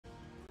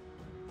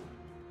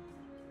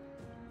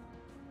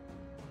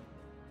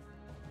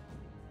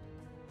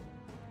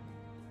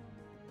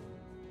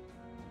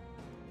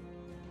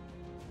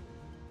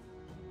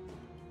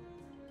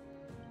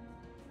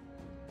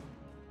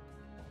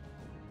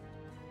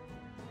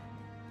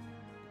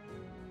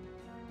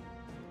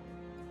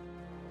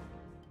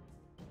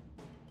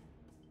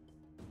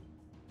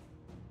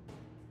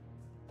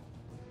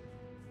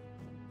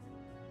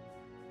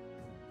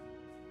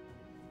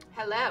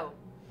Hello.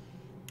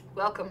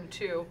 Welcome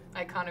to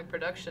Iconic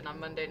Production on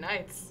Monday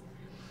nights.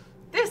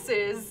 This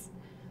is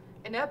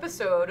an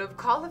episode of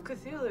Call of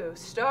Cthulhu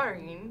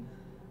starring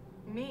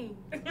me.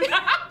 I'm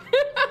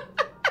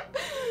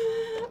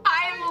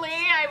Lee.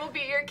 I will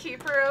be your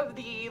keeper of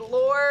the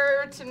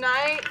lore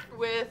tonight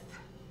with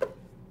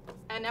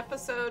an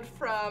episode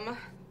from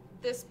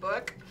this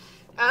book,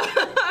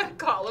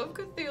 Call of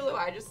Cthulhu.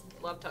 I just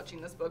love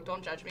touching this book.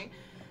 Don't judge me.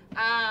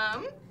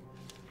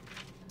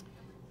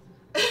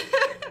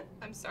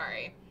 I'm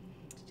sorry.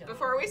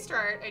 Before we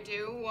start, I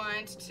do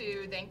want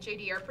to thank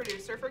JD, our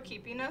producer, for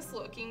keeping us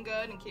looking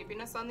good and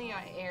keeping us on the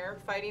air,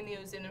 fighting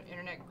those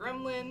internet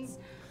gremlins.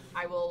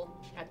 I will,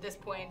 at this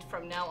point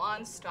from now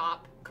on,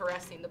 stop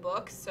caressing the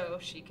book so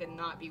she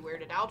cannot be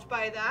weirded out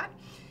by that.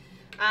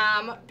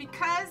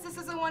 Because this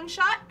is a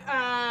one-shot,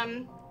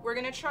 we're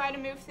gonna try to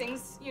move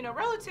things,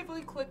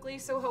 relatively quickly,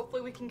 so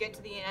hopefully we can get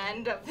to the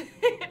end of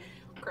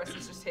Chris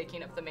is just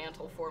taking up the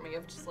mantle for me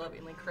of just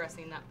lovingly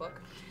caressing that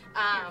book.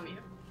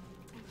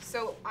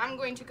 So I'm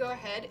going to go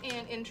ahead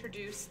and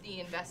introduce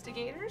the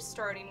investigators,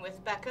 starting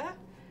with Becca.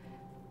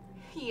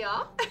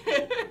 Yeah.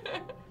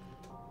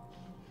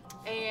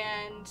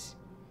 And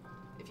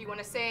if you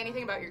want to say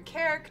anything about your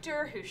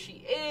character, who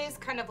she is,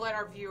 kind of let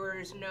our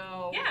viewers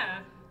know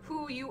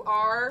who you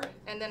are,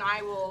 and then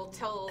I will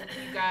tell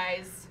you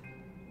guys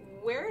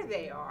where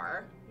they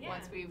are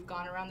once we've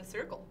gone around the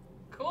circle.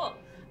 Cool.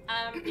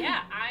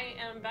 I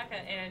am Becca,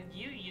 and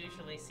you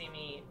usually see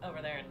me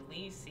over there in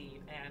Lee's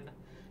seat, and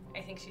I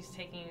think she's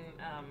taking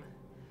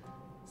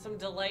some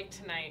delight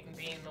tonight in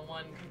being the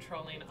one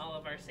controlling all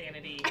of our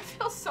sanity. I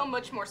feel so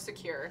much more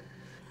secure.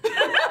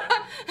 Well,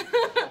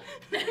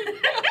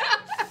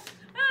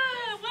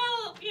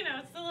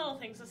 it's the little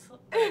things that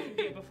we can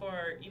do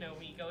before,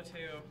 we go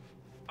to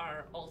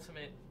our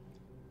ultimate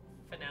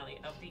finale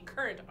of the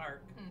current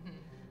arc.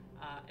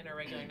 In a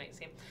regular night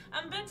scene.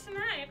 But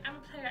tonight I'm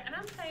a player, and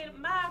I'm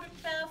playing Margaret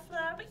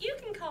Belfleur, but you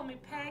can call me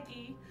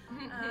Peggy.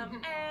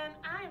 And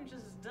I am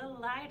just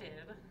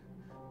delighted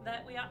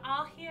that we are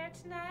all here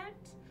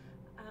tonight.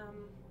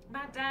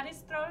 My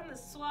daddy's throwing the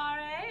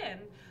soiree,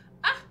 and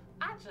I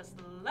just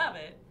love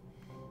it.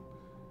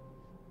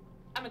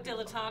 I'm a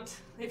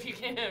dilettante, if you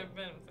can.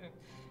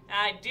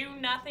 I do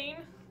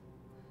nothing,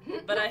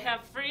 but I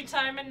have free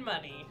time and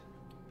money.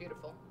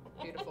 Beautiful,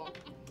 beautiful.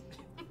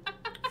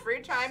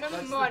 Free time and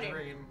That's money. The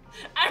dream.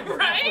 I'm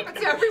right.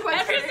 That's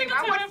everyone's dream.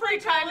 I want free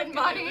time and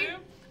money.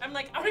 I'm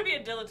like, I want to be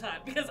a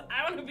dilettante because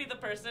I want to be the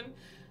person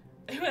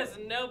who has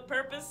no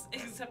purpose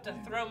except to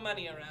throw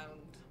money around.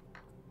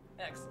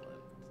 Excellent.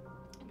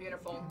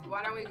 Beautiful.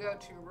 Why don't we go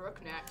to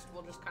Rook next?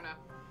 We'll just kind of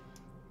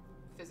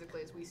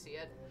physically as we see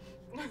it.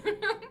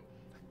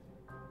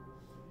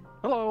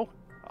 Hello,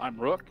 I'm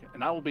Rook,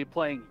 and I will be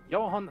playing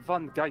Johann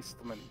von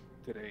Geistman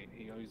today.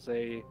 He is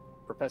a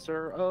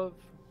professor of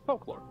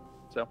folklore.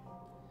 So.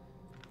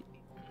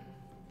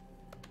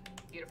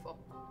 Beautiful.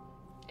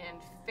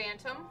 And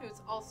Phantom,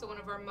 who's also one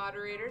of our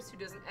moderators, who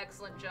does an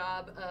excellent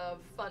job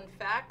of fun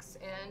facts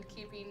and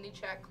keeping the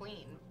chat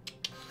clean.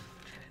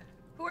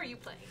 Who are you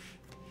playing?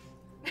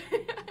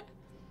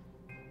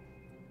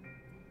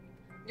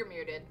 You're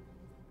muted.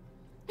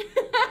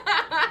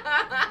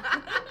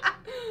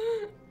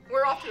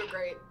 We're off to a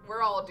great.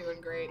 We're all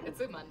doing great. It's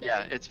a Monday.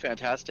 Yeah, it's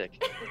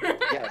fantastic.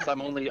 Yes,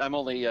 I'm only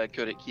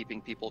good at keeping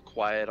people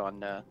quiet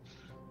on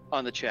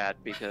the chat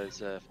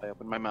because if I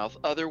open my mouth,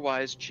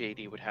 otherwise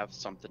JD would have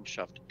something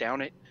shoved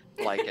down it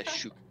like a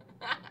shoe.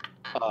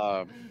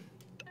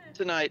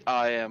 Tonight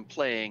I am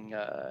playing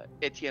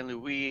Ettienne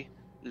Louis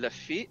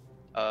Lafitte.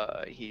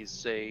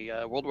 He's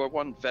a World War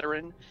I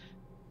veteran,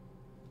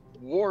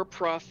 war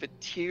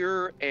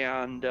profiteer,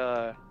 and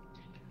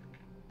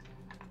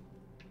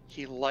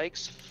he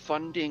likes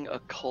funding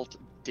occult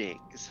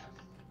digs.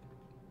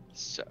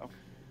 So,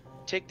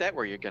 take that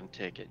where you're gonna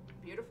take it.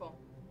 Beautiful.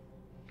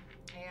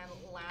 And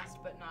last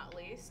but not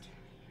least,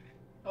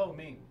 Oh,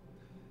 me.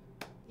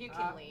 you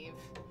can leave.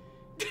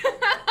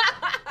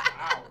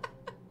 Wow.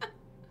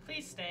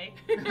 Please stay.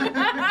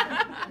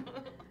 I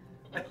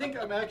think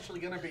I'm actually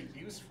going to be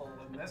useful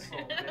in this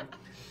little bit.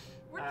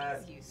 Were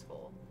these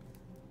useful?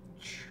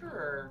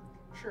 Sure.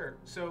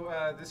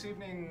 So this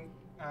evening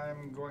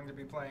I'm going to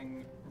be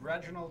playing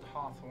Reginald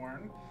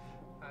Hawthorne,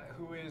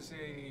 who is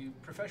a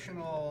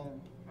professional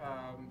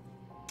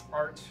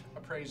art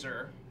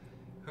appraiser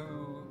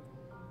who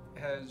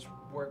has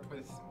worked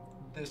with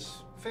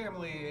this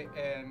family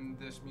and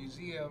this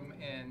museum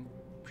in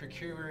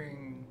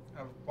procuring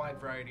a wide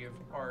variety of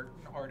art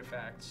and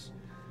artifacts.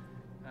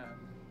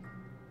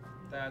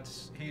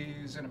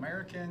 He's an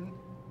American,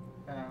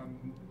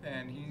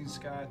 and he's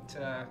got,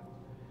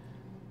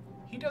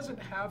 he doesn't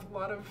have a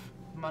lot of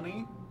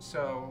money,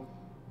 so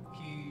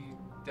he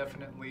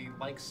definitely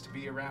likes to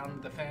be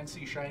around the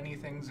fancy, shiny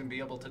things and be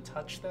able to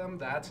touch them.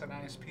 That's a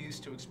nice piece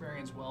to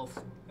experience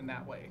wealth in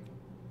that way.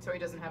 So he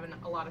doesn't have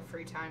a lot of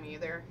free time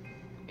either,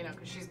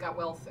 because she's got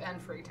wealth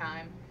and free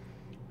time.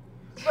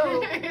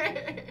 Well,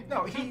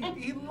 no,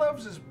 he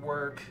loves his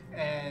work,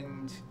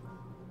 and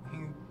he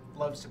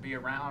loves to be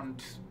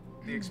around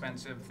the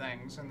expensive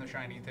things and the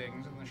shiny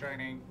things and the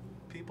shiny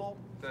people,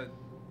 the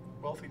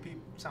wealthy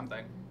people,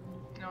 something.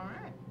 All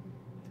right.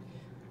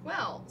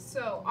 Well,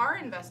 so our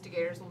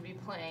investigators will be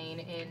playing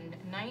in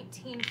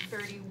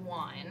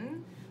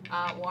 1931,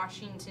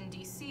 Washington,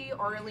 D.C.,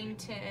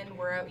 Arlington,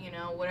 where, you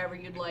know, whatever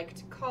you'd like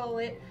to call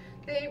it.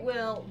 They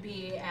will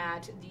be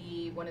at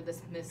one of the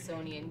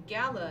Smithsonian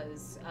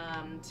galas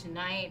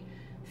tonight.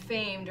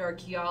 Famed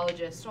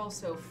archaeologist,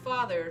 also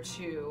father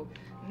to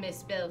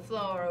Miss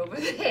Belfleur over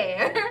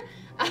there,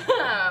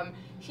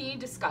 he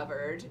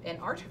discovered an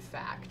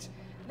artifact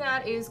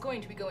that is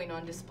going to be going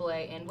on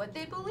display in what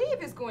they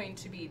believe is going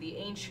to be the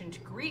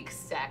ancient Greek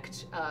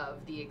sect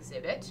of the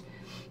exhibit.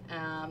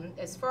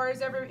 As far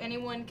as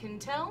anyone can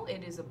tell,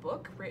 it is a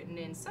book written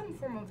in some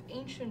form of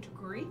ancient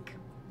Greek.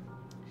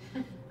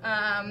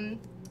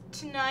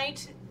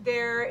 Tonight,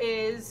 there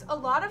is a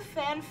lot of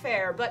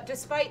fanfare, but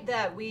despite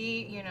that,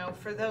 you know,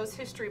 for those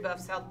history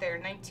buffs out there,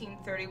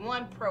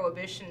 1931,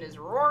 Prohibition is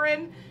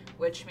roaring,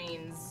 which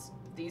means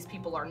these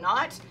people are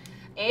not.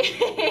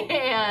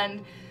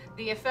 And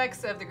the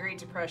effects of the Great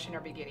Depression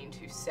are beginning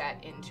to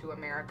set into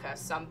America.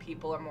 Some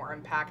people are more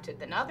impacted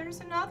than others,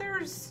 and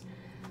others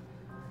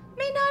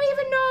may not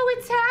even know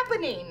it's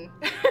happening.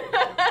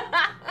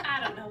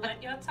 I don't know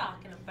what you're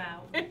talking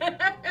about.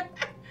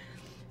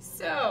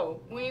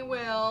 So, we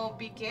will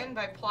begin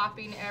by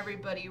plopping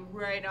everybody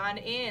right on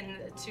in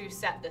to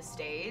set the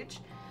stage.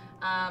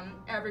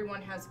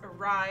 Everyone has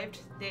arrived.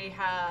 They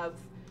have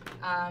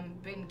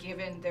been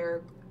given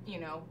their, you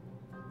know,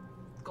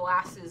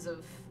 glasses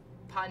of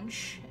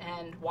punch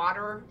and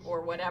water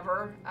or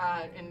whatever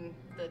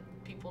the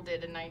people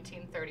did in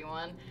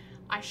 1931.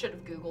 I should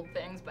have Googled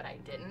things, but I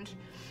didn't.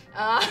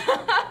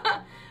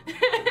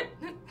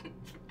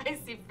 I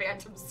see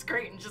Phantom's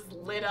screen just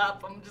lit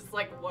up. I'm just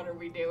like, what are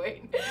we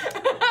doing?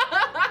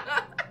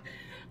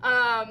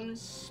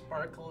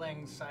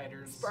 Sparkling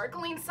ciders.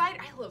 Sparkling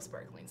cider? I love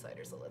sparkling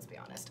cider, so let's be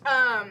honest.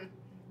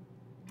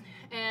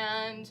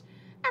 And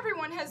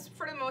everyone has,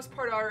 for the most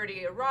part,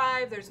 already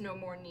arrived. There's no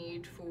more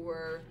need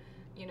for,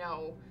 you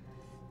know,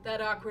 that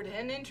awkward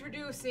and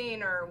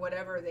introducing or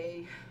whatever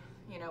they,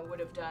 you know, would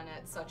have done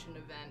at such an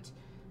event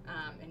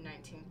in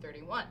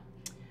 1931.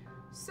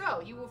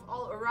 So, you have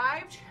all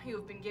arrived, you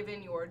have been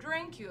given your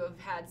drink, you have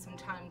had some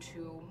time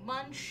to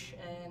munch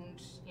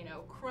and, you know,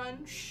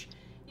 crunch.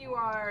 You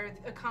are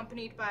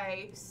accompanied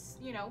by,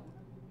 you know,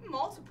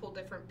 multiple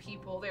different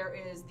people. There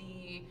is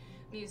the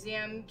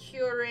museum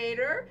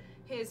curator.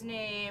 His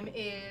name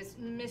is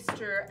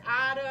Mr.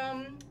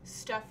 Adam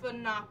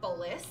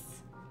Stephanopolis.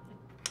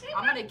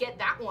 I'm gonna get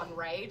that one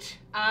right.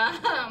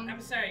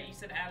 I'm sorry, you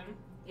said Adam?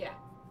 Yeah.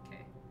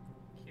 Okay.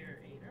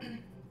 Curator.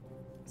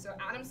 So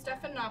Adam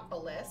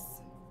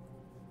Stephanopolis.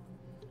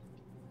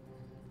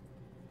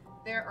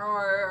 There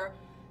are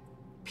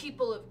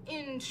people of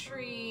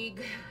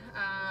intrigue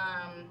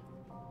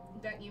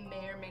that you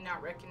may or may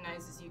not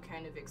recognize as you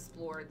kind of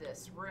explore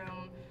this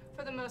room.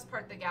 For the most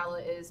part, the gala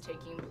is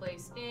taking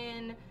place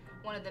in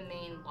one of the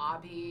main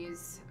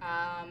lobbies.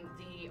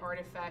 The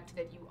artifact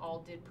that you all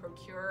did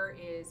procure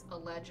is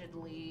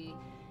allegedly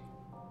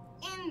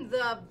in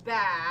the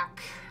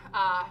back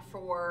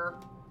for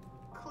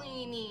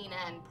cleaning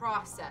and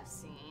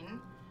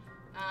processing.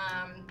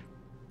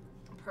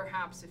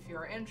 Perhaps if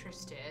you're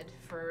interested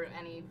for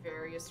any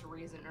various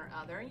reason or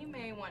other, you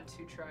may want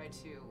to try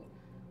to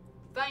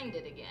find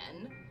it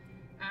again.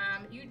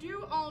 You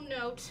do all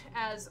note,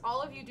 as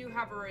all of you do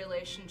have a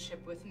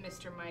relationship with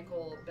Mr.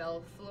 Michael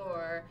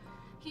Belfleur,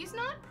 he's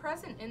not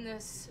present in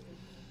this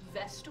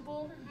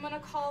vestibule, I'm gonna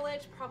call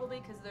it, probably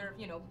because they're,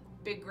 you know,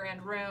 big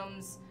grand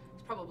rooms.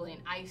 It's probably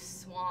an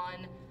ice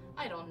swan.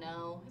 I don't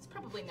know. It's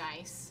probably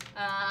nice.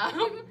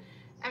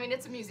 I mean,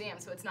 it's a museum,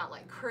 so it's not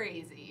like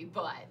crazy,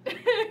 but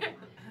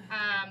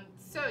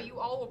so you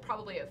all will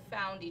probably have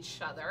found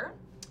each other.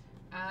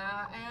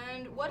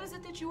 And what is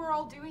it that you are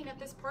all doing at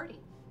this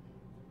party?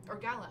 Or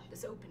gala,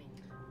 this opening?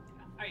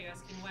 Are you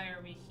asking why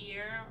are we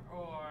here,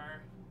 or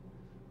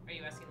are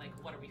you asking, like,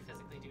 what are we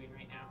physically doing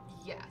right now?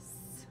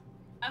 Yes.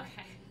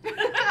 Okay.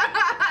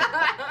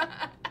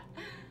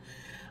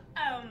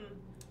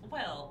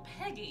 Well,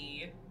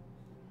 Peggy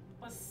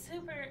was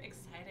super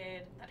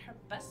excited that her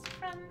best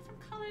friend from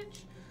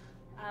college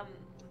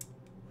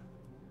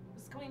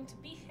was going to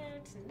be here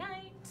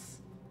tonight,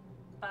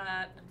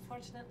 but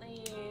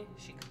unfortunately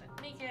she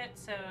couldn't make it,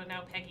 so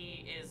now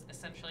Peggy is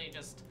essentially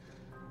just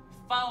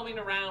following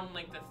around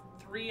like the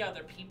 3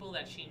 other people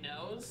that she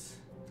knows.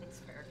 That's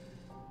fair.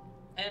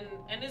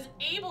 And is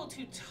able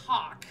to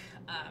talk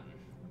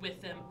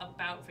with them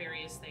about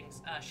various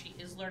things. She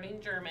is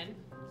learning German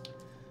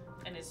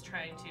and is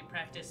trying to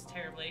practice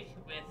terribly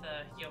with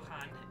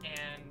Johann,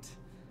 and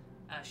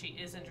she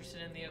is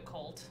interested in the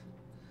occult.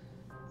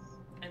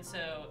 And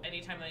so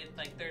anytime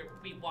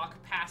we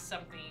walk past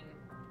something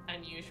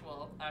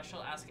unusual,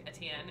 she'll ask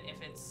Ettienne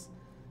if it's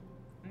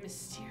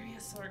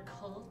mysterious or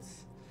occult.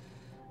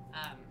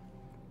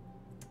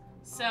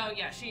 So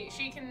yeah, she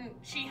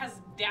has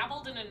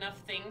dabbled in enough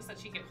things that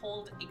she can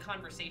hold a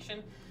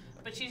conversation,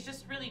 but she's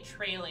just really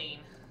trailing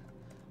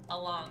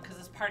along, because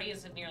this party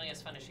isn't nearly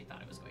as fun as she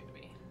thought it was going to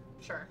be.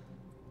 Sure.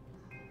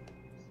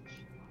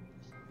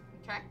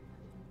 Okay.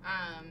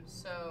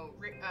 So,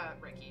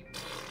 Ricky.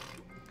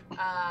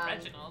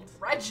 Reginald.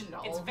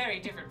 Reginald. It's very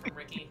different from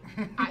Ricky.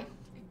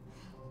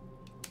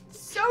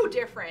 So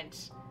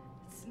different.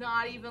 It's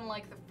not even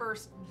like the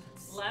first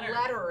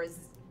letter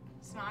is.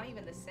 It's not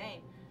even the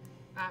same.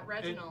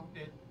 Reginald.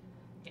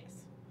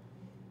 Yes.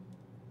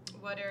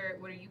 What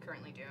are you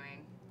currently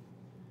doing?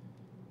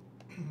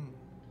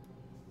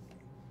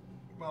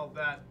 Well,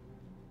 that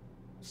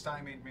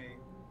stymied me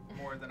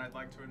more than I'd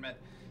like to admit.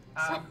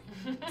 To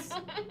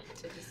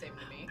the same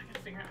to me. I gotta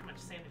figure out how much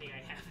sanity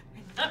I have.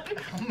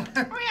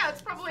 Oh yeah,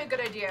 it's probably a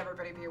good idea.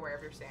 Everybody be aware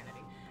of your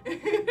sanity.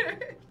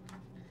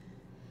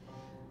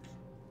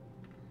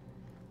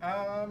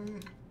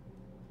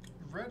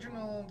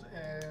 Reginald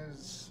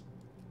is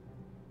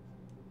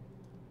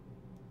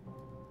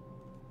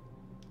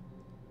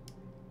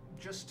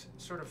just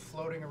sort of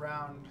floating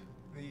around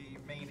the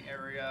main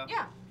area.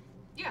 Yeah.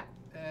 Yeah.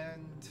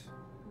 And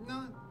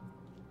not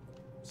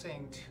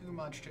saying too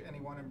much to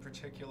anyone in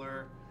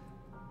particular,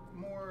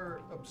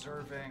 more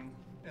observing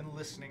and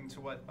listening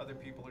to what other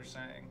people are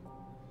saying.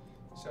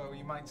 So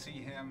you might see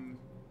him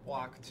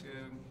walk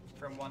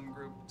from one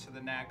group to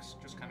the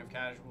next, just kind of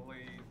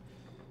casually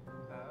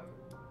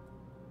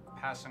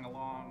passing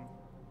along,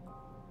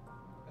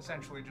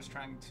 essentially just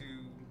trying to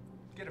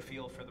get a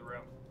feel for the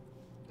room.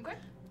 Okay.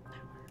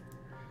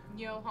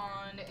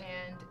 Johann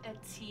and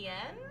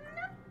Ettienne.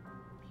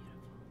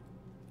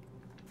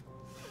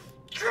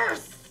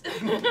 Yes!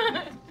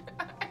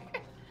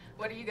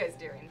 What are you guys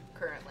doing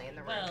currently in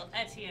the room? Well,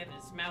 Ettienne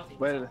is mouthing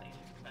Well- something,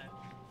 but...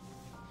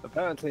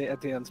 Apparently,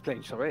 Etienne's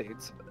playing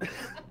charades.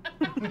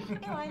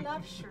 Oh, I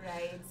love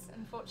charades.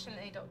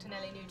 Unfortunately, Dr.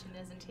 Nellie Newton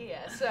isn't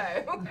here, so...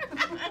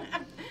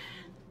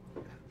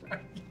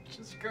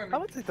 Just going I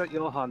would think that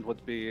Johann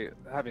would be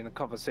having a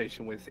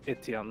conversation with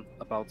Ettienne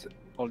about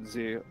all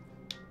the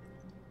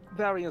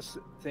various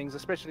things,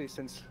 especially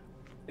since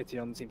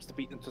Ettienne seems to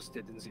be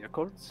interested in the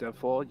occult.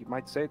 Therefore, you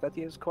might say that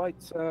he is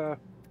quite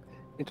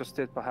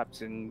interested,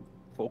 perhaps, in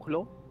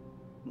folklore.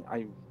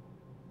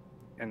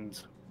 And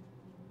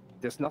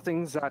there's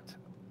nothing that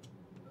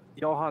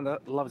Johann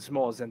loves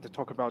more than to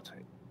talk about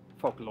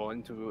folklore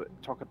and to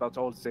talk about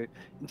all the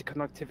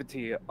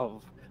interconnectivity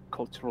of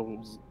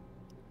cultural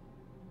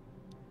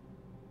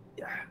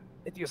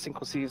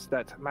idiosyncrasies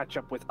that match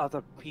up with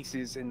other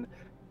pieces and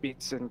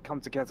bits and come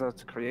together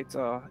to create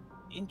a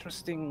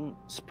interesting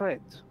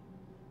spread.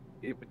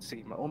 It would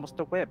seem almost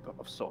a web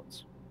of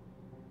sorts.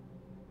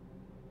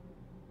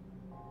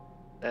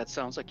 That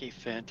sounds like a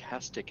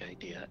fantastic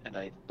idea, and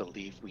I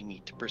believe we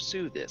need to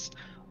pursue this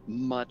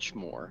much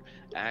more.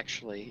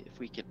 Actually, if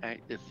we can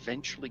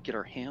eventually get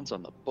our hands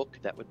on the book,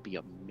 that would be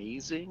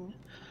amazing.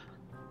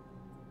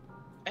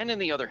 And in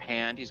the other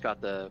hand, he's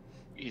got the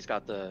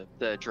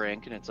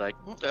drink, and it's like,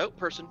 oh,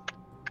 person,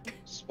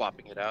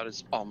 swapping it out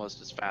is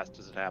almost as fast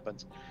as it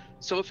happens.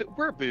 So if it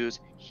were booze,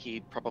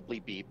 he'd probably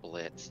be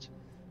blitzed.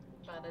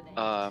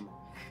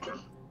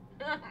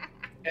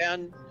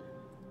 And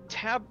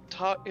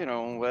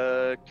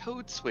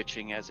code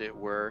switching, as it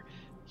were,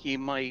 he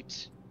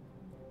might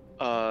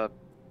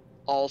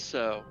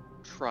also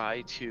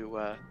try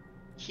to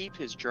keep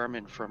his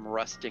German from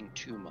rusting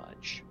too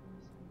much.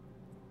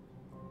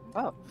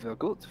 Ah, very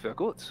good, very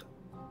good.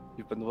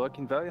 You've been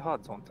working very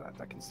hard on that,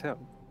 I can tell.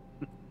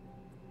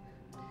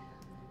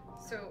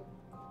 So,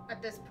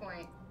 at this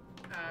point,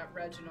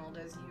 Reginald,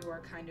 as you are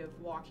kind of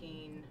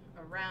walking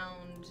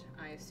around,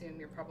 I assume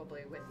you're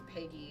probably with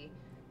Peggy.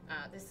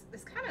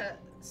 This kind of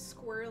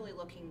squirrely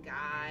looking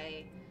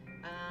guy,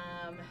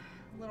 a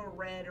little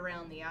red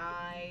around the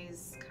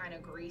eyes, kind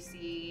of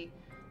greasy.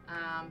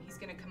 He's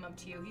gonna come up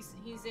to you.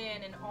 He's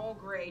in an all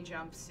gray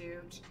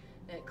jumpsuit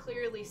that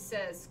clearly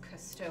says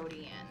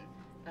custodian,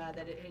 that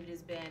it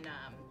has been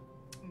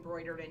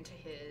embroidered into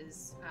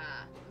his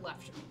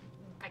left,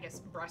 I guess,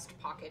 breast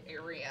pocket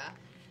area.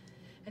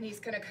 And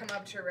he's gonna come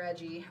up to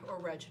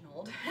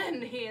Reginald,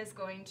 and he is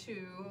going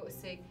to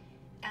say,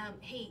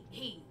 hey,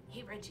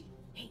 Reggie.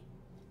 Hey,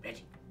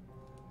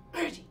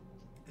 Reggie.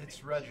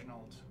 It's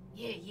Reginald.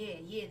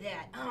 Yeah,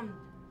 that.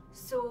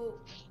 So,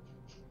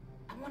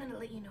 I wanted to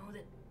let you know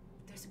that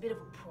there's a bit of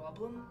a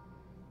problem.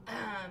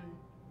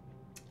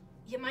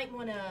 You might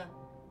wanna,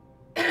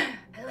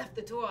 I left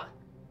the door.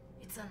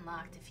 It's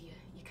unlocked if you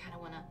kinda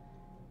wanna,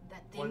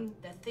 that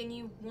thing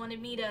you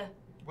wanted me to.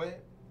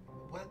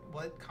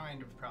 What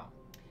kind of problem?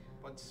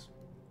 What's...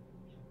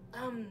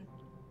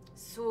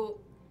 So,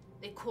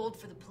 they called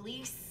for the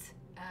police.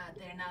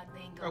 They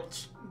ain't going.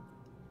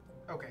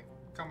 Oh, okay.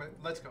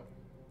 Let's go.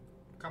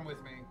 Come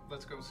with me.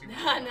 Let's go see. No.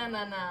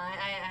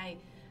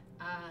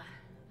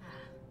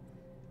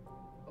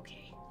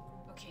 Okay.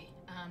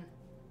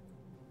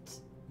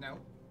 No?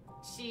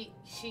 She's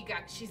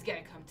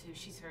gotta come too.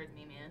 She's heard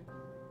me, man.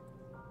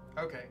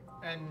 Okay.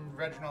 And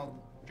Reginald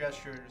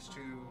gestures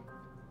to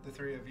the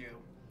three of you.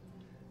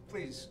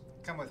 Please,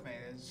 come with me.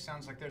 It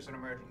sounds like there's an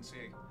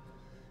emergency.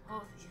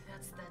 Oh,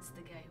 that's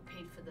the guy who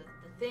paid for the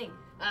thing.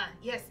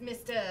 Yes,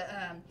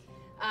 Mr.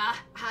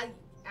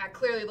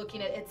 Clearly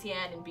looking at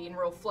Ettienne and being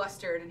real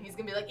flustered, and he's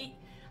gonna be like,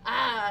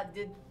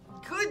 the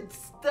good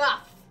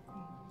stuff.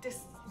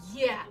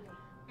 Yeah.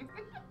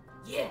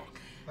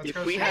 Let's If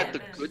go we see had it.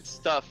 the good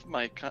stuff,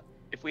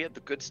 if we had the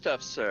good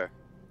stuff, sir,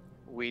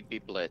 we'd be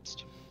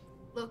blitzed.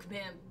 Look,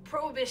 man,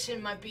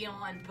 Prohibition might be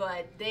on,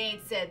 but they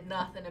ain't said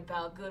nothing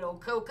about good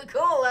old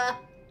Coca-Cola.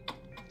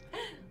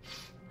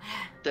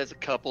 There's a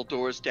couple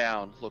doors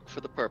down. Look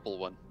for the purple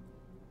one.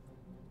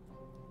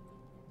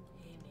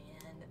 Hey,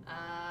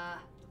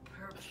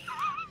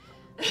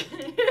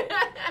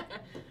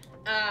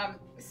 man,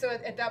 so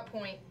at that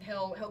point,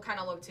 he'll kind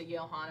of look to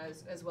Johann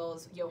as well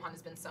as Johann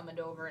has been summoned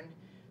over, and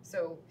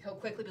so he'll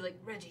quickly be like,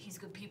 Reggie, he's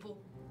good people.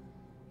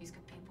 He's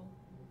good people.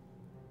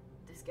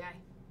 This guy.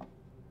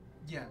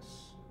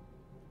 Yes.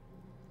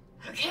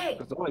 Okay.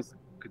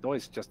 Could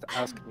always just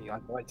ask me.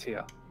 I'm right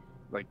here,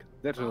 like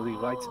literally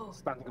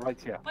standing right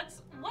here.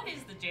 What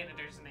is the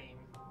janitor's name?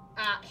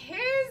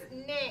 His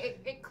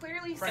name, it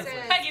clearly says...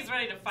 Peggy's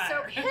ready to fire.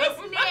 So his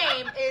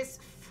name is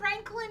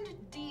Franklin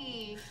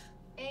D.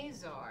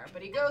 Azar,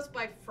 but he goes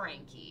by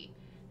Frankie.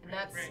 And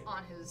that's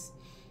on his,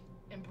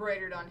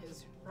 embroidered on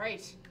his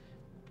right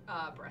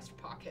breast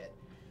pocket.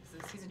 So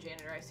he's a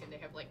janitor, I assume they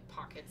have like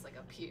pockets like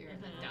up here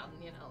and then down,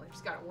 you know, they've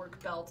just got a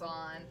work belt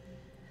on.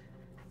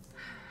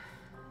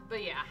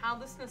 But yeah, how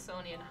the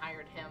Smithsonian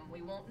hired him,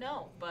 we won't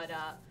know. But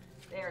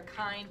they are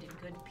kind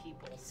and good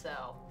people,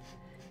 so,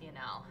 you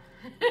know.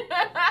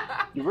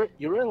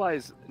 You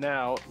realize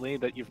now, Lee,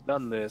 that you've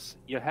done this.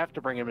 You have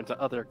to bring him into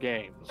other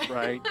games,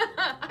 right?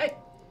 I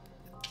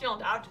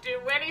don't have to do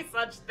any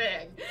such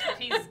thing. If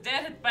he's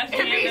dead by the If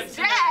end of he's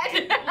tonight.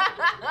 dead.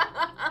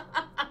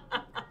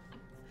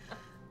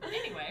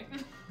 Anyway.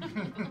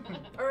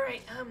 All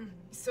right.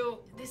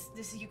 So this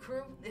is your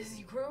crew. This is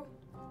your crew.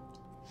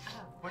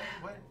 What?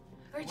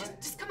 All right,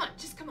 just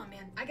come on,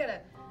 man.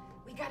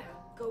 We gotta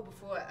go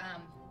before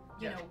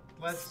you know,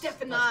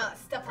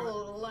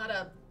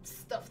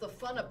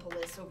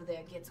 Stephanopolis over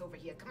there gets over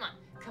here. Come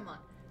on.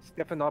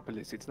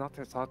 Stephanopolis. It's not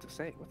as hard to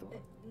say.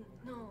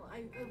 No,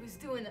 I was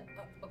doing.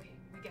 Okay,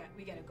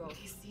 we gotta go.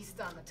 He's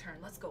on the turn.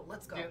 Let's go.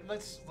 Yeah,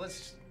 let's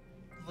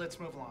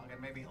move along,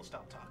 and maybe he'll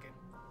stop talking.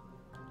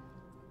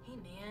 Hey,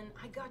 man,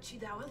 I got you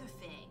that other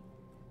thing.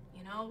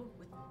 You know,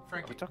 with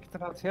Frankie. We're talking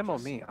about him or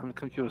me? I'm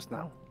confused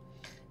now.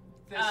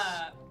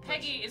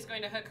 Peggy is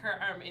going to hook her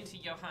arm into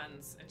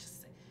Johann's and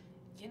just say,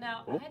 you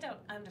know, I don't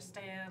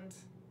understand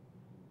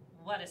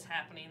what is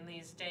happening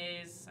these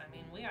days. I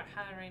mean, we are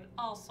hiring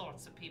all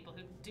sorts of people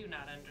who do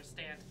not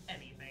understand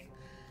anything.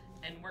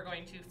 And we're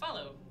going to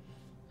follow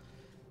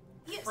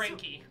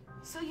Frankie.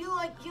 So you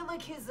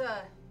like his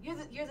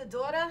you're the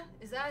daughter?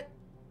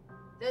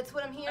 That's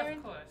what I'm hearing?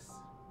 Of course.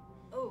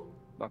 Oh.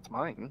 That's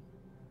mine.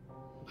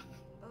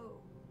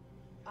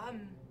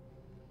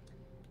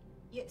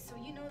 Yeah, so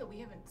you know that we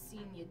haven't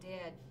seen your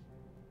dad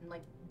in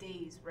like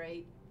days,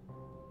 right?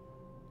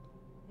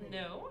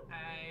 No,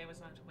 I was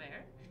not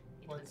aware.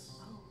 Days.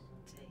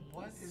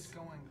 What is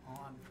going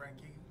on,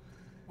 Frankie?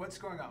 What's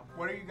going on?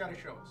 What are you gotta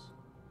show us?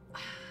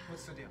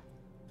 What's the deal?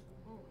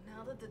 Oh,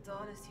 now that the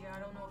daughter's here, I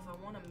don't know if I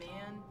want a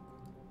man.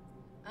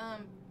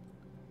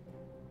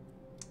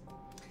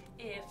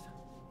 If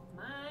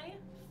my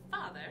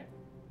father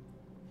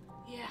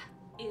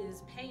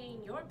is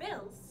paying your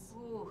bills,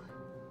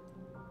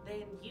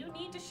 then you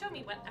need to show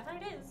me whatever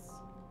it is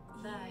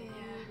that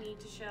you need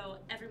to show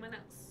everyone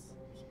else.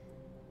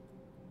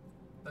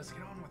 Let's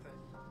get on with it.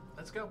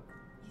 Let's go.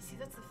 You see,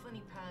 that's the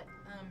funny part.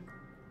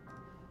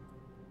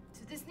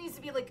 So this needs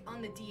to be like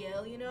on the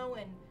DL, you know,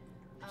 and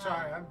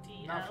sorry, I'm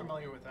DL? not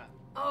familiar with that.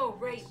 Oh,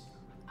 right.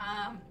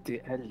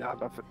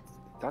 DL,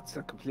 that's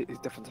a completely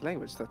different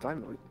language that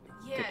I'm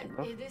picking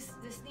up.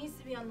 This needs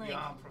to be on like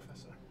Yeah,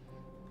 Professor.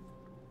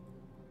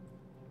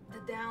 the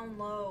down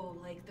low,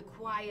 like the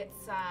quiet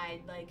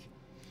side, like,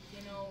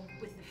 you know,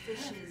 with the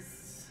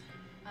fishes.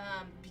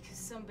 Because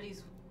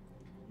somebody's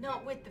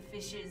not with the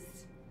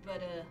fishes,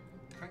 but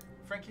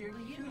Frankie, are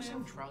you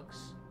using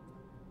drugs?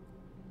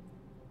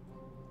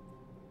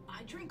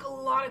 I drink a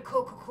lot of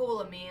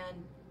Coca-Cola,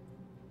 man.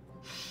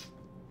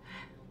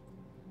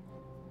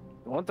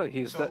 No wonder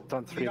he's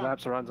done 3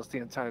 laps around us the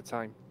entire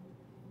time.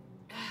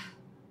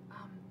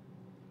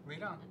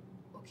 Read on.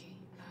 Okay.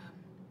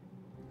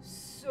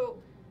 So,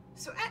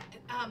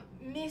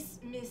 Miss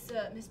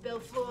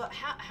Belfleur,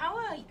 how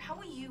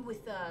are you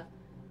with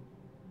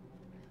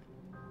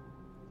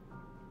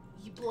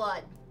your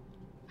blood?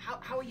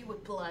 How are you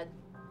with blood?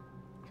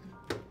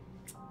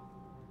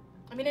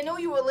 I mean, I know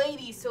you were a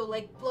lady, so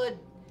like blood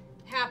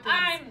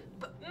happens.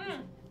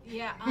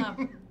 Yeah.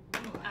 I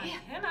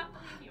cannot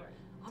believe you are.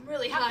 I'm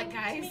really hot,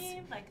 guys. To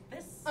me like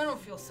this. I don't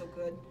feel so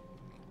good.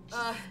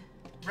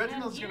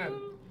 Reginald's gonna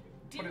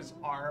put his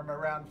arm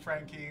around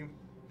Frankie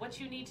what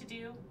you need to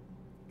do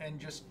and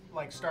just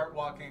like start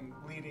walking,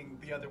 leading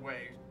the other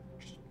way.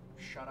 Just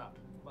shut up.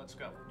 Let's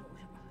go.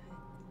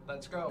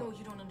 Let's go. No,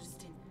 you don't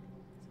understand.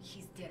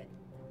 He's dead.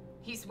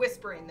 He's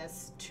whispering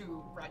this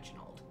to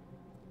Reginald.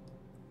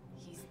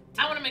 He's dead.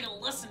 I want to make a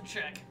listen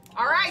check.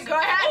 All right, go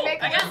ahead,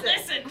 make a I gotta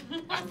listen.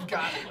 listen. I've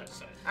got to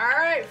listen. All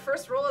right,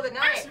 first roll of the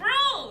night. First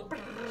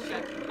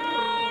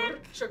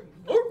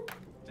roll.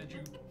 Did you?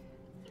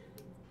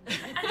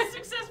 I'm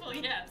successful,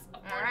 yes.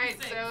 All right,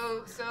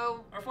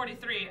 so or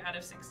 43 out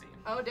of 60.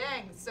 oh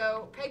dang,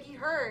 so Peggy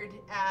heard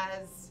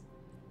as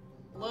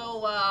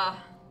little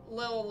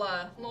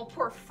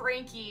poor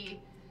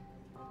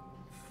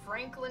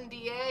Franklin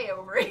DA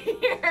over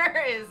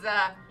here is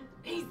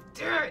he's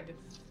dead.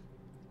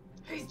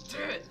 He's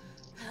dead.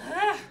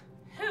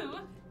 Who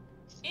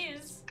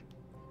is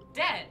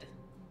dead?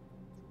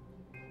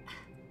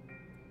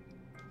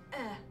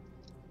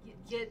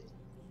 Your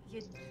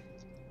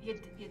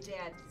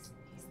dad,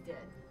 he's dead.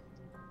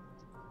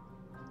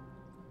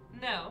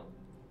 No,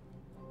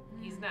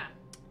 he's not.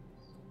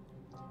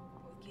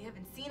 You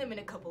haven't seen him in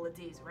a couple of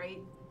days, right?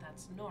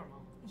 That's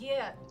normal.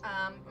 Yeah,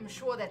 I'm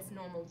sure that's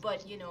normal,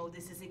 but you know,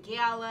 this is a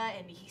gala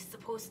and he's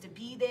supposed to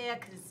be there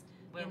because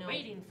We're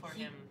waiting for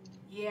him.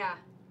 Yeah.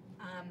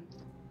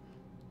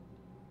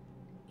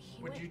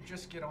 Would you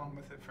just get on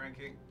with it,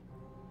 Frankie?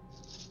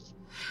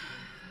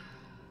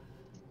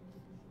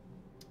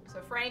 So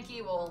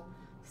Frankie will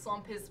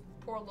slump his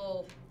poor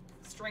little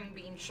string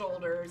bean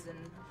shoulders and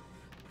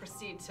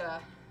proceed to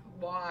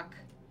walk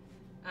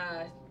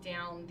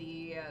down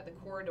the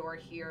corridor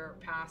here,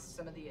 past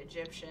some of the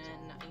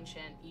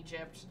ancient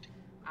Egypt,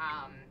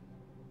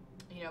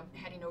 you know,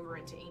 heading over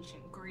into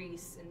ancient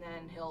Greece, and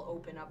then he'll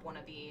open up one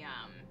of the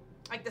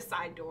like the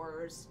side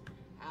doors,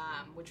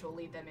 which will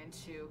lead them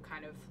into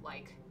kind of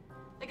like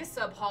a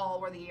sub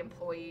hall where the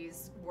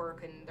employees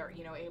work, and they're,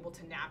 you know, able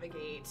to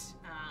navigate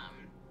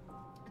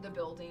the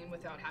building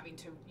without having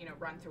to, you know,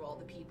 run through all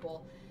the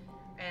people.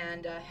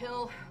 And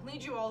he'll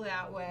lead you all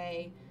that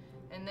way,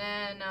 and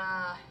then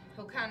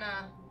he'll kind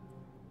of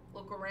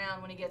look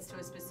around when he gets to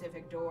a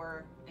specific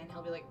door, and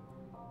he'll be like,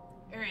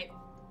 all right,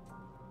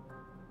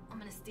 I'm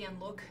gonna stand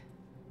look.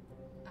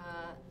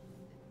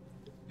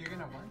 You're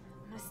gonna what?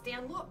 I'm gonna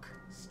stand look.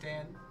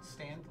 Stand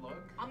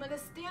look? I'm gonna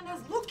stand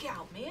as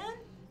lookout, man.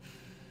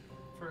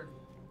 For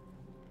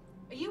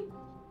Are you,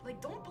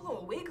 like, don't blow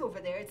a wig over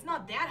there. It's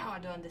not that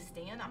hard to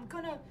understand. I'm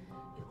gonna,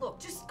 look,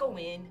 just go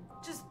in.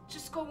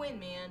 Just go in,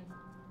 man.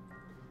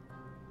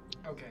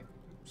 okay.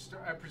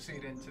 I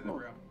proceed into the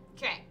room.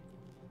 Okay.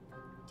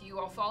 Do you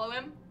all follow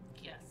him?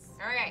 Yes.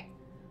 All right.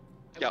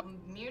 Yep. I will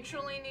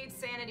mutually need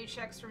sanity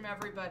checks from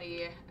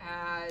everybody,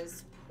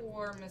 as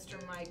poor Mr.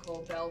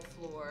 Michael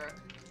Belfleur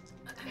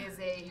is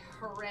a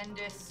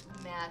horrendous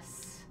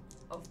mess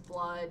of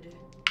blood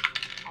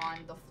on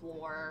the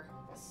floor.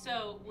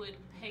 So would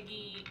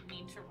Peggy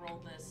need to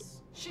roll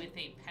this with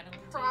a penalty?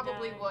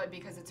 Probably die? would,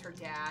 because it's her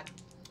dad.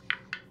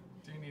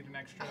 Do you need an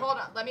extra? Hold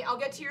on, I'll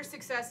get to your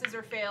successes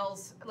or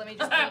fails. Let me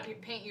just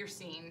paint your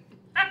scene.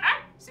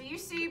 So you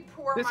see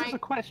poor This Mike. is a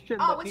question.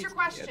 Oh, that what's your needs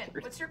to be question?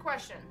 answered. What's your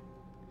question?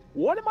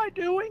 What am I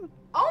doing?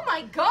 Oh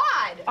my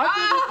God!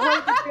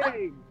 I didn't play the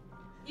game.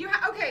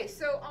 Okay,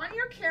 so on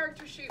your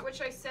character sheet,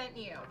 which I sent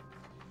you,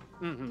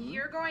 Mm-hmm.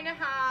 you're going to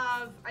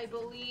have, I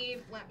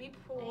believe, let me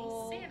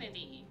pull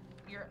Sanity.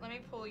 let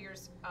me pull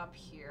yours up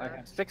here. I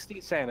have 60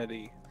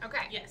 sanity.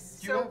 Okay. Yes.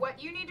 You So have- what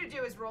you need to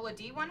do is roll a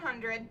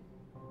D100,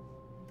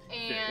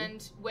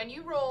 and when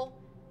you roll,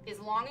 as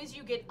long as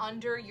you get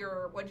under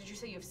your, what did you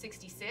say? You have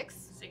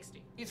 66. 60.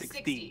 You have 60.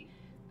 60.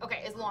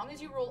 Okay, as long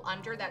as you roll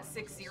under that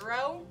 60,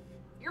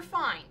 you're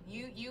fine.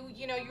 You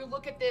know, you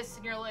look at this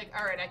and you're like,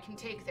 all right, I can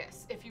take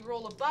this. If you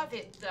roll above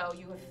it, though,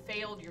 you have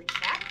failed your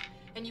check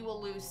and you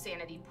will lose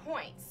sanity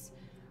points.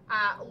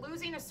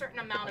 Losing a certain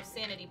amount of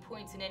sanity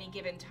points in any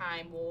given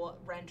time will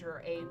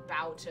render a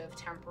bout of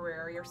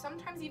temporary or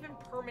sometimes even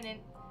permanent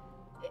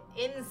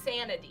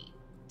insanity.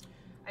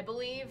 I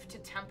believe to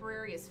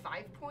temporary is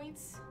 5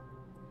 points.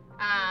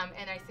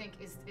 And I think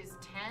is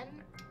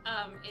 10?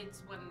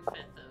 It's 1/5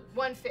 of.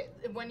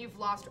 1/5. When you've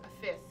lost a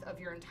fifth of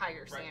your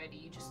entire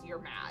sanity, you're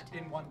mad.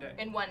 In one day.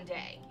 In one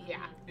day,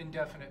 yeah.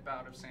 Indefinite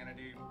bout of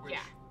sanity. Which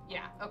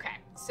Yeah, okay.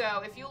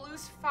 So if you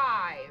lose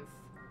 5,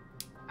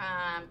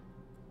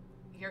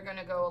 you're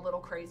gonna go a little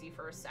crazy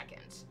for a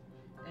second.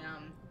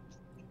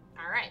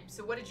 All right.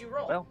 So what did you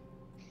roll? Well,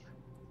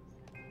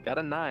 got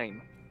a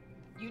 9.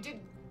 You did.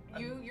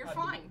 You're I'm-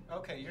 fine.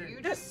 Okay,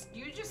 You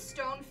just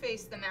stone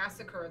face the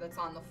massacre that's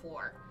on the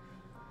floor.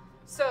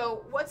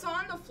 So what's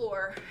on the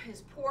floor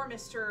is poor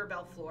Mr.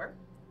 Belfleur.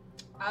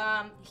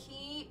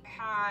 He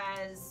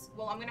has,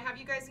 well, I'm gonna have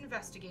you guys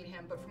investigate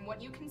him, but from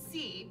what you can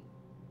see,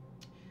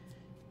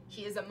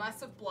 he is a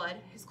mess of blood.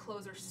 His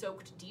clothes are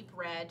soaked deep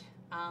red.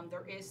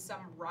 There is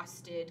some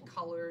rusted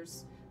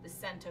colors. The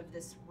scent of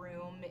this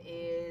room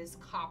is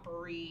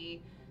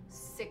coppery,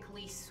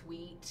 sickly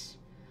sweet.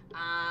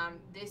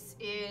 This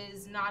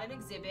is not an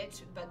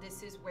exhibit, but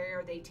this is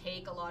where they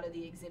take a lot of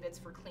the exhibits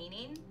for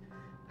cleaning.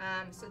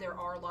 So there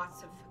are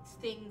lots of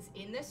things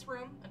in this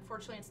room.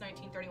 Unfortunately, it's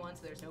 1931,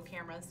 so there's no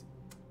cameras.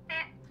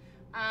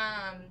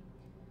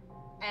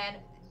 And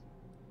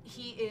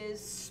he is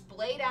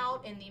splayed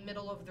out in the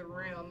middle of the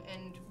room.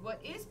 And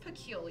what is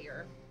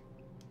peculiar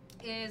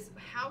is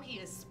how he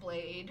is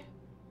splayed.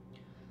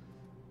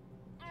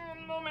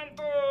 Un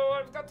momento,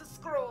 I've got the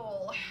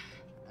scroll.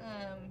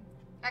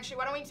 Actually,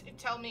 why don't we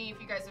tell me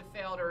if you guys have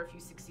failed or if you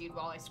succeed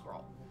while I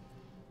scroll?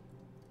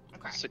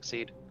 Okay.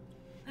 Succeed.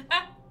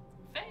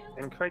 Failed.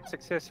 I'm quite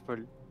successful.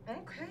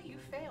 Okay, you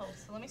failed.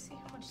 So let me see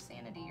how much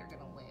sanity you're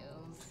gonna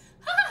lose.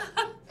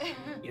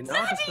 You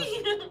know, this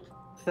is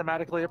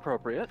thematically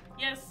appropriate.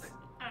 Yes.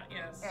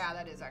 Yes. Yeah,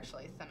 that is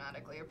actually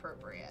thematically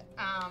appropriate.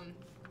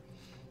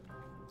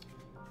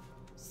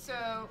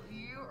 So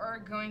you are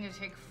going to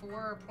take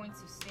 4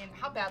 points of sanity.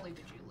 How badly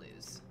did you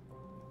lose?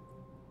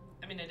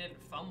 I mean, I didn't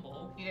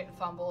fumble. You didn't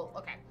fumble.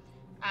 Okay.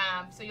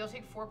 So you'll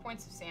take 4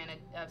 points of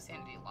sanity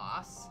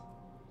loss.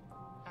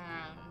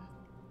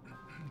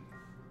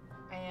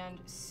 And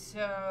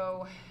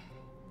so,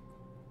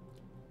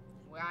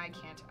 well,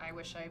 I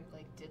wish I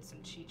did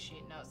some cheat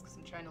sheet notes because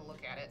I'm trying to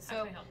look at it.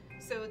 So,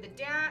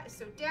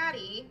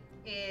 Daddy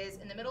is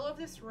in the middle of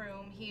this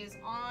room. He is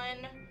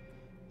on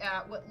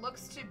what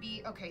looks to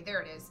be, okay, there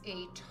it is,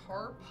 a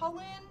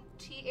tarpaulin,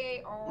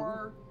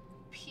 Tarpaulin.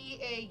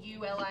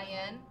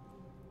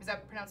 Is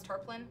that pronounced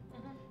tarpaulin?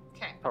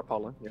 Okay.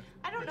 Tarpaulin, yeah.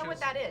 I don't know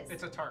what that is.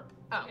 It's a tarp.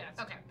 Oh, Yes.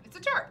 okay. It's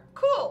a tarp.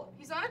 Cool.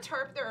 He's on a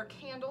tarp. There are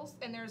candles,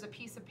 and there's a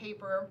piece of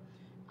paper.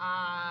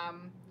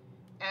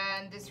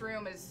 And this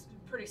room is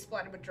pretty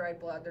splattered with dried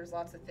blood. There's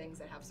lots of things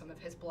that have some of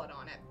his blood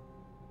on it.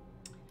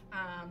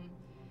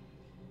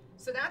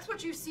 So that's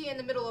what you see in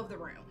the middle of the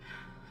room.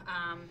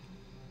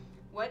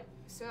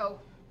 So,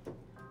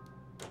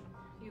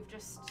 you've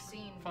just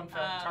seen... Fun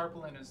fact,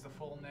 tarpaulin is the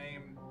full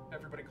name.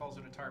 Everybody calls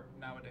it a tarp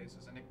nowadays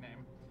as a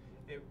nickname.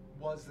 It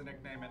was the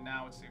nickname, and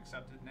now it's the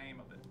accepted name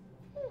of it.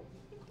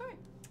 Okay.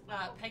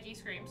 Peggy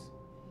screams.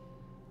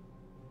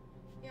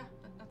 Yeah,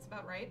 that's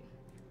about right.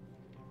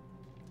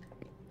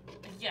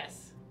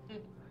 Yes.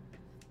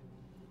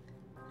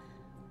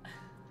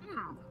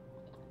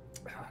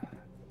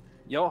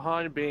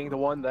 Johann, being the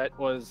one that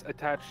was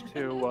attached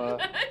to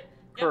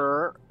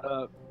her,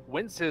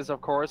 winces,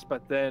 of course,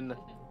 but then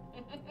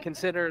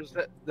considers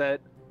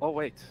that, oh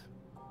wait,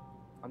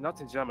 I'm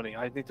not in Germany.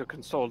 I need to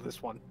console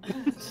this one.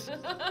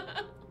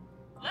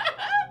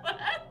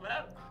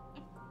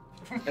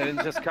 And then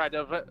just kind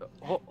of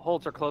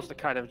holds her close to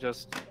kind of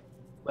just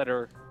let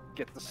her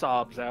get the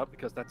sobs out,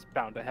 because that's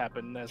bound to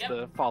happen as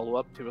the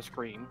follow-up to a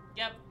scream.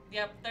 Yep,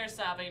 they're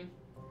sobbing.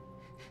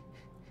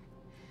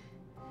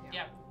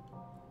 Yep.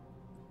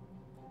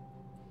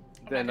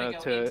 Then not gonna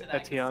go to into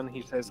that, Ettienne,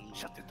 he says,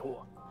 shut the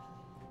door.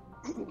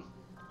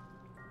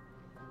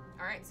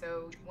 Alright,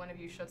 so one of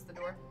you shuts the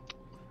door.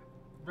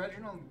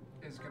 Reginald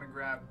is going to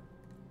grab...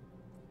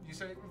 You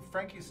say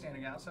Frankie's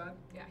standing outside?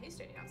 Yeah, he's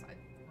standing outside.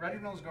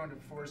 Reginald's going to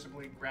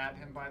forcibly grab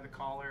him by the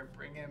collar,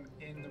 bring him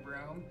in the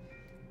room,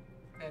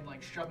 and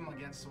shove him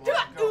against the wall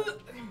and go,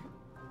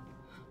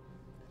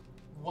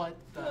 what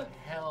the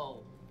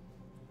hell?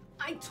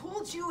 I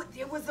told you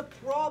there was a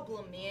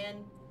problem,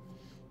 man.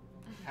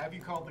 Have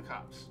you called the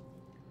cops?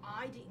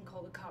 I didn't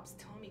call the cops.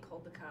 Tommy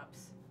called the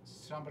cops.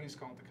 Somebody's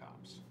called the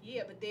cops.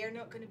 Yeah, but they're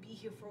not going to be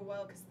here for a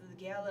while because the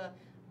gala,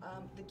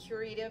 the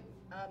curator,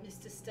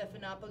 Mr.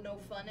 Stephanopolis, no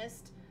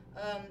funnest,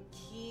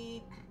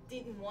 he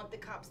didn't want the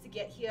cops to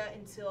get here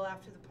until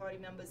after the party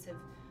members have,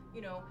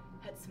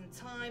 had some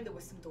time. There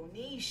were some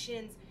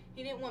donations.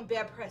 He didn't want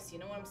bad press, you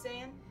know what I'm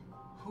saying?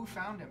 Who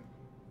found him?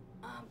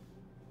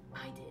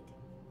 I did.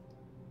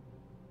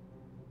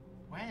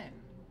 When?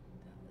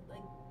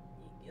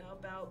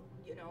 About,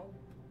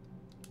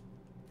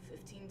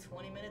 15,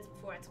 20 minutes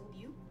before I told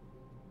you.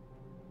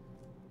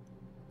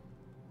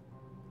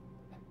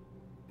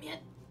 Man,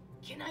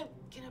 can I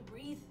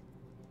breathe?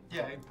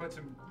 Yeah, he puts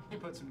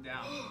him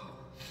down.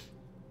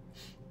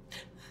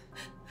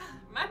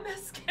 My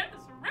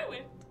mascara's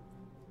ruined.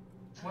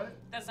 What?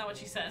 That's not what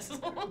she says.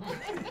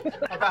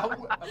 About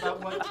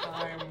what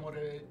time would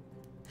it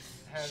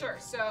have... Sure,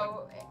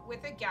 so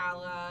with a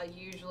gala,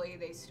 usually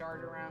they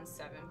start around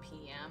 7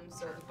 p.m.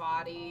 So the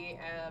body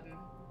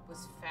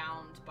was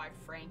found by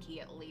Frankie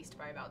at least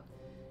by about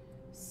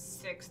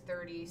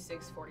 6:30,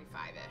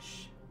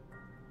 6:45-ish.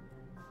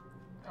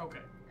 Okay.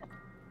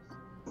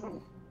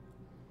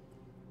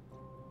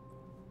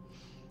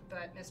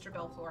 But Mr.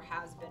 Belfleur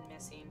has been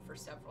missing for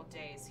several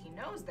days. He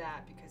knows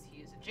that because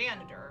he is a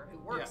janitor who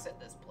works at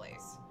this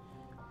place.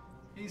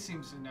 He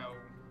seems to know,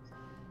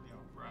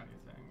 a variety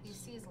of things. He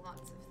sees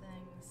lots of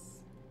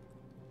things.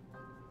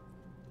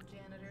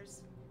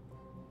 Janitors.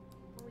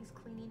 Always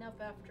cleaning up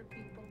after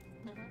people.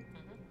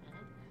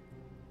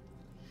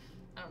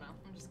 I don't know.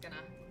 I just do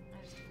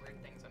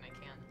weird things when I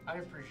can. I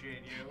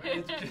appreciate you.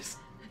 It's just...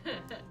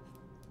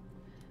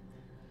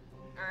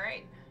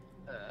 Alright.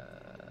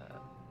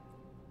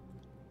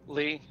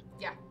 Lee?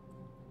 Yeah.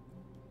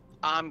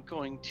 I'm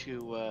going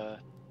to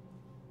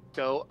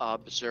go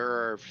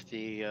observe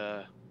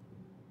the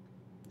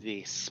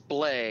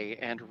splay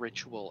and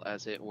ritual,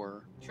 as it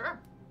were. Sure.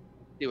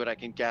 See what I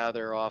can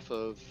gather off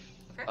of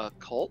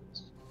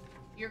occult.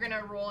 You're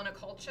gonna roll an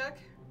occult check?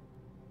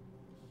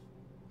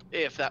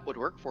 If that would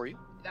work for you.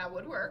 That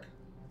would work.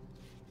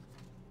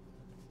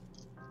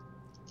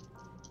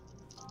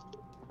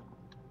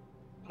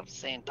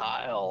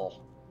 Percentile.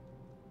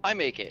 I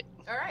make it.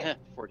 All right.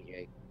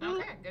 48.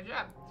 Okay, good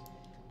job.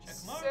 Check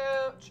mark.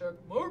 So, check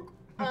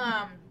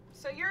mark.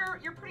 So you're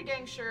pretty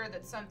dang sure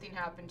that something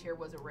happened here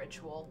was a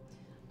ritual.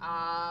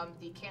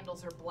 The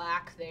candles are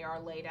black. They are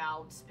laid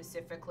out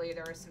specifically.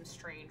 There is some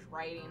strange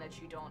writing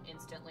that you don't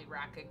instantly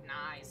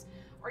recognize.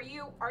 Are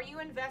you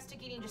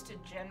investigating just a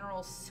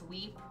general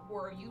sweep,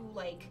 or are you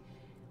like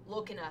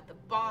looking at the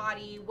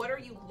body? What are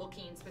you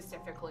looking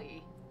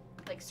specifically?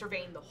 Like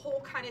surveying the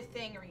whole kind of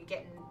thing? Or are you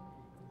getting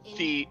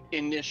The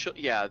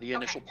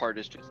initial part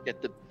is just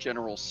get the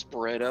general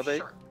spread of it.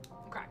 Sure.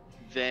 Okay.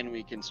 Then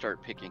we can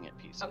start picking at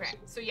pieces. Okay,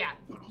 so yeah,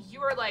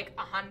 you are like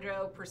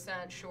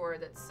 100% sure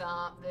that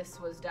this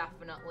was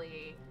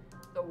definitely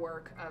the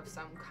work of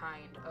some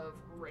kind of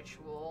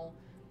ritual,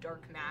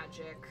 dark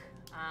magic,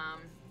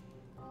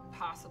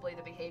 possibly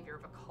the behavior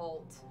of a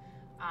cult.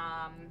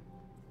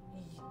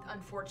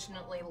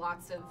 Unfortunately,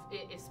 lots of,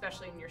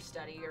 especially in your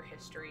study, your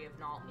history of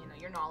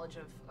your knowledge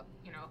of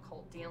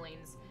occult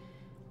dealings,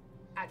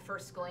 at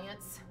first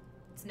glance,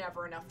 it's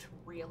never enough to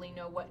really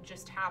know what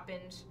just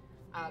happened.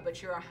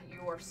 But you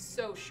are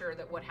so sure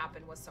that what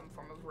happened was some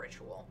form of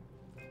ritual.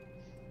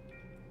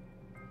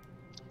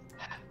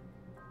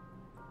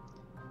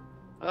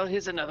 Well,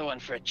 here's another one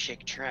for a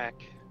chick track.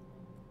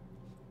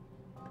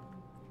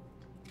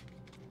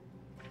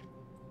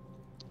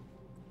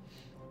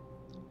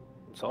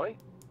 I'm sorry?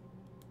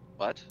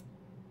 What?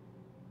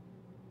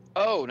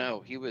 Oh,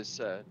 no, he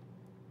was,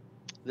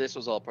 this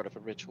was all part of a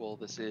ritual.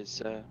 This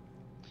is,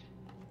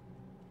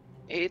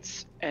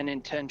 it's an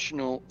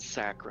intentional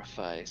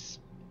sacrifice.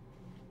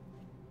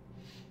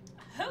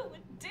 Who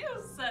would do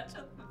such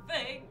a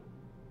thing?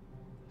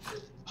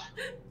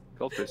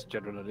 Cultists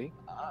generally.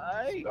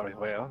 I Very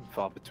rare and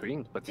far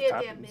between, but it Did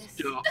they happens. miss?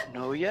 don't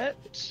know yet.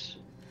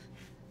 Still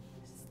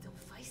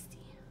feisty.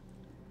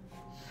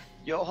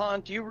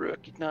 Johann, do you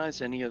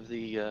recognize any of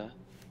the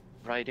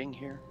writing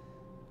here?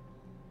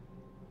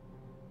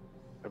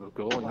 I will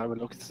go and have a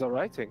look at the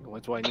writing.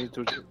 What do I need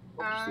to do?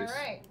 All This?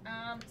 right.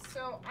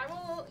 So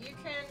you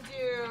can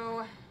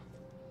do.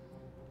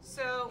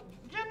 So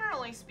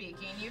generally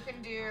speaking, you can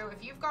do,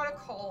 if you've got a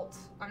cult,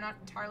 I'm not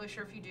entirely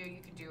sure if you do,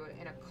 you could do it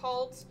in a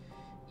cult,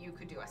 you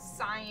could do a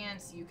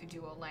science, you could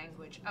do a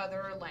language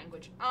other,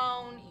 language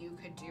own, you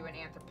could do an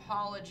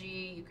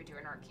anthropology, you could do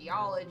an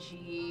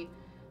archaeology.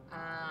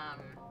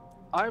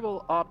 I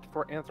will opt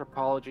for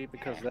anthropology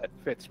because that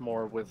fits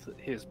more with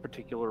his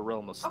particular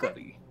realm of Okay.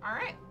 study. All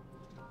right.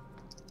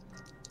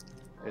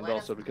 And Let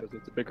also us- because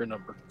it's a bigger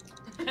number.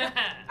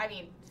 I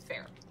mean,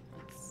 fair.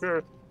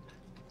 Sure.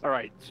 All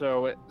right,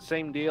 so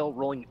same deal,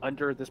 rolling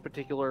under this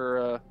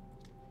particular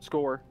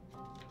score,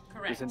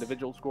 Correct. this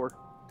individual score.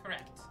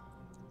 Correct.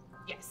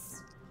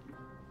 Yes.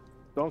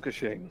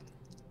 Dankeschön.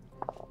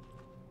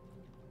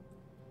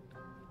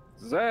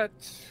 That,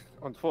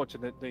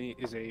 unfortunately,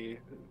 is a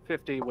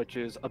 50, which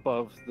is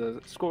above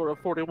the score of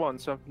 41,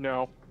 so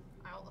no.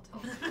 I'll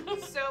tell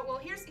you. So, well,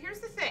 here's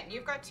the thing.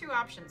 You've got two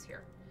options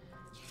here.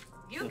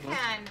 You Mhm.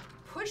 can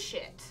push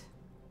it,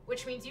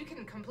 which means you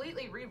can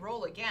completely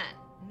re-roll again,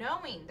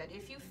 knowing that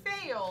if you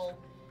fail,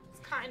 it's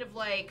kind of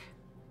like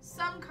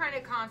some kind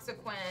of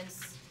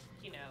consequence.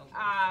 You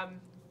know,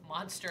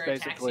 monster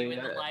attacks Basically, you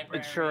in the library.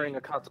 ensuring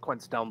a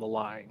consequence down the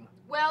line.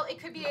 Well, it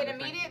could be Kind an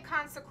of thing. immediate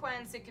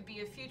consequence. It could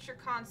be a future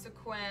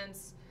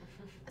consequence.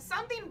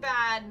 Something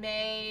bad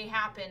may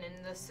happen,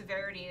 and the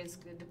severity is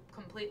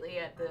completely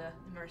at the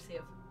mercy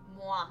of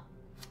moi.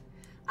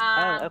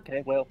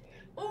 Okay, well,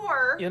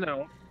 Or you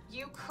know,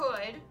 you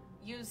could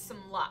use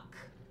some luck.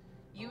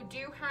 You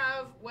do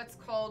have what's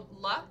called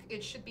luck.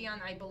 It should be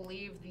on, I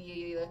believe,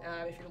 the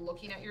if you're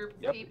looking at your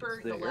Yep, paper,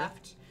 it's the there.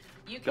 left.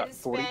 You Got can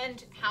 40.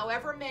 spend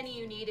however many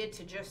you needed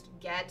to just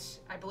get,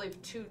 I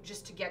believe,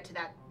 just to get to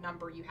that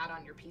number you had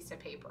on your piece of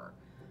paper.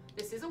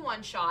 This is a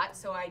one shot,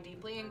 so I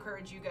deeply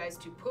encourage you guys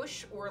to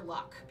push or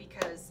luck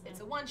because it's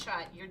a one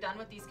shot. You're done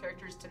with these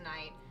characters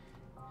tonight.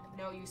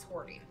 No use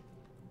hoarding.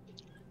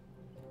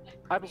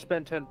 I will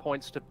spend 10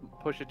 points to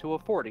push it to a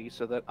 40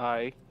 so that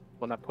I,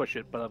 well, not push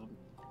it, but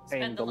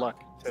Spend aim the the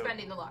luck to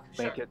Spending the luck.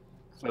 make Sure. it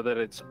so that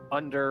it's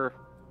under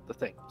the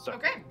thing. So,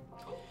 Okay.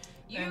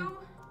 You.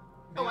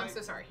 May Oh, I'm I-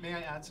 so sorry. May I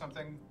add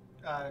something?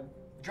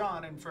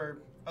 John, and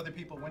for other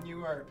people, when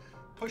you are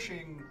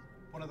pushing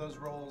one of those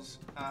rolls,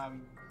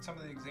 some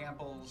of the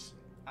examples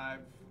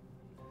I've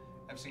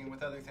seen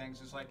with other things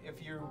is like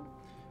if you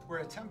were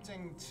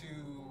attempting to,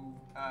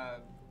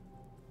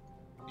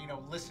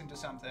 listen to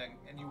something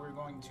and you were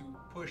going to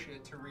push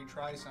it to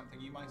retry something,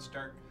 you might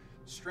start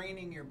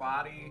straining your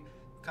body,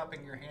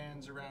 cupping your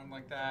hands around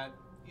like that,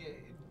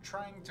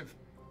 trying to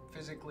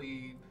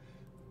physically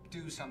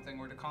do something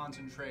or to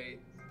concentrate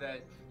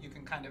that you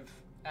can kind of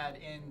add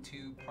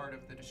into part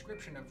of the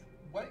description of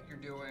what you're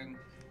doing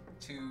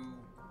to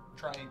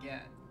try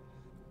again.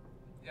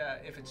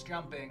 If it's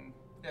jumping,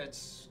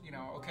 it's,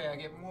 okay, I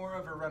get more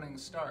of a running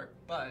start,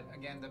 but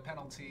again, the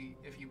penalty,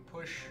 if you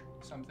push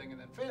something and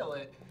then fail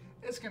it,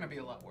 it's going to be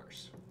a lot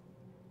worse.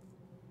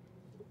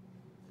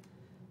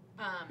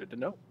 good to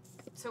know.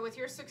 So with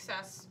your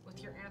success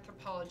with your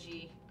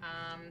anthropology,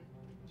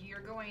 you're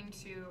going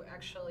to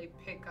actually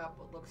pick up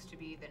what looks to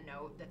be the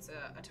note that's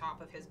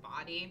atop of his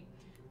body.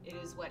 It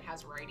is what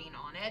has writing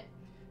on it.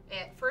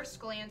 At first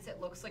glance, it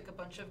looks like a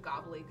bunch of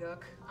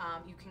gobbledygook.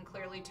 You can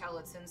clearly tell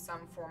it's in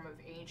some form of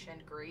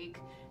ancient Greek.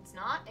 It's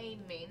not a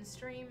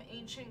mainstream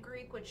ancient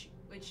Greek, which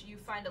you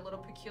find a little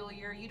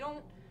peculiar.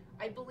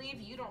 I believe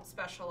you don't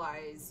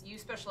specialize. You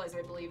specialize,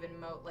 I believe, in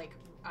like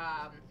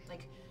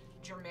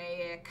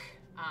Germanic.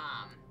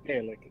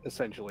 Gaelic,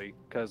 essentially,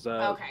 because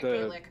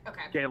Gaelic.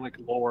 Okay. Gaelic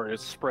lore is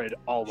spread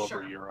all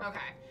over Europe. Okay.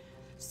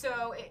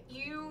 So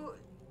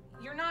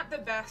you're not the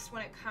best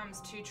when it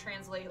comes to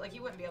translate. Like,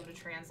 you wouldn't be able to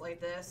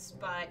translate this,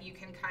 but you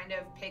can kind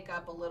of pick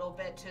up a little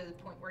bit to the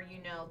point where you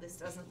know this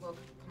doesn't look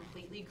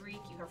completely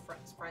Greek. You have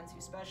friends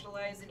who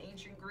specialize in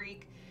ancient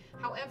Greek.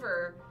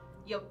 However,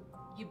 you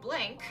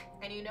blink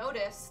and you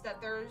notice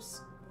that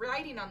there's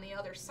writing on the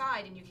other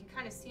side, and you can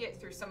kind of see it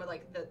through some of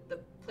like the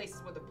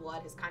places where the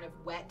blood has kind of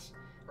wet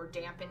or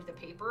dampened the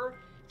paper,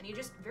 and you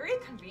just very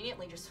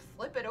conveniently just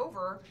flip it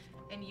over,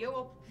 and you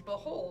will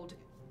behold,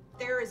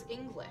 there is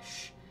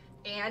English.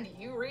 And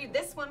you read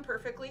this one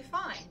perfectly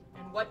fine.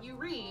 And what you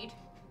read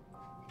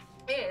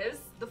is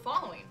the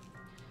following.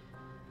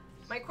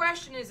 My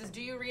question is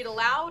do you read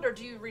aloud or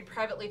do you read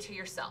privately to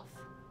yourself?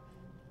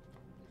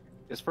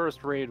 His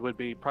first read would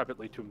be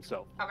privately to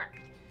himself. Okay.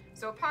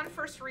 So upon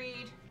first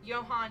read,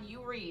 Johann,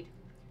 you read,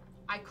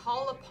 I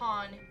call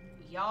upon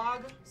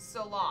Yog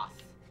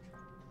Soloth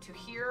to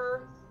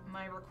hear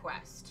my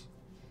request.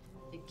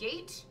 The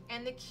gate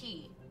and the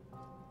key.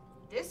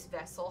 This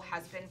vessel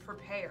has been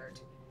prepared.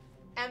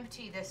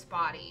 Empty this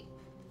body.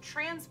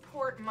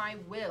 Transport my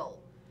will.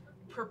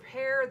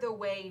 Prepare the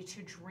way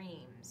to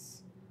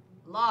dreams.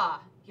 La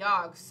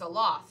Yog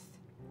Soloth.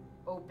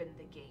 Open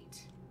the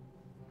gate.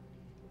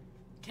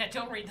 Yeah,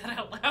 don't read that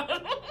out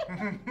loud.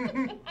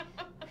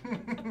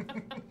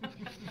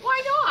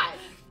 Why not?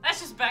 That's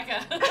just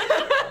Becca.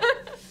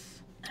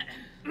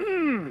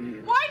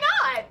 Why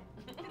not?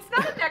 It's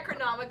not a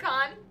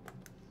Necronomicon.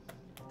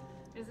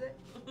 Is it?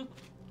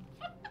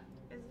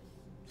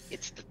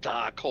 It's the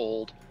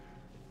Darkhold.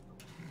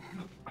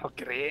 Oh,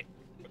 great.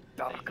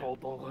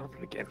 Darkhold all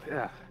over again.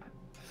 Yeah.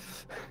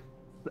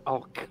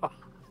 Oh, God.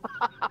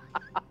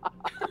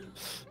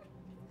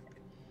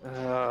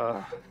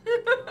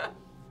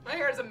 My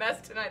hair's a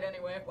mess tonight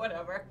anyway.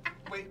 Whatever.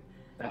 Wait,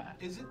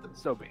 is it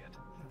So be it.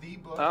 the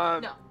book? No.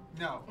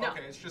 No. No.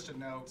 Okay, it's just a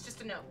no. It's just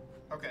a no.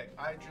 Okay,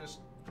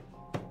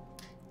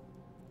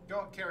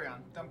 Go, carry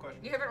on. Dumb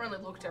question. You haven't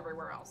really looked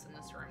everywhere else in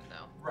this room,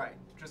 though. Right,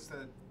 just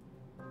the...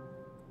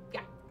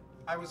 Yeah.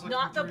 I was looking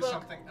Not the through book,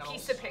 something else.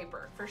 piece of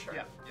paper, for sure.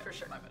 Yeah, for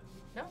sure. my bad.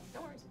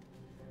 No worries.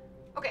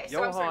 Okay,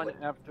 so I'm Johann, sorry.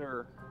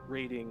 after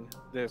reading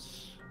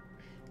this,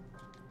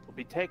 will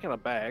be taken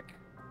aback,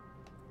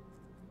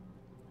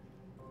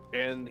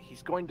 and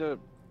he's going to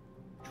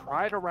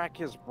try to rack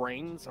his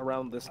brains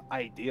around this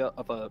idea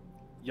of a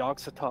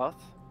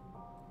Yog-Sothoth,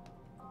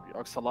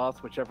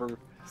 Yog-Soloth, whichever.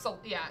 So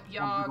yeah,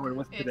 I'm going Yog.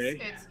 with today.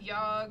 It's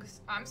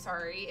Yog's. I'm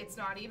sorry, it's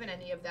not even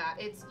any of that.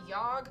 It's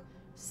Yog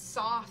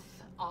Sothoth.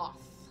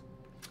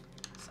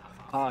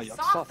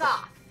 Yog-Sothoth.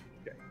 Sothoth.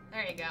 Okay.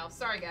 There you go.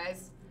 Sorry,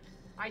 guys.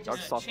 I Yog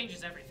just Sothoth.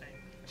 Changes everything.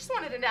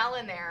 wanted an L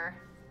in there.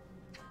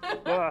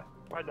 Why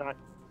not?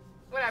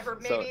 Whatever.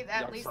 So, Maybe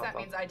at least that Yog-Sothoth.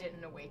 means I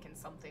didn't awaken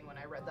something when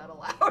I read that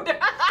aloud.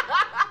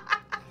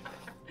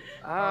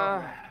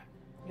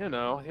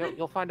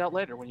 You'll find out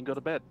later when you go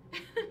to bed.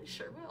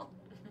 Sure will.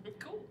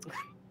 Cool.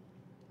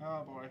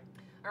 Oh, boy.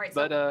 All right.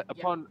 But So,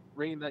 upon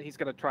reading that, he's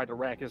going to try to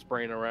rack his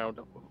brain around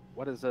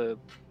what is a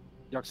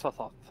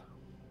Yog-Sothoth.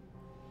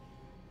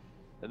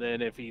 And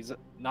then if he's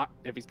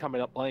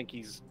coming up blank,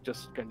 he's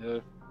just going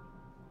to.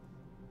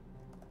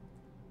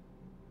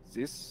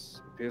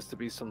 This appears to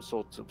be some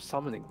sort of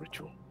summoning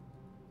ritual.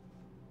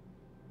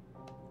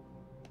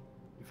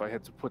 If I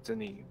had to put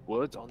any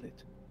words on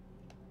it.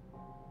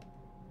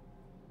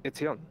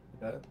 Ettienne,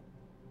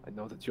 I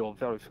know that you're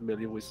very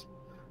familiar with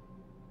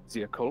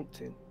the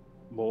occult in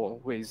more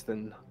ways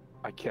than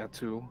I care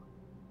to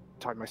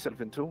tie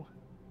myself into.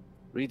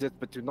 Read it,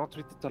 but do not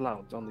read it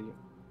aloud on the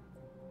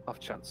off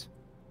chance.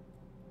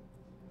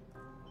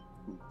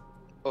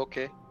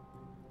 Okay.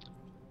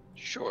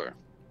 Sure.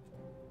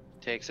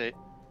 Takes it,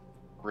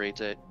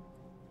 reads it,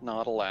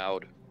 not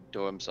allowed,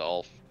 to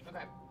himself.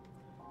 okay.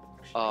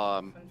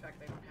 Um. Fun fact: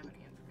 they don't have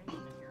any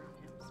information in here on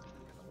him. So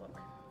I'm gonna look.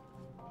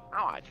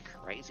 How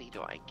crazy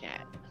do I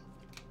get?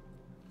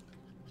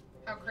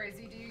 How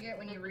crazy do you get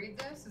when you read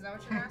this? Is that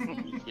what you're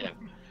asking? Yeah.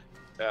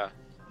 Yeah.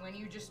 When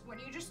you just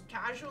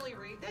casually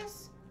read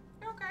this?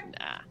 You're okay.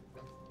 Nah.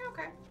 You're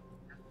okay.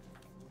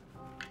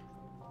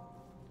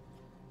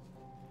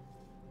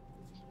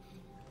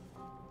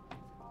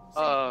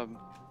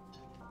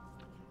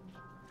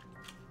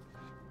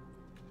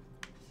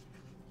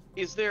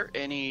 Is there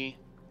any...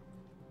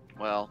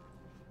 Well...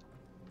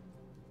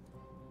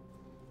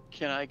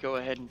 Can I go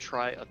ahead and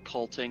try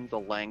occulting the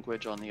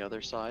language on the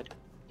other side?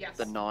 Yes.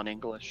 The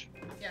non-English?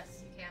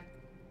 Yes, you can.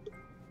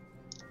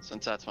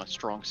 Since that's my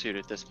strong suit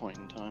at this point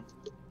in time.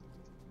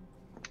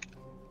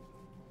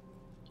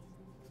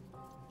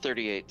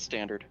 38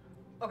 standard.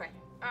 Okay.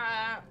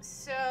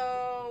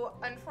 So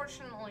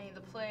unfortunately,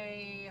 the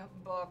play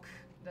book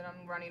that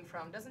I'm running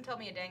from doesn't tell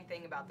me a dang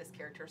thing about this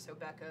character. So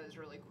Becca is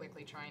really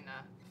quickly trying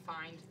to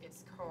find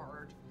its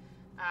card.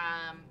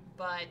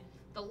 But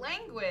the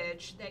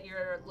language that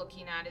you're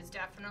looking at is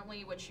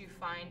definitely what you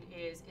find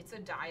is it's a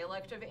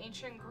dialect of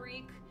ancient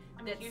Greek.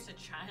 I mean, here's a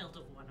child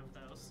of one of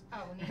those.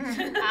 Oh, neat.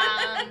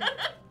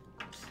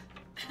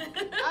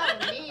 Oh,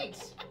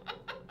 neat.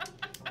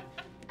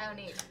 Oh,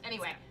 neat.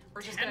 Anyway,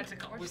 we're just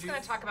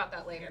gonna talk about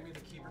that later. Hand me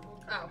the keyboard. Oh.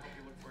 I'll help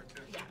you look for it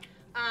too.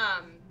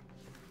 Yeah.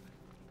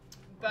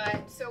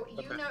 But so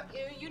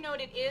you note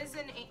it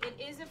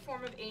is a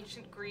form of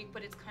ancient Greek,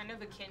 but it's kind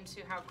of akin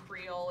to how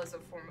Creole is a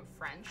form of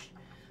French.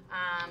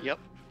 Yep.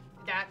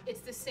 That it's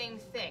the same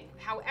thing.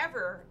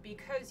 However,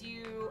 because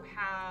you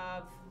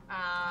have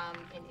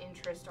an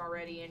interest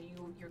already, and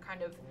you're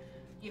kind of,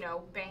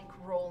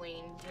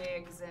 bankrolling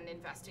digs and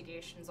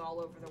investigations all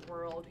over the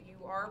world, you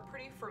are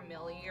pretty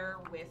familiar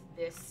with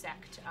this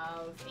sect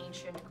of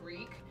ancient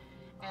Greek.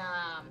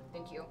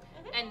 Thank you.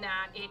 And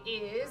that it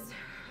is.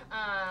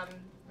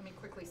 Let me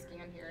quickly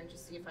scan here and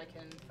just see if I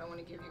want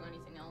to give you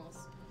anything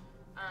else.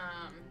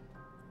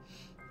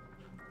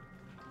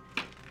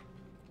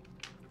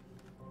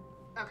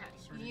 Okay,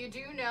 you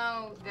do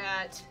know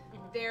that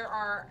there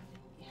are,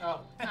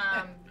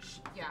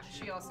 yeah,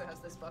 she also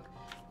has this book,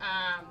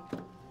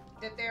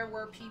 that there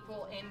were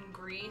people in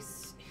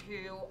Greece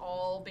who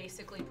all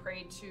basically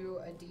prayed to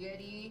a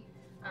deity,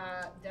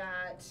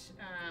 that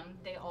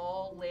they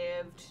all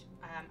lived,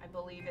 I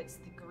believe it's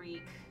the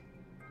Greek,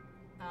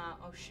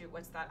 oh shoot,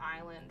 what's that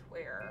island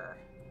where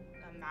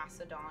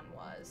Macedon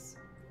was?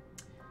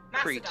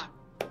 Macedon.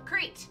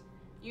 Crete.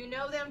 You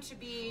know them to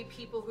be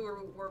people who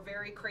were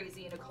very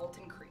crazy and occult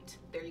in Crete.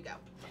 There you go.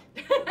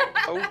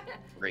 Oh,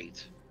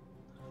 great.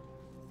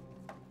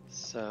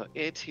 So,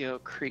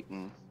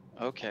 Etio-Cretan.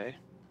 Okay.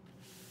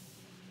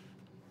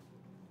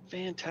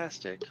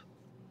 Fantastic.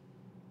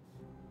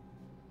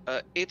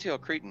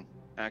 Etio-Cretan,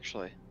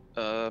 actually.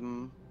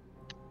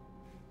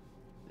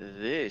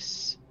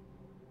 This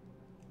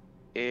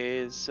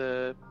is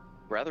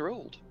rather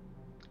old.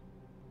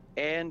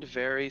 And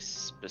very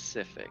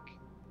specific.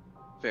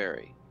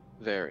 Very,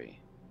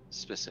 very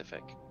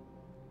specific.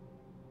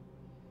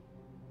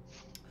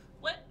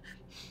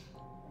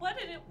 What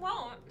did it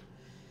want?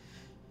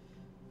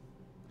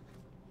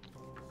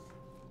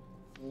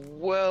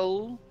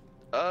 Well,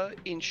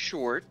 in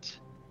short,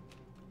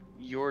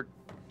 your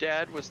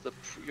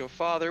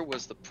father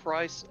was the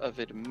price of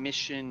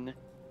admission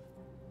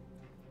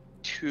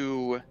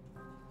to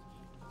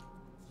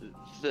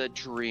the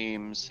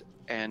dreams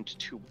and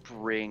to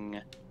bring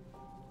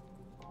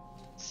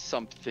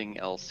something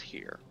else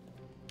here.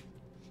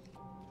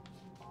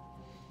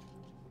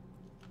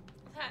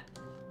 That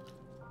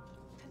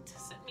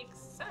doesn't make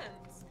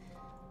sense.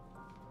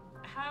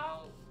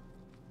 How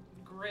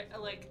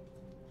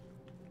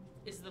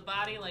is the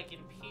body like in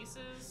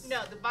pieces?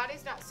 No, the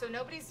body's not. So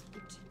nobody's.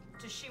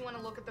 Does she want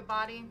to look at the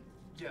body?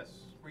 Yes,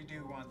 we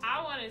do want to.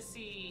 I want to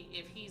see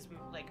if he's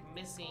like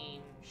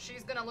missing.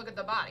 She's gonna look at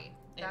the body.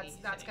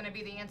 That's gonna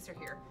be the answer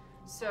here.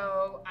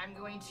 So I'm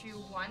going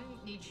to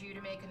need you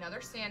to make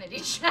another sanity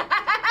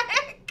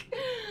check,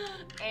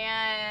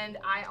 and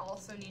I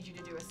also need you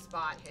to do a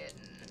spot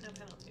hidden. No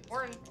penalty.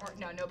 Or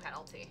no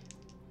penalty.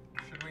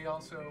 Should we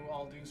also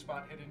all do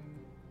spot hidden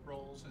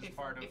rolls as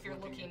part of? If you're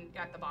looking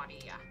at the body,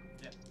 yeah.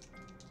 Yeah.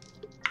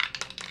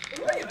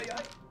 You're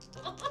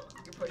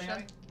pushing.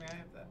 May I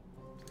have that?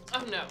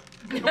 Oh no.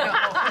 No.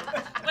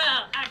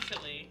 Well,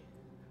 actually.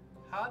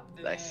 Hot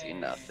I see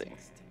nothing.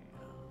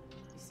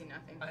 You see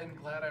nothing. I'm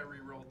glad I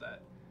re-rolled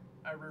that.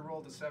 I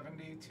re-rolled a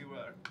 70 to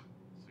a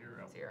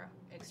 0. 0.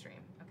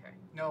 Extreme. Okay.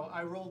 No,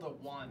 I rolled a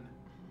 1.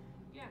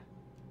 Yeah.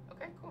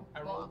 Okay. Cool.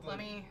 I well, rolled let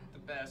me. The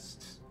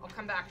best. I'll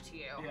come back to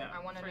you. Yeah. I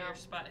want to For know. your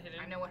spot hidden.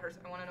 I want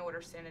to know what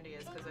her sanity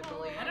is because I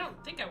believe. I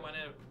don't think I want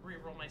to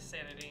re-roll my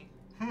sanity.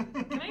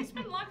 Can I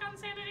spend luck on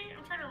sanity?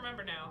 I'm trying to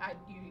remember now.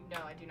 No,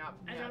 I do not.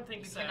 I don't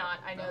think you so. Cannot.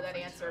 I know that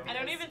answer. I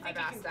don't even think I've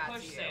you asked can that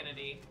push to you.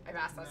 sanity. I've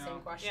asked that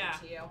same question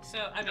to you.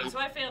 So so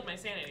I failed my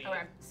sanity.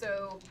 Okay,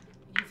 so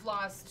you've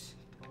lost.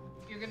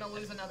 You're gonna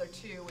lose another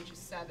 2, which is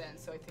 7.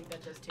 So I think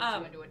that does take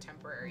you into a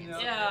temporary. No.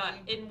 Yeah,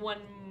 in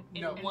one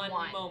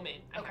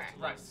moment. I Okay. have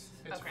to Right. lose.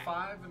 It's Okay.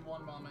 5 in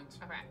one moment,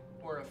 Okay,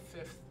 or a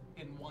 5th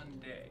in one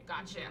day.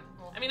 gotcha.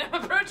 Well, I mean, I'm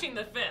approaching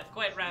the 5th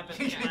quite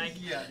rapidly. Like,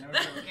 Yeah, no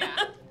joke.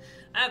 yeah,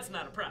 that's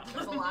not a problem.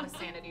 there's a lot of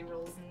sanity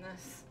rules in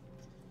this.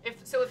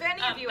 If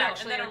any of you No,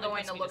 actually and that are only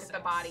going puts to me look to at the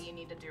 6. body, you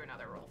need to do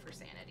another roll for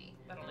sanity.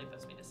 That only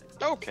puts me to 6.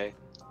 Okay.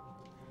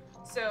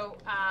 So,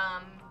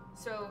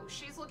 so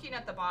she's looking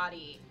at the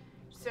body.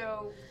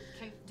 So,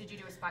 did you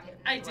do a spot hit?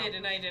 I did,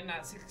 and I did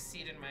not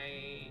succeed in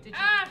my. Did you?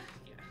 Yeah.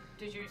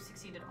 Did you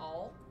succeed at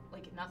all?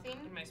 Like nothing?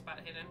 In my spot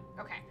hidden.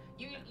 Okay.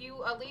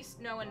 You at least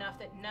know enough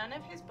that none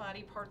of his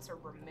body parts are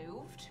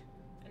removed.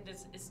 And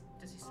does he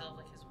still have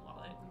like his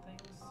wallet and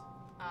things?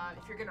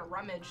 If you're gonna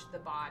rummage the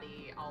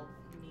body, I'll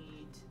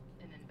need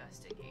an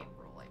investigate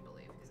roll, I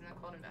believe. Isn't that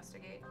called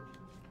investigate?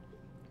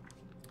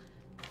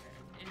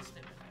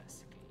 Instant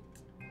investigate.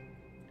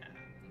 Yeah.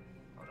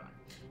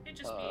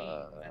 It'd just be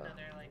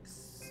another, like,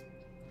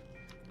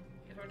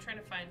 if we're trying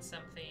to find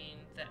something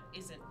that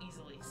isn't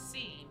easily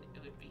seen,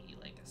 it would be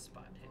like a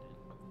spot hidden.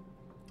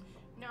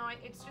 No,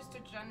 it's just a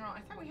general.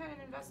 I thought we had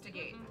an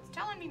investigate. It's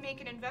telling me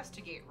make an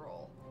investigate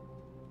roll.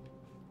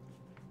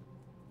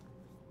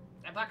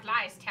 The book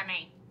lies to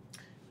me.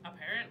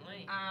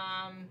 Apparently.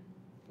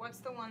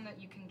 What's the one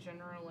that you can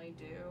generally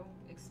do?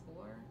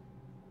 Explore?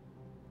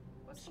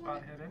 What's the Spot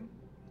one? hidden.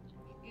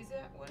 Is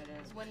it what it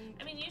is? When?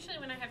 I mean, usually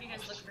when I have you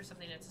guys look for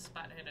something, it's a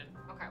spot hidden.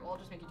 Okay, well, I'll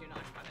just make you do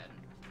another spot hidden.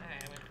 Okay,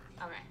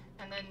 Okay,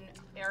 and then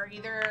are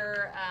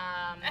either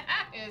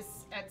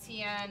is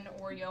Ettienne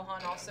or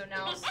Johann also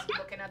now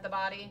looking at the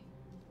body?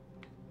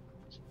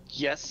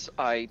 Yes,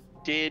 I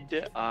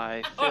did.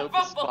 I failed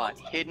the spot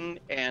hidden,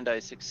 and I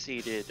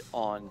succeeded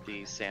on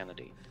the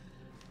sanity.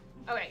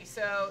 Okay,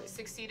 so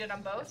succeeded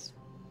on both?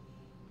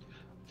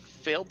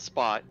 Failed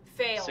spot.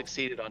 Failed.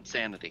 Succeeded on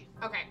sanity.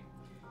 Okay.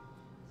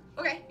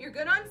 Okay, you're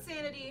good on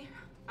sanity.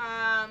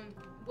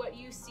 What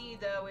you see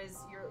though is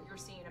you're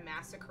seeing a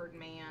massacred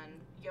man.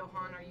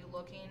 Johann, are you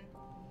looking?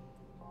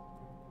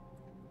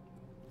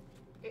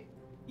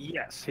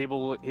 Yes, he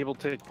will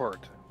take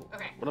part.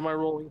 Okay. What am I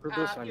rolling for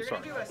this? I'm you're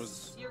sorry. Gonna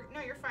do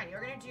no, you're fine. You're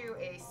gonna do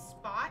a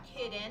spot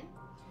hidden,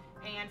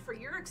 and for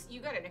your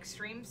you got an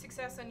extreme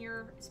success on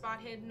your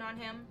spot hidden on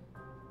him.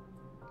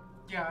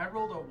 Yeah, I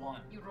rolled a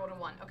 1. You rolled a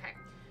 1. Okay.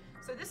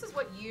 So this is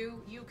what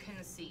you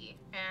can see,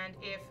 and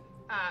if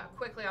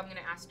quickly I'm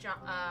gonna ask John,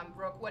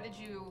 Brooke, what did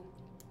you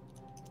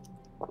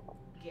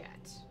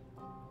get?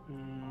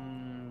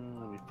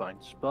 Let me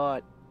find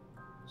spot.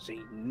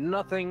 See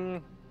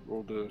nothing.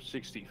 Rolled a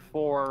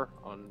 64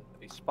 on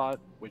a spot,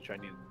 which I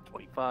needed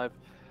 25.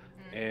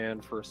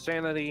 And for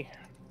sanity,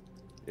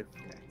 if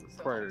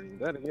requiring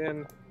that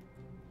again,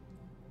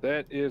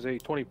 that is a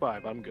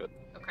 25. I'm good.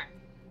 Okay.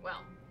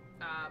 Well,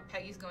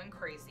 Peggy's going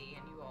crazy,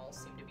 and you all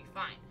seem to be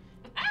fine.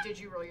 Did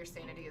you roll your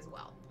sanity as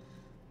well?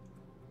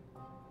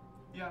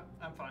 Yeah,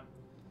 I'm fine.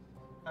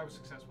 I was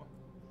successful.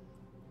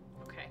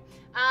 Okay.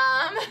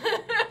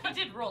 He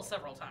did roll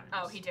several times.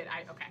 Oh, he did.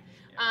 Okay.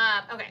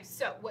 Yeah. Okay.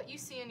 So what you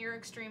see in your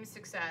extreme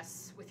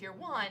success with your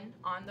 1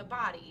 on the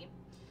body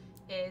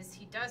is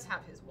he does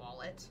have his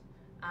wallet.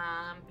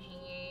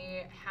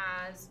 He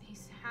has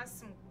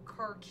some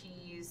car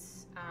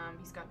keys.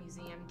 He's got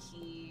museum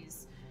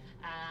keys.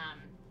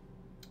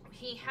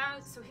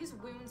 So his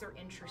wounds are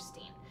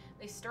interesting.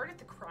 They start at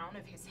the crown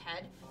of his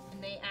head,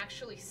 and they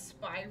actually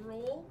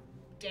spiral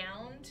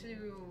down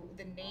to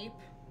the nape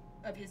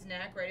of his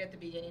neck, right at the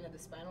beginning of the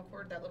spinal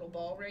cord, that little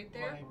ball right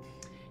there. Like,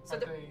 So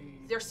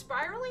they're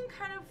spiraling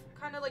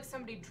kind of like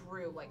somebody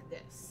drew like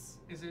this.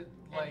 Is it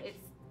And like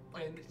it's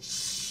like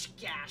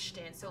gashed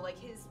in, so like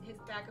his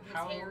back of his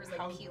hair is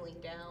like peeling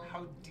down.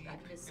 How deep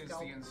back of his is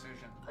scalp. the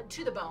incision?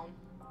 To the bone.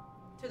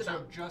 To the so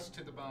bone. just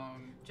to the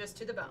bone, Just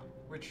to the bone.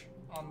 which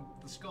on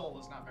the skull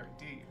is not very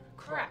deep.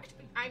 Correct.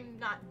 I'm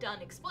not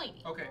done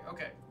explaining. Okay.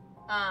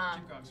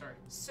 Keep going. Sorry.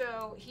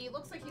 So he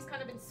looks like he's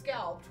kind of been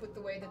scalped with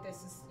the way that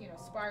this is,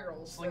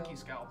 spirals. Slinky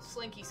scalp.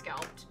 Slinky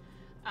scalped.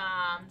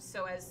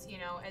 So as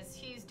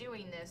he's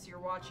doing this, you're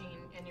watching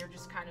and you're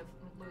just kind of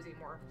losing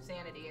more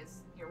sanity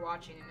as you're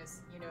watching, and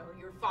as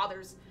your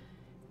father's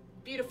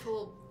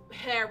beautiful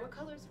hair. What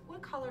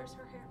color's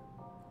her hair?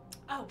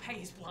 Oh,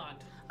 Peggy's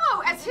blonde.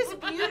 Oh, as his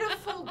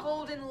beautiful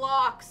golden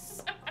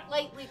locks,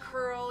 lightly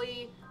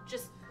curly,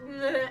 just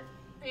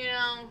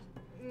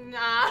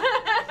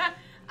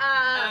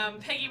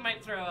Peggy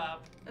might throw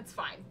up. That's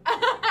fine.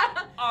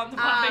 On the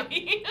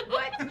body.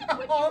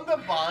 On the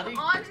body.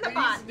 On the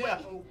body.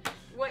 No.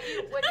 What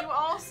you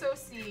also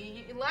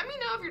see, let me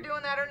know if you're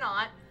doing that or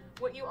not.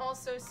 What you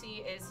also see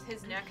is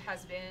his neck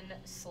has been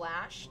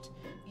slashed.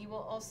 You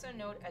will also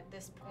note at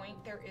this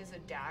point there is a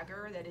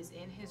dagger that is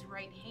in his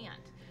right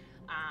hand.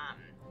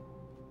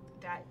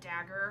 That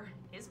dagger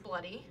is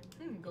bloody.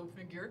 Go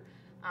figure.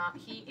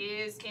 He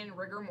is in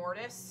rigor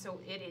mortis, so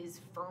it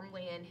is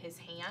firmly in his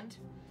hand.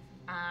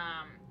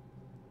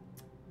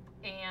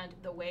 And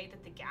the way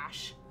that the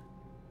gash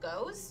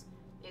goes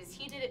is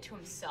he did it to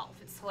himself.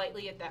 It's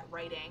slightly at that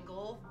right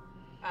angle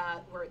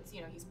where it's,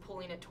 he's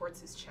pulling it towards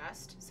his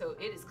chest. So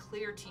it is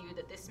clear to you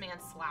that this man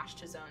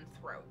slashed his own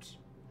throat.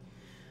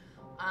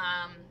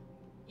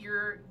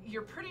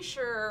 You're pretty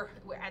sure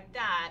at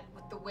that,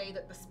 with the way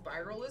that the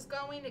spiral is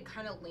going, it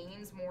kind of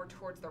leans more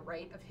towards the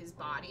right of his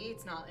body.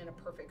 It's not in a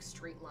perfect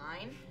straight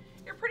line.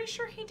 You're pretty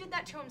sure he did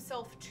that to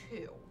himself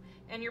too.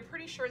 And you're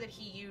pretty sure that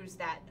he used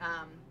that,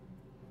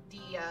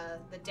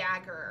 the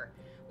dagger,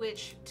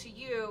 which to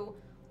you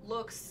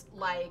looks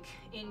like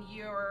in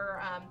your,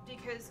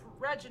 because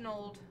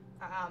Reginald,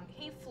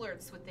 he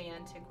flirts with the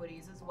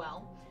antiquities as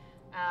well.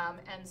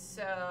 And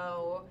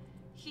so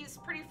he's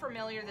pretty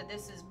familiar that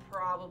this is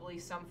probably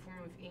some form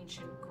of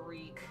ancient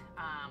Greek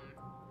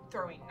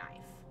throwing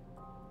knife.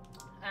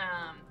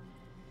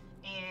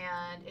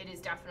 And it is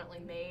definitely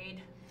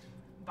made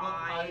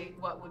by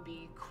what would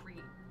be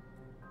Crete,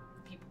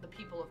 the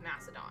people of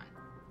Macedon.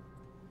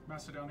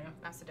 Macedonia.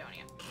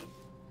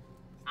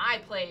 I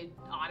played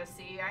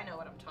Odyssey. I know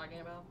what I'm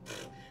talking about.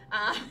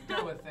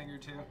 Know a thing or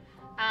two.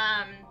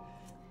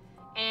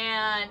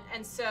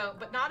 And so,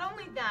 but not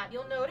only that,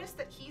 you'll notice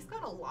that he's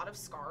got a lot of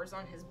scars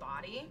on his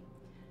body,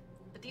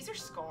 but these are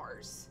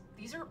scars.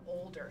 These are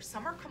older.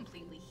 Some are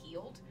completely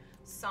healed.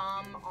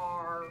 Some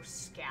are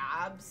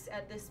scabs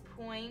at this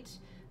point.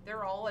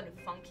 They're all in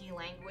funky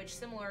language,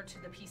 similar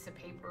to the piece of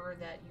paper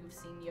that you've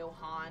seen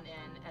Johann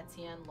and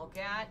Ettienne look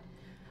at.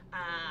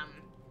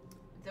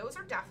 Those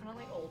are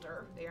definitely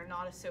older. They are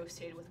not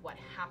associated with what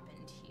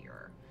happened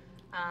here.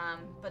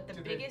 But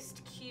the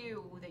biggest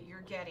cue that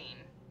you're getting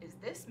is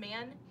this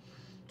man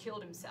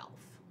killed himself.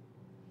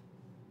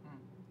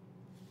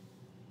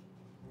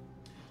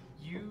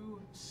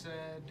 You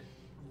said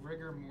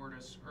rigor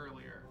mortis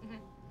earlier.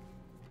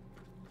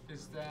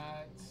 Is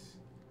that,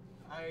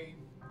 I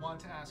want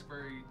to ask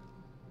very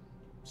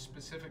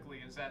specifically,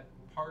 is that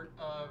part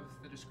of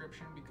the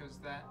description? Because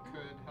that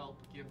could help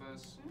give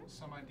us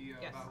some idea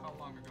about how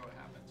long ago it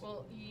happened.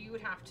 Well, you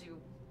would have to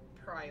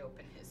pry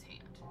open his hand.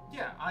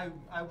 Yeah,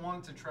 I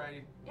want to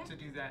try to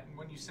do that. And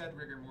when you said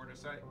rigor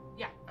mortis, I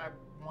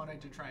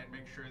wanted to try and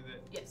make sure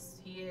that... Yes,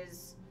 he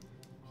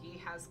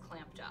has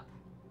clamped up.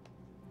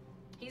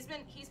 He's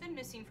been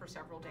missing for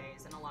several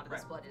days, and a lot of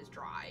this blood is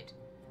dried.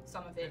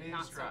 Some of it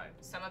not dried.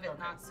 Some of it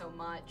not so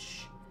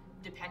much,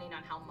 depending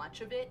on how much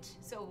of it.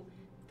 So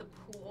the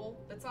pool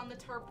that's on the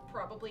tarp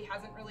probably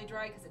hasn't really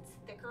dried because it's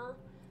thicker,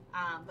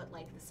 but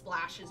like the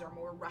splashes are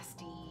more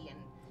rusty and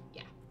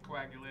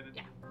coagulated.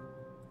 Yeah.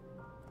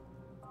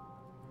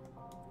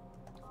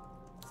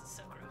 This is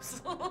so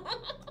gross.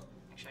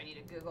 Actually, I need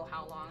to Google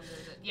how long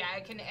is it. Yeah,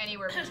 it can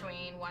anywhere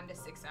between 1 to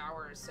 6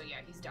 hours. So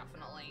yeah, he's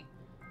definitely.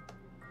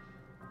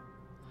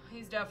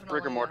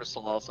 Rigor mortis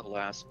will also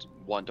last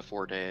 1 to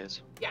 4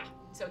 days. Yeah,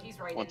 so he's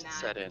right once in that.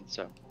 Once it's set in,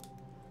 so.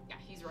 Yeah,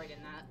 he's right in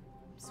that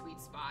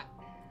sweet spot.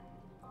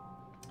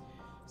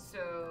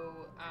 So,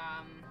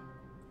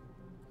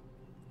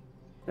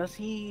 Does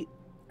he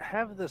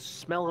have the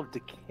smell of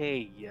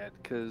decay yet?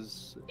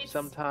 Because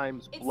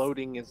sometimes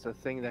bloating is the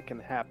thing that can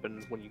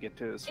happen when you get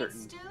to a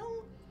certain...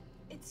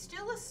 It's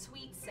still a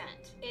sweet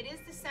scent. It is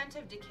the scent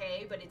of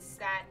decay, but it's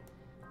that,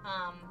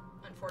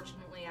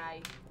 unfortunately,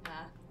 I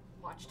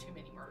watch too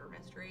many murder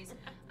mysteries.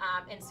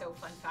 And so,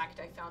 fun fact,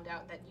 I found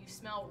out that you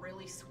smell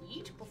really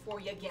sweet before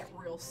you get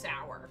real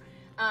sour.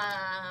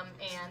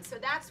 And so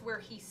that's where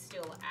he's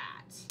still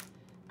at.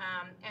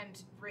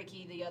 And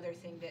Ricky, the other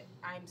thing that,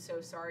 I'm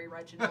so sorry,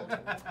 Reginald,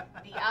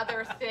 the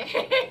other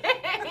thing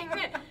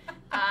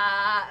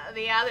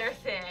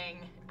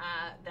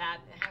that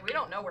we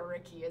don't know where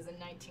Ricky is in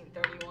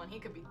 1931. He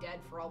could be dead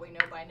for all we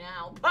know by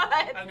now,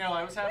 but... I know,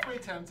 I was halfway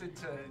tempted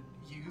to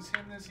use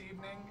him this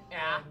evening,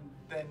 and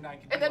then I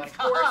could be like,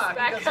 force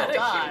back out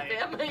to keep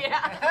him.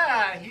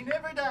 Yeah. He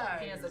never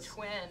dies. He has a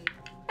twin.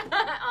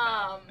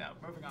 No,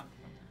 moving on.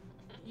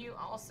 You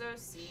also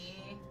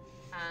see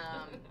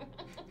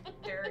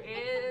there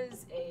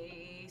is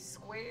a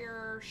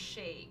square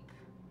shape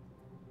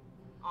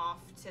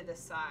off to the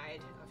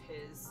side of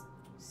his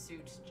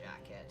suit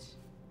jacket.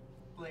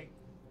 Like,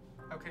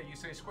 okay, you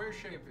say square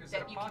shape. Is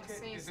that it a pocket? You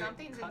can see is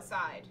something's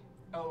inside.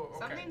 Oh, okay.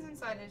 Something's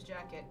inside his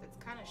jacket that's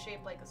kind of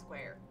shaped like a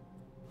square.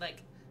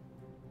 Like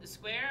a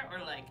square or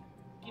like,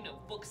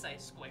 book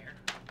size square?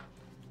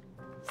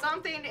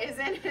 Something is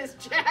in his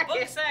jacket.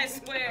 Book size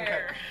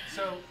square. Okay,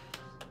 so,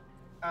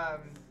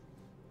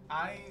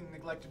 I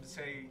neglected to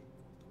say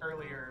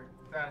earlier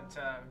that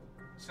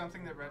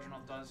something that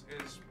Reginald does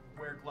is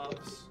wear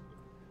gloves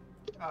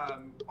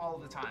all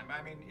the time.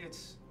 I mean,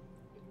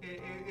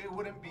 it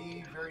wouldn't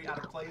be very out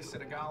of place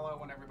at a gala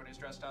when everybody's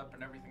dressed up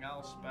and everything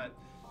else, but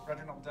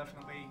Reginald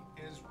definitely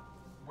is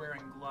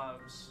wearing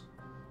gloves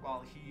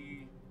while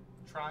he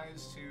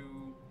tries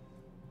to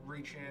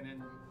reach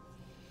in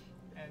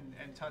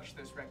and touch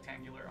this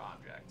rectangular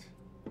object.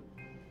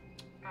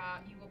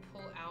 You will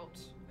pull out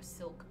a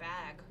silk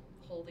bag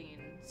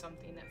holding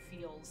something that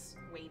feels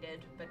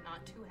weighted but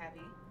not too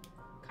heavy,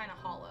 kind of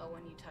hollow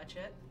when you touch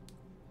it,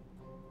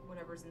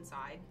 whatever's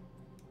inside.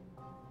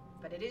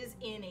 But it is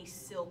in a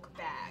silk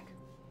bag.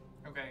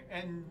 Okay,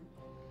 and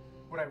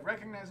would I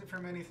recognize it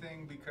from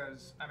anything?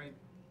 Because, I mean,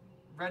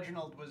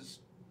 Reginald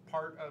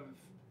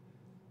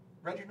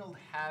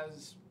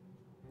has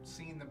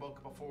seen the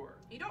book before.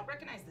 You don't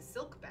recognize the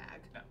silk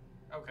bag. No.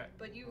 Okay.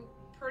 But you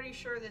pretty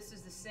sure this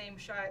is the same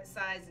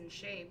size and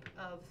shape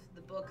of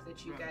the book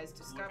that you guys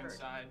discovered. Look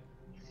inside.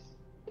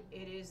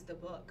 It is the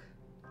book.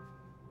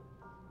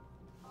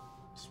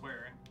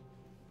 Swearing.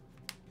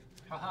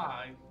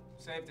 Haha, I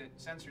saved it,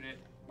 censored it.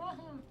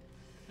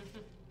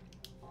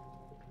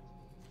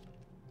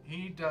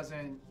 He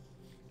doesn't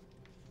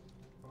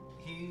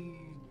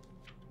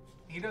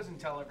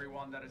tell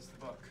everyone that it's the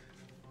book.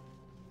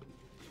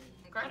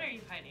 Okay. What are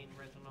you hiding,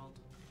 Reginald?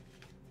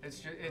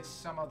 It's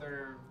some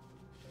other...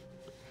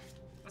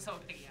 So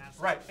piggy ass.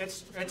 Right,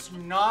 it's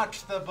not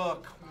the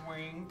book,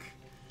 wink.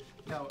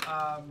 No,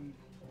 I'm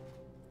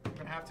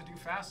gonna have to do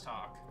fast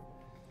talk.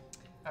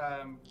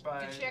 But...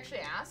 Did she actually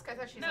ask? I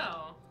thought she said...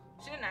 No.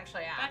 She didn't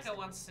actually ask. Becca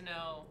wants to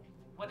know,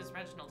 what is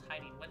Reginald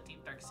hiding? What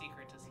deep, dark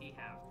secret does he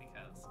have?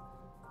 Because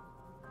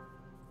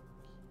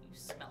you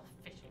smell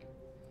fishy.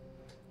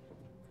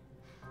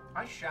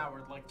 I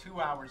showered like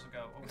 2 hours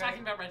ago. We're Okay.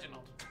 talking about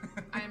Reginald.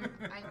 I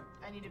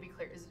need to be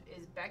clear. Is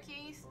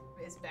Peggy?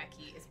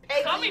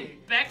 Call me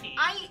Becky.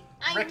 I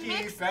Ricky,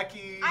 mixed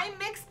Becky. I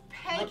mixed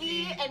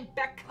Peggy Rookie. and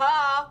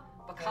Becca.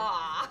 Okay,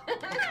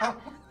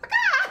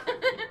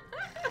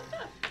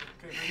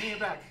 bring it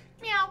back.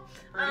 Meow.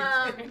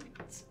 Hurry.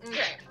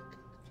 Okay.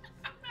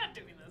 I'm not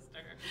doing this to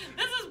her.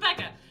 This is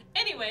Becca.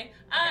 Anyway,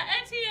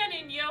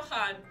 Ettienne and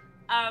Johann,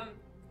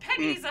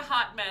 Peggy's a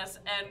hot mess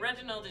and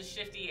Reginald is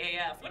shifty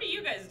AF. What are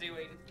you guys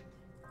doing?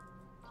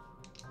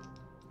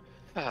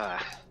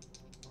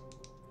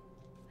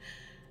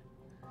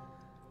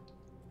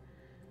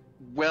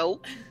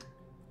 Well,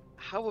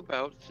 how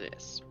about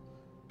this?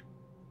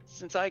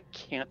 Since I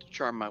can't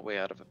charm my way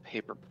out of a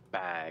paper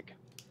bag,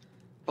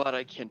 but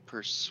I can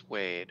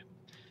persuade,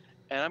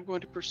 and I'm going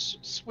to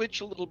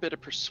switch a little bit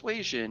of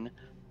persuasion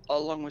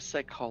along with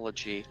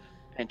psychology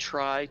and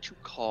try to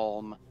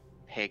calm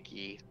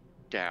Peggy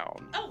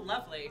down. Oh,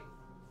 lovely.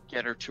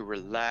 Get her to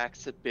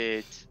relax a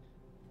bit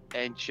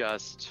and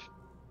just,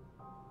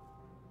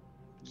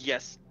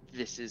 yes,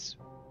 this is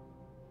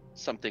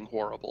something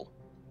horrible,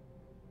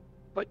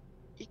 but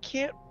you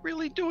can't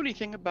really do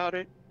anything about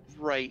it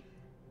right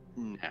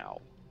now.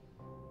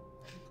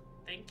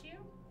 Thank you.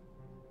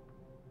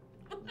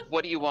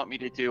 What do you want me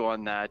to do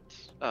on that,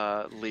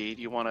 lead?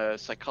 You want a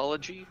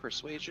psychology,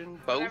 persuasion,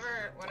 both?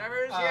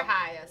 Whatever is your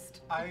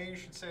highest. I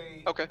should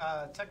say, Okay.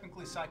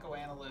 Technically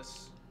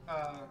psychoanalysis.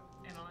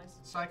 Analyze.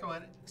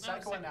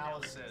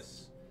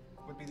 Psychoanalysis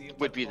would be the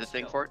Would be the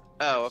thing for it?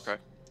 Oh, okay.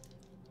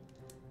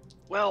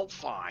 Well,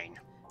 fine.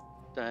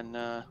 Then,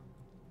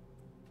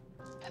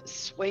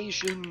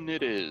 persuasion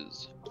it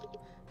is.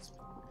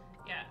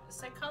 Yeah,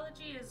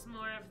 psychology is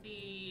more of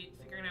the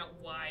figuring out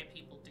why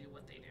people do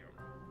what they do.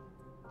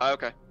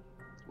 Okay.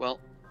 Well,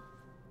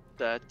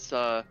 that's,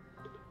 ought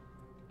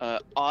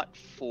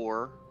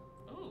 4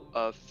 Ooh.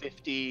 of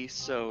 50,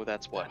 so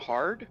that's what,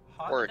 hard?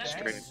 Hot Or dang. That's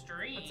extreme?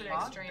 extreme. That's an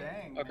Hot extreme.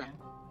 dang, Okay. man.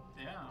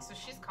 Yeah. So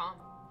she's calm.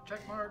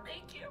 Check mark.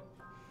 Thank you.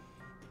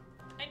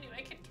 I knew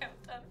I could count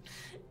on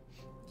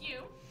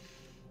you,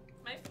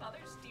 my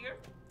father's dear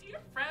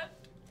friend.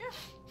 Yeah.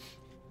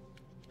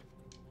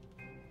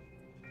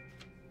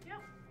 Yeah.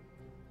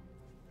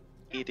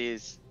 It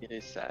is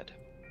sad.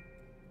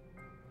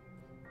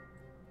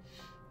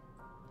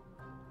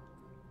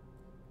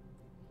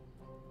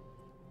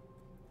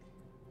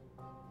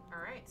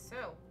 All right.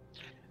 So,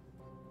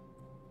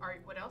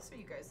 what else are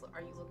you guys?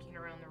 Are you looking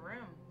around the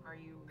room? Are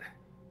you?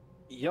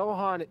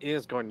 Johann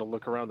is going to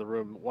look around the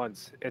room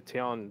once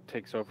Ettienne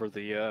takes over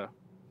the.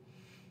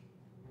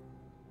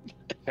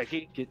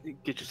 Peggy,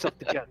 get yourself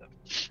together.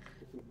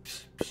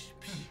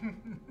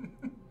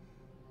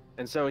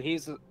 And so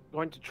he's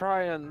going to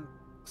try and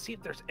see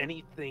if there's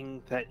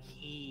anything that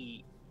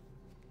he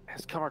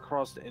has come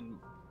across in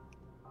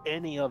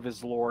any of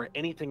his lore,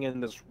 anything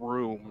in this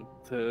room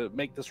to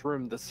make this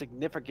room the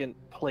significant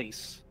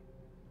place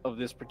of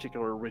this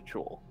particular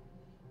ritual.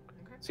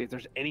 Okay. See if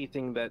there's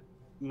anything that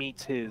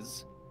meets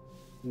his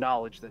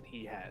knowledge that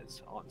he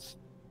has on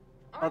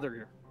All right.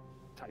 other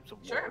types of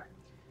Sure. lore.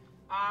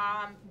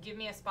 Give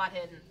me a spot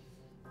hidden.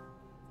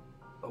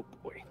 Oh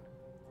boy.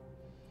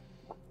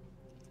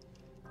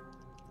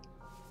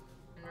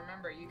 And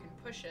remember, you can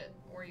push it,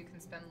 or you can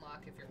spend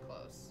luck if you're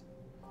close.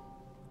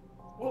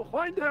 We'll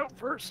find out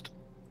first.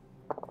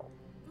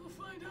 We'll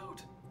find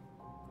out.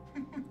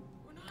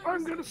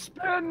 I'm gonna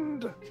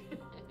spend.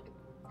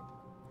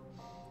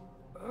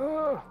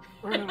 I'm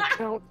gonna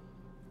count.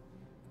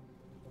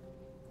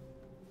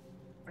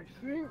 I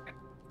think.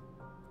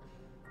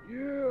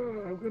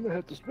 Yeah, I'm gonna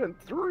have to spend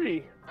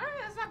 3. All right,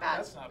 that's not bad.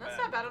 That's not bad.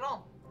 not bad at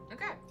all.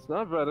 Okay. It's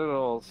not bad at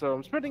all. So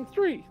I'm spending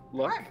 3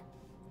 luck Alright.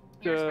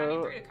 You're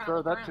spending 3 to kind throw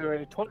of look that around.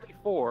 to a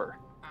 24.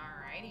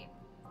 Alrighty.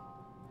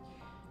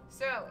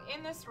 So,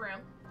 in this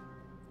room,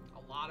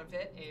 a lot of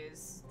it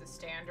is the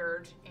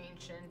standard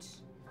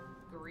ancient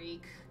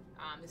Greek.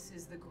 This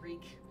is the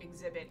Greek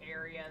exhibit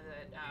area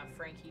that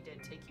Frankie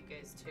did take you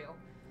guys to.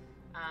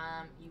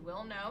 You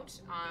will note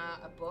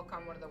a book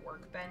on one of the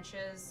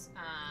workbenches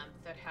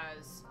that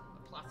has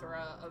a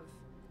plethora of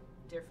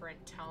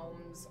different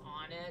tomes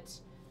on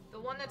it. The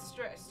one that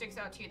sticks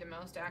out to you the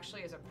most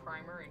actually is a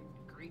primer in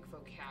Greek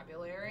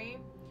vocabulary.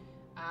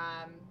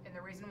 And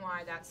the reason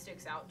why that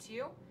sticks out to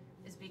you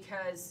is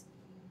because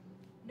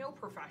no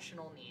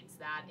professional needs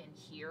that in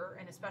here,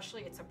 and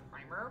especially it's a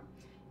primer.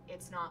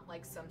 It's not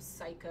like some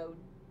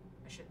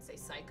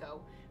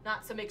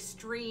not some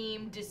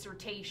extreme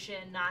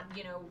dissertation, not,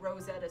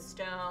 Rosetta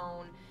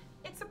Stone.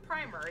 It's a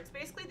primer. It's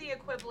basically the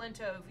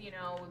equivalent of,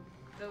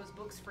 those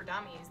books for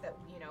dummies that,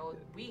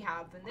 we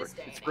have in this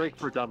day. It's and great age.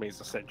 for dummies,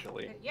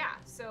 essentially. Yeah,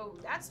 so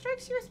that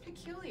strikes you as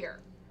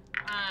peculiar.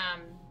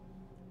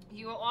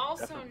 You will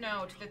also Definitely.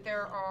 note that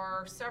there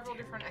are several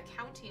different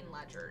accounting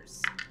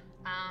ledgers.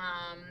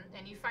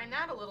 And you find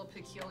that a little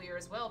peculiar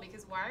as well,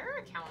 because why are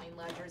accounting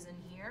ledgers in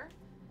here?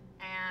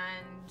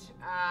 And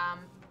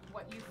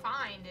what you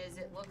find is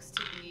it looks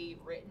to be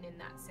written in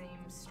that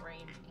same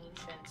strange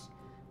ancient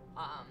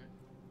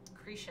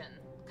Cretan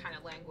kind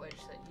of language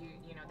that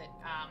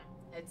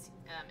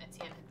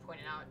Ettienne had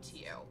pointed out to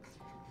you.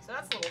 So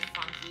that's a little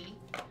funky.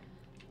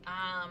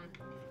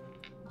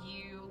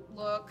 You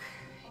look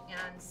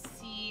and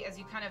see as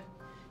you kind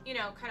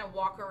of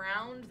walk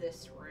around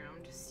this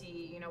room to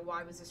see,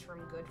 why was this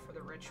room good for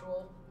the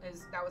ritual?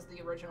 That was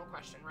the original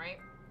question, right?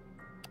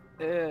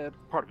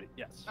 Part of it,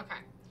 yes.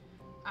 Okay.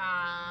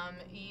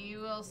 You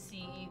will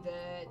see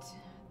that,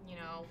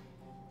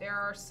 there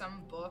are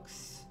some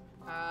books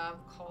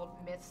called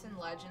Myths and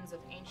Legends of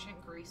Ancient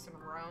Greece and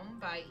Rome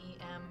by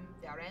E.M.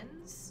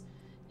 Behrens.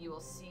 You will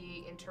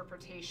see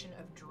Interpretation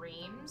of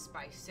Dreams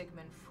by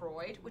Sigmund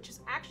Freud, which is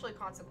actually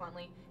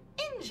consequently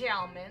in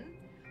German.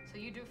 So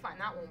you do find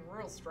that one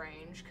real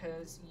strange,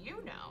 because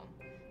you know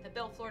that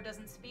Belfleur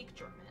doesn't speak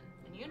German.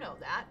 And you know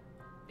that,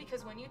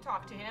 because when you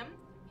talk to him,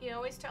 he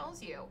always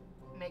tells you,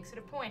 makes it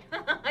a point.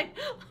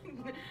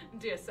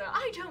 Dear sir,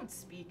 I don't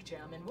speak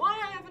German. Why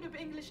I have an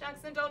English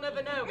accent, I'll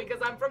never know,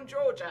 because I'm from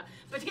Georgia.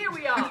 But here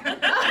we are.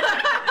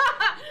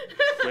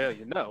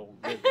 Well,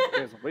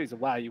 there's a reason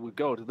why you would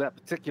go to that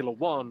particular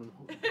one.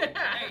 There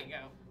you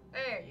go.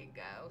 There you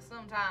go.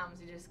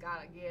 Sometimes you just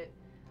gotta get,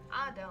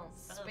 I don't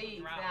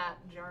speak that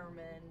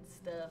German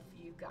stuff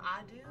you got.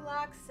 I do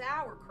like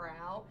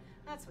sauerkraut.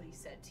 That's what he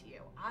said to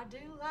you. I do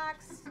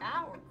like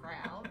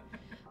sauerkraut.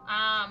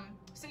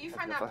 So you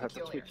find that I've had to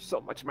peculiar. speak so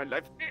much in my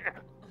life.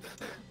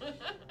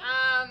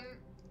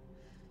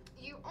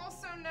 You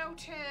also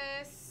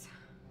notice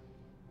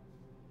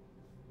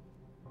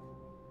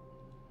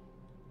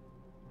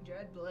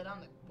red blood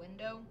on the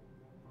window.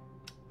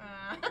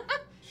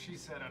 She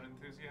said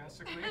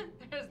unenthusiastically.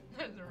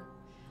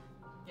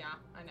 Yeah,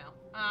 I know.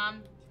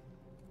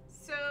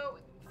 So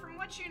from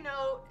what you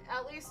know,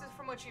 at least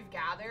from what you've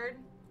gathered,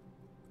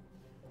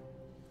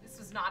 this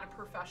is not a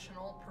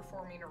professional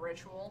performing a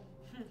ritual.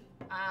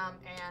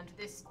 And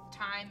this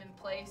time and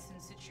place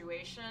and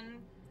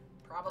situation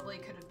probably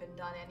could have been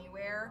done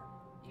anywhere.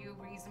 You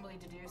reasonably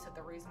deduce that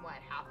the reason why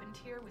it happened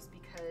here was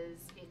because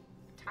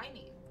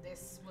timing.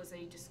 This was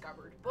a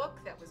discovered book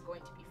that was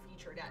going to be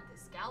featured at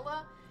this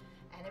gala,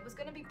 and it was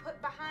going to be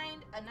put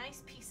behind a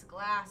nice piece of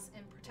glass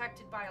and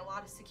protected by a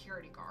lot of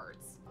security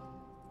guards.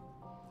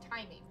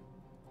 Timing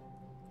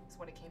is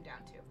what it came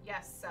down to.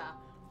 Yes,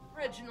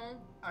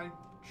 Reginald. I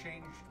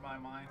changed my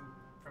mind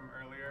from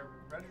earlier.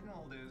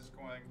 Reginald is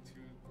going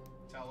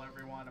to tell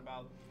everyone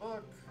about the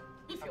book.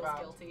 He feels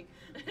guilty.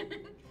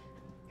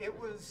 It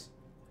was...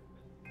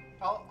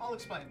 I'll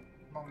explain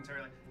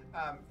momentarily.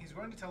 He's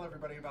going to tell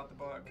everybody about the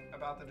book,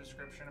 about the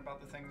description, about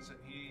the things that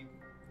he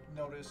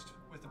noticed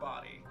with the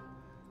body.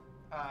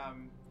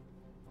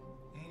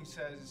 He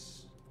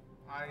says,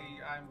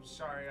 I'm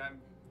sorry, I'm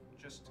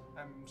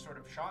sort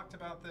of shocked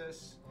about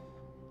this.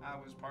 I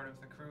was part of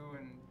the crew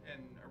in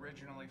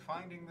originally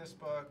finding this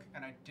book,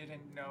 and I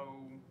didn't know,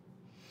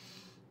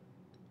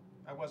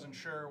 I wasn't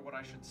sure what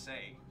I should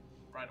say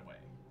right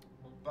away.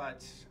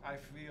 But I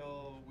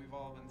feel we've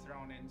all been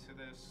thrown into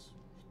this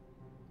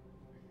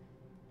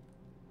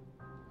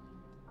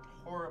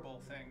horrible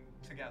thing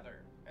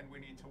together, and we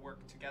need to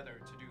work together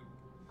to do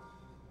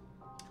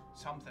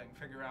something,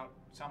 figure out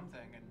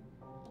something. And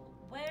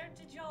where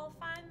did y'all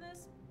find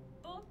this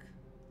book?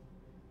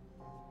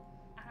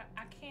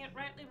 I can't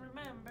rightly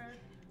remember.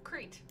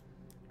 Crete.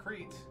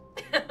 Crete.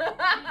 You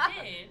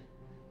did?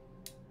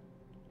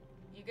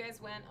 You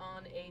guys went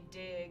on a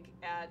dig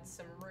at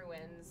some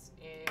ruins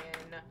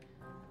in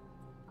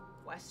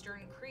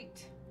western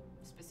Crete,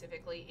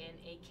 specifically in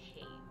a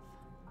cave.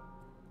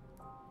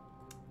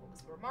 What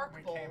was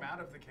remarkable... We came out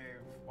of the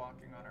cave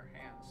walking on our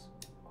hands.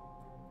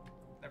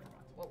 Never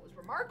mind. What was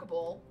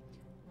remarkable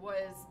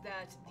was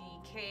that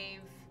the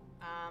cave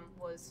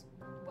was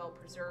well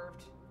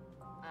preserved.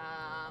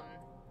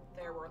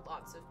 There were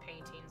lots of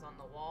paintings on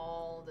the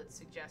wall that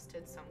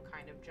suggested some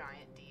kind of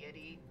giant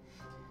deity.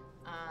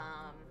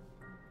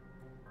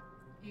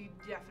 You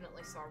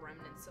definitely saw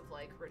remnants of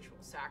like ritual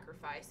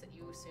sacrifice that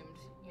you assumed,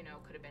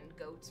 could have been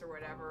goats or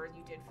whatever.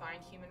 You did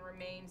find human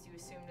remains. You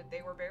assumed that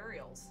they were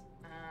burials.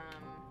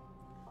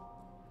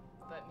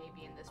 But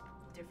maybe in this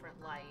different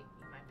light,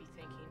 you might be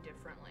thinking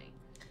differently.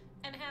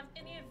 And have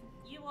any of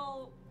you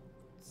all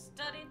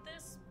studied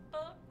this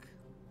book?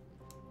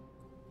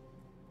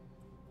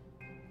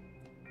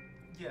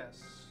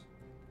 Yes,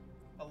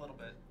 a little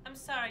bit. I'm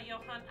sorry,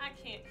 Johann, I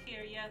can't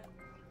hear you.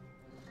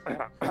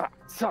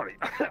 Sorry,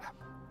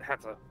 had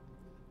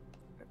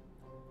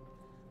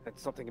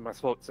something in my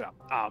throat there.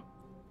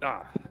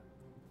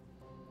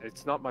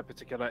 It's not my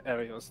particular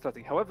area of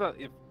study. However,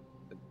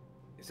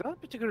 is there a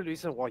particular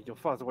reason why your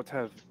father would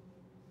have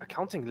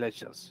accounting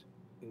ledgers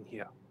in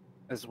here,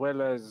 as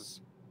well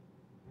as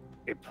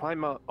a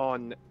primer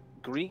on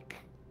Greek?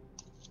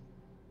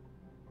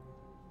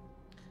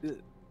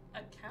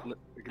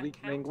 Greek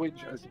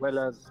language, as well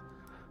as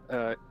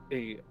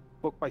a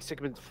book by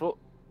Sigmund Freud.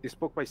 This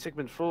book by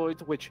Sigmund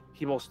Freud, which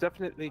he most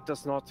definitely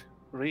does not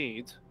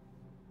read,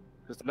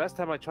 because the last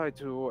time I tried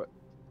to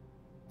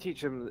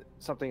teach him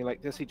something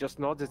like this, he just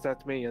nodded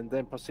at me and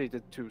then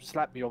proceeded to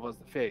slap me over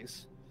the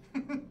face.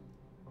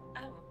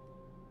 Oh,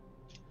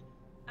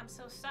 I'm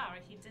so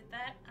sorry he did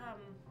that.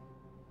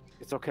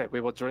 It's okay.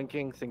 We were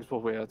drinking. Things were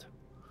weird.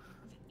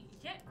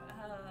 Yeah,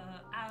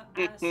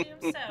 I assume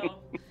so.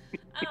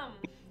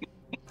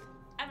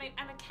 I mean,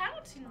 an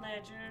accounting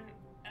ledger,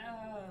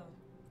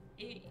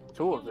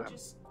 Two of you them,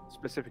 just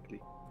specifically.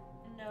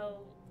 know,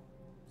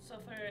 so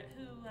for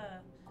who,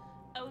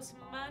 owes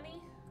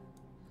money?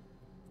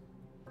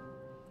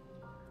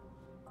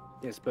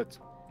 Yes, but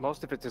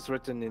most of it is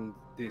written in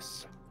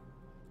this,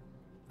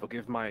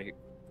 forgive my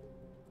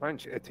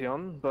French,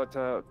 Ettienne, but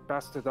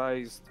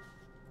bastardized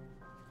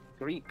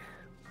Greek.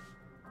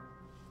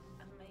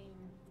 I mean,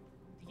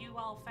 you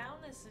all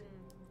found this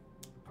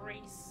in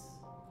Greece,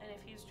 and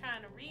if he's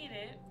trying to read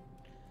it,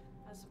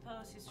 I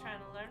suppose he's trying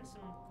to learn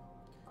some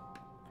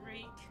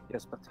Greek.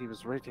 Yes, but he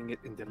was reading it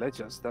in the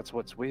ledgers. That's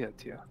what's weird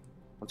here.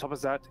 On top of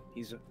that,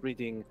 he's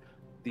reading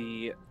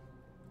the...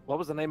 What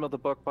was the name of the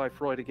book by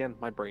Freud again?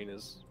 My brain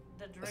is...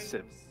 The a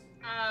sieve. dreams.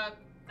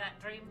 That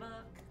dream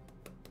book.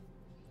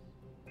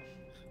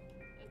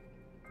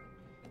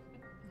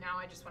 Now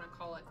I just want to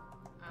call it,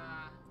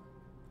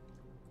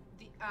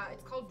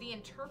 it's called The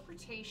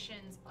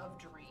Interpretations of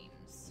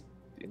Dreams.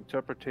 The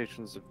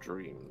Interpretations of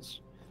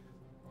Dreams.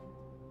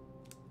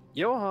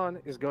 Johann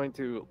is going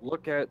to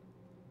look at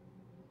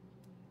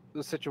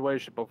the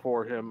situation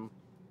before him,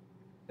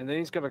 and then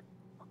he's going to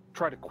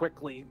try to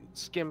quickly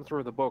skim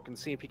through the book and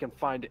see if he can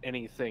find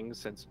anything,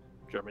 since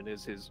German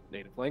is his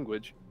native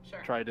language. Sure.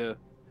 Try to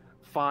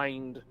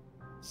find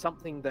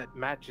something that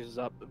matches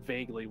up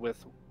vaguely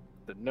with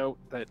the note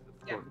that,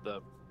 or the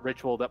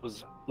ritual that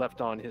was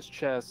left on his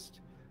chest,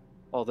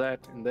 all that,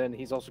 and then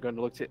he's also going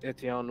to look to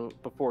Ettienne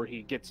before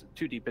he gets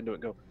too deep into it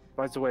and go,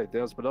 by the way,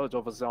 there's blood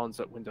over Zahn's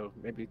that window.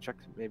 Maybe check,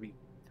 maybe,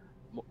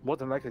 more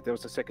than likely there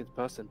was a second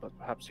person, but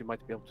perhaps you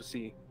might be able to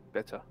see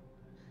better.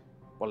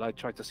 While I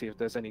try to see if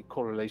there's any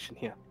correlation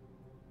here.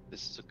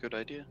 This is a good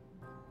idea.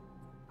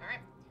 All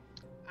right.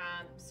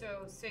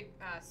 So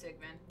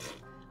Sigmund,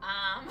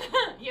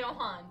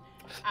 Johann.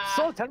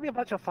 So tell me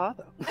about your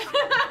father.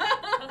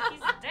 Oh,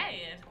 he's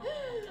dead.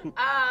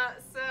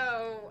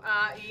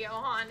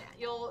 Johann,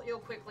 you'll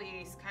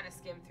quickly kind of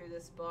skim through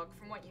this book.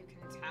 From what you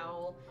can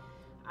tell,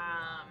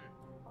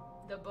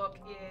 the book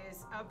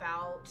is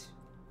about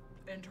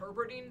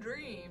interpreting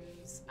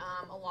dreams.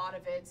 A lot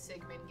of it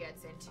Sigmund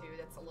gets into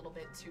that's a little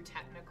bit too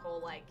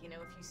technical. Like, you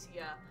know, if you see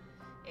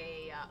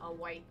a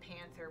white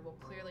panther, well,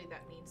 clearly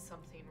that means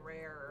something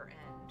rare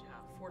and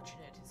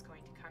fortunate is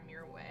going to come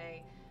your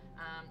way.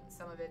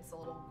 Some of it's a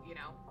little, you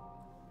know,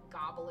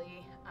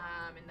 gobbly,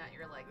 in that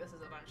you're like, this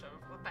is a bunch of,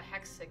 what the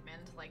heck,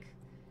 Sigmund? Like,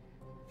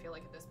 I feel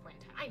like at this point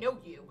in time, I know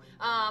you.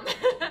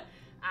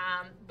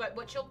 But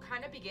what you'll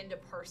kind of begin to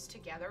parse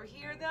together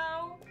here,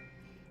 though,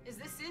 is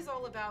this is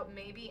all about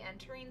maybe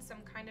entering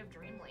some kind of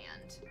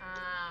dreamland.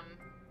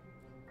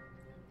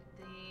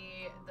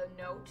 The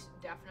note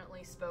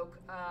definitely spoke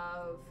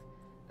of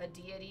a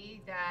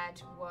deity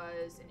that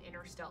was an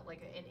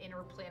an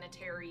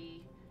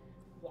interplanetary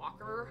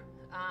walker.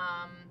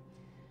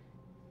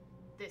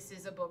 This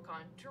is a book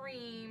on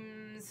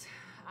dreams.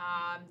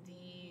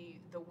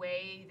 The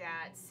way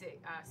that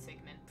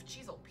Sigmund,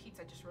 jeez, old Pete,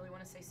 I just really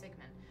want to say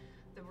Sigmund.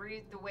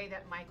 The way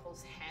that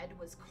Michael's head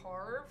was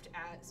carved,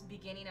 as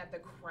beginning at the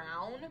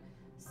crown,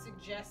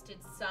 suggested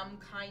some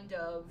kind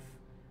of,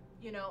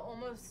 you know,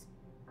 almost,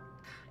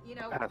 you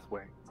know,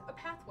 Pathway. a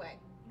pathway.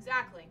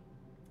 Exactly.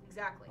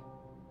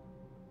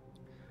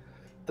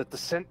 The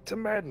descent to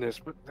madness,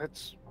 but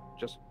that's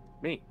just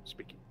me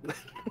speaking. Tried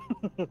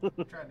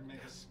to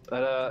make us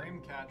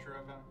dream catcher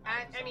of his own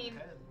head.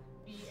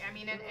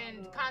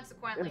 And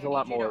consequently, There's I a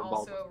lot need you more to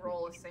involved. also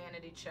roll a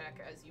sanity check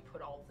as you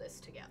put all this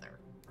together,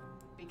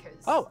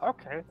 because Oh,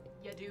 okay.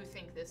 you do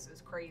think this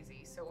is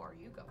crazy. So are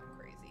you going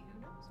crazy?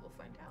 Who knows? We'll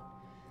find out.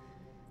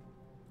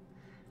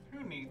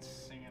 Who needs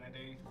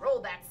sanity? Roll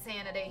that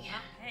sanity.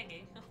 Not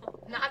Peggy.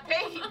 Not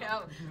Peggy,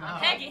 no.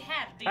 Peggy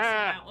had a decent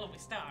amount when we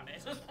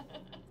started.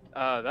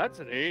 That's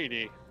an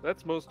 80.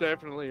 That's most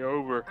definitely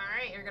over. All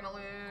right, you're gonna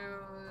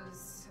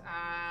lose.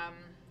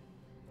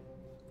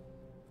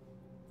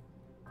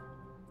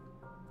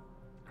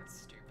 That's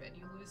stupid.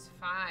 You lose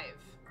 5.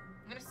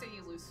 I'm gonna say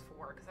you lose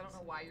 4 because I don't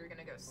know why you're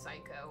gonna go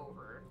psycho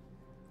over.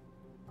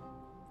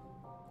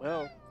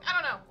 Well, I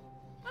don't know.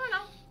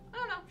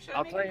 Should I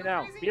I'll make tell it you go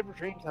now, crazy? fever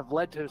dreams have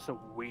led to some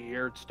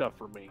weird stuff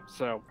for me.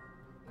 So,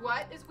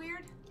 What is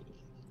weird?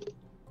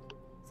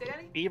 Say that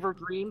again? fever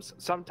dreams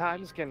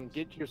sometimes can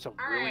get you some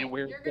All really right,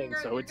 weird you're gonna things.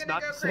 go, So you're it's gonna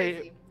not go to say.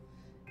 crazy.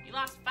 You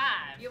lost 5.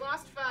 You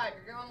lost 5.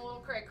 You're going a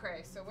little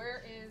cray-cray. So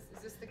where is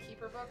this the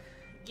keeper book?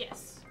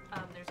 Yes.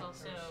 There's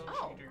also.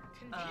 Oh,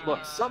 confused.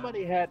 Look,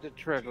 somebody had to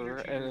trigger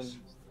and cheaters.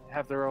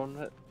 have their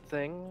own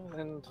thing,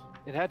 and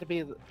it had to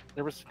be.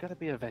 There was gonna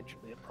be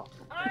eventually a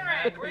problem. All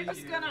right, we're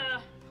just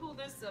gonna pull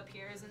this up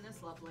here. Isn't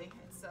this lovely?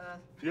 It's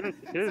Yes,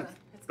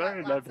 it's got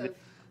very lots lovely. of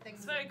things.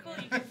 It's very cool.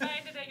 You can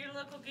find it at your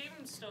local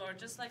game store,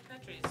 just like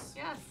Petrie's.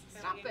 Yes,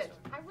 Very stop useful. it.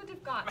 I would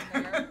have gotten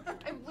there.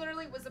 I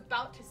literally was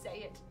about to say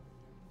it.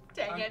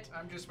 Dang it.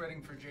 I'm just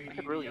waiting for JD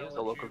It really to yell is a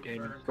at local you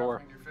gaming for store.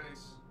 covering your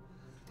face.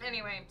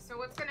 Anyway, so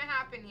what's gonna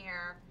happen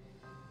here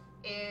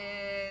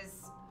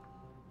is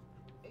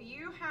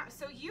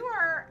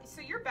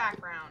your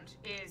background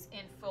is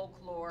in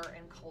folklore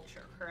and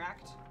culture,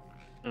 correct?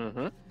 Mm-hmm.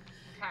 Okay.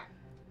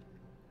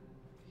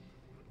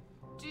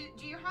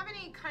 Do you have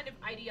any kind of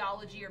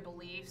ideology or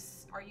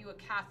beliefs? Are you a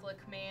Catholic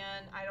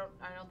man? I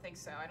don't think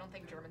so. I don't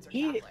think Germans are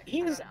Catholic.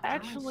 He's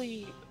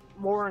actually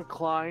more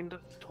inclined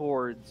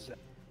towards.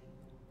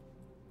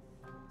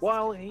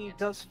 While he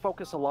does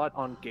focus a lot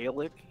on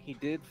Gaelic, he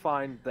did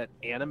find that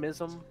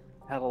animism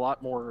had a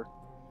lot more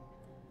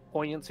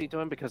poignancy to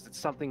him because it's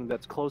something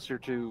that's closer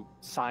to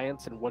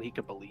science and what he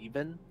could believe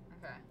in.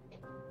 Okay.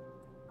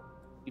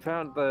 He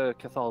found the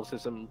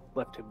Catholicism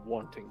left him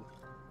wanting.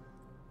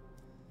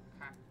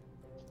 Okay.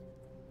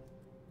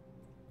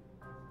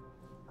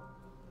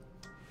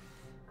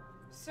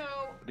 So.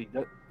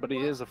 But he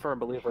is a firm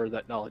believer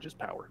that knowledge is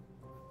power.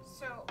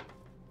 So.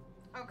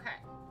 Okay.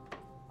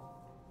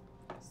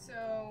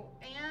 So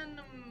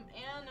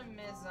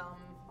animism.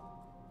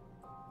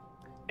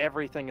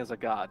 Everything is a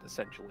god,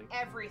 essentially.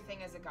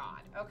 Everything is a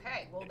god.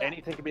 Okay. Well.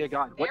 Anything can be a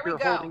god. There What we you're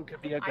go. holding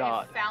could be a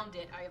god. I have found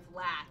it. I have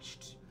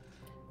latched.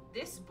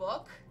 This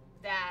book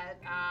that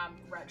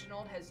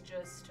Reginald has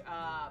just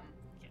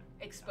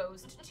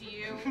exposed to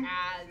you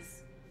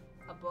as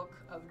a book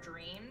of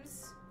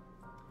dreams.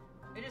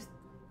 It is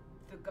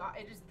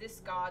this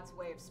God's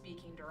way of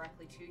speaking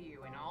directly to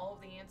you, and all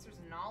of the answers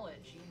and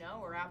knowledge you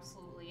know are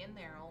absolutely in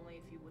there,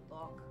 only if you would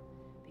look,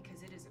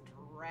 because it is a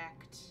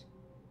direct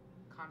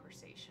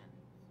conversation,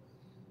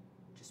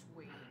 just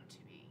waiting to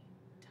be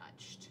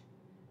touched.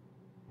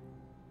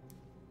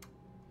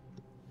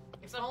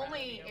 If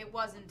only it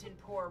wasn't in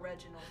poor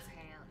Reginald's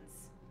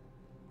hands.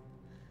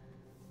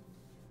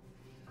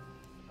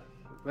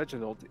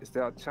 Reginald, is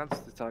there a chance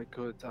that I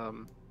could,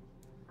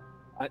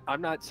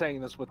 I'm not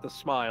saying this with a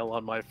smile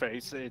on my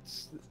face,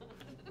 it's...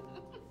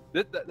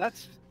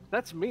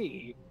 that's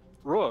me,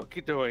 Rook,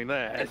 doing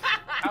that.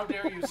 How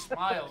dare you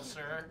smile,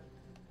 sir?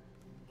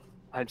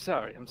 I'm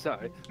sorry.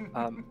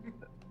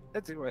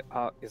 Anyway,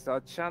 is there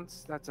a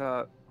chance that,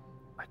 I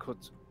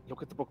could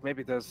look at the book?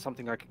 Maybe there's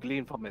something I could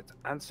glean from it.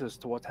 Answers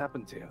to what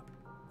happened here.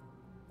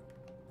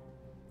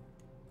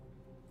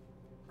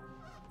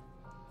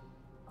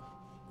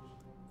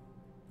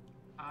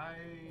 I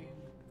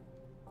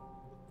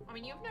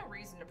mean, you have no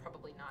reason to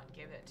probably not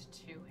give it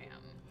to him.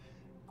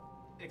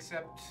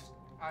 Except,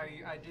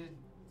 I did...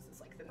 This is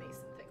like the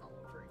Mason thing all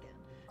over again.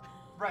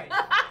 Right.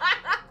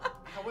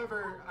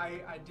 However,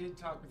 I did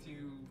talk with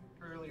you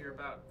earlier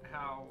about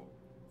how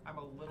I'm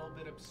a little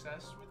bit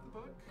obsessed with the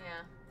book.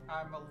 Yeah.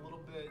 I'm a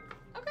little bit...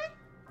 Okay.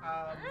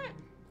 Alright.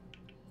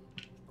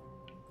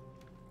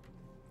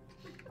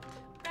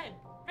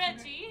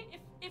 Reggie,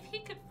 if he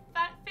could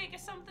figure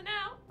something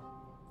out,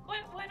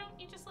 why don't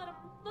you just let him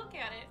look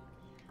at it?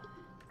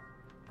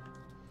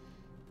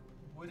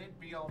 Would it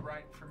be all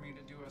right for me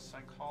to do a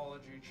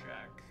psychology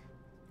check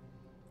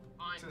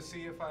to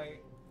see if my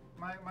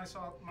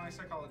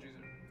psychology is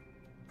at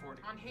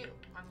 40. On who?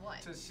 On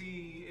what? To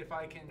see if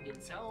I can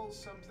tell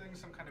something,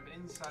 some kind of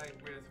insight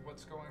with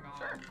what's going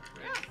on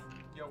with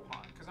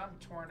Johann, because I'm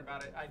torn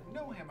about it. I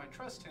know him, I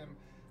trust him.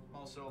 I'm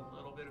also a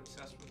little bit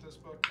obsessed with this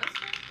book.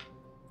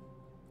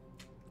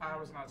 I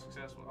was not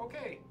successful.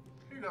 Okay,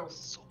 here you go.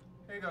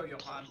 Here you go,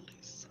 Johann.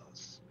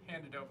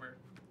 Hand it over.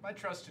 My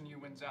trust in you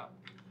wins out.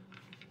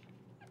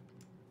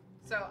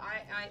 So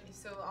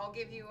so I'll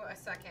give you a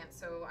second.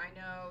 So I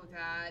know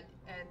that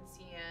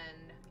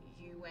Ettienne,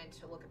 you went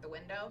to look at the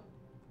window.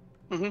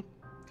 Mm-hmm.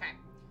 Okay.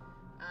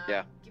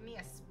 Yeah. Give me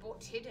a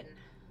spot hidden.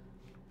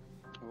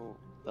 Oh,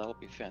 that'll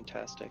be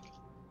fantastic.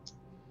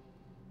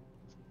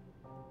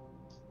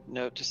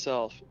 Note to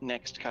self: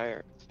 next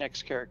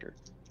character,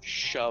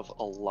 shove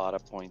a lot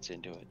of points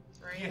into it.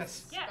 Right.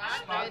 Yes. Yeah,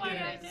 Spot why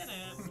hidden. I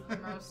didn't. The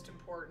most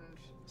important.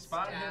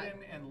 Spot stat.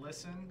 hidden and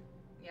listen.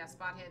 Yeah,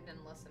 spot hidden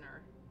and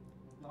listener.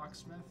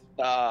 Locksmith.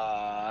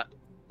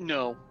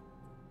 No.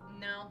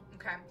 No.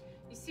 Okay.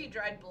 You see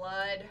dried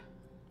blood.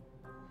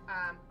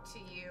 To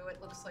you,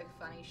 it looks like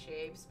funny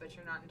shapes, but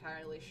you're not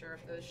entirely sure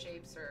if those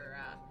shapes are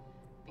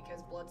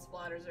because blood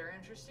splatters are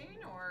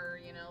interesting, or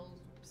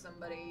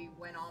somebody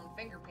went on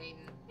finger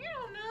painting. You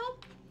don't know.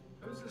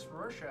 Who's this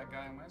Rorschach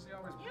guy? Why is he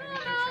always You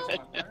painting don't pictures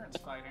of my parents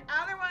fighting?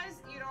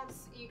 Otherwise, you don't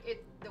see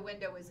it. The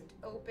window isn't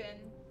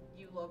open.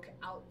 You look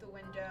out the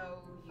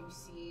window. You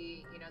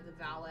see, the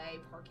valet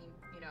parking.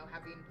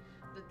 Having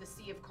the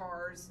sea of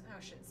cars.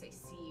 I shouldn't say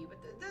sea, but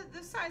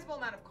the sizable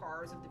amount of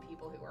cars of the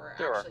people who are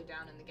actually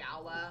down in the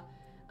gala.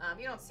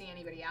 You don't see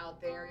anybody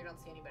out there. You don't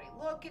see anybody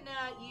looking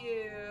at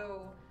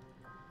you.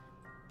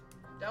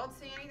 Don't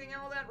see anything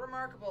all that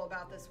remarkable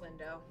about this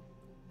window.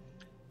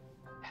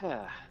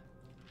 But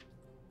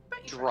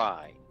you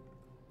Dry.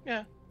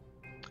 Yeah.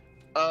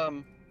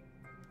 I'll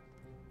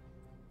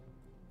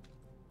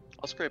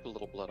scrape a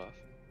little blood off.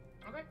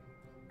 Okay.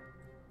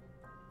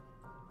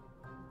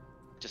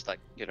 Just like,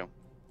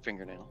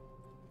 fingernail.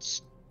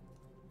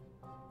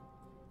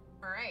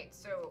 All right.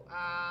 So,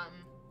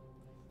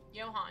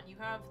 Johann, you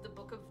have the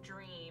Book of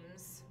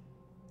Dreams,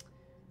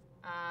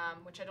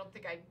 which I don't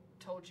think I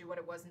told you what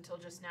it was until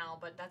just now,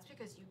 but that's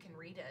because you can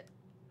read it.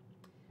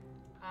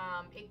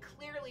 It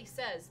clearly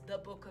says the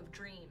Book of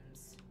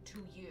Dreams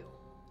to you.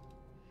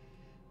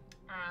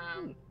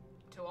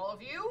 To all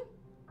of you,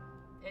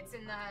 it's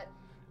in that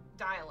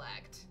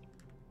dialect.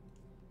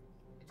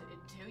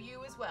 To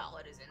you as well,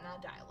 it is in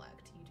that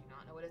dialect. You do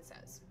not know what it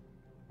says.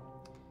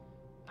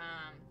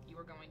 You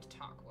were going to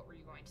talk. What were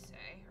you going to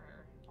say?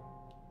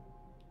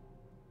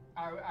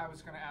 Or I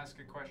was going to ask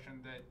a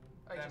question that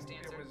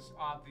it was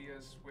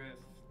obvious with.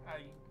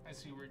 I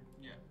see where.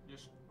 Yeah,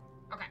 just.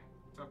 Okay.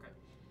 It's okay.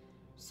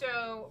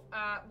 So,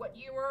 what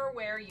you were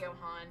aware,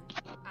 Johann,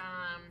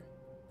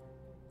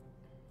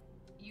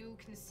 you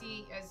can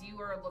see as you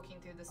are looking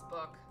through this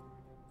book,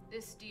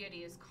 this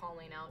deity is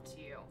calling out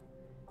to you,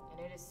 and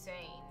it is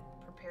saying,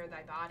 prepare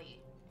thy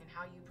body. And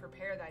how you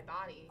prepare thy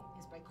body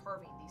is by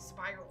carving these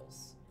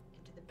spirals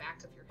into the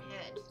back of your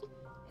head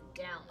and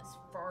down as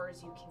far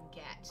as you can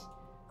get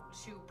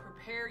to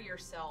prepare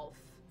yourself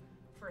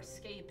for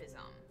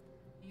escapism.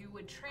 You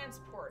would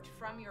transport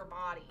from your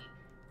body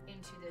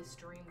into this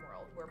dream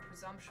world where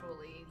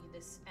presumptually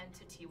this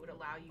entity would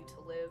allow you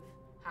to live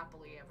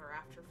happily ever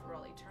after for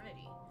all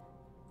eternity.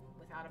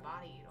 Without a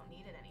body, you don't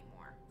need it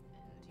anymore,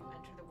 and you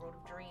enter the world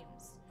of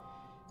dreams.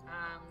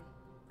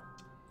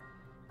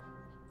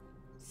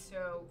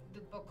 So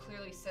the book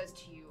clearly says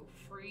to you,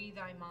 free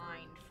thy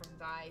mind from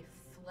thy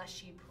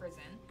fleshy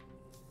prison,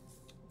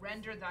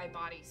 render thy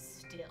body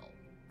still.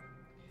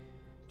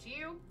 To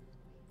you,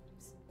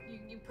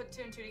 you put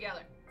two and two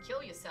together.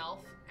 Kill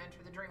yourself, enter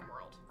the dream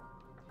world.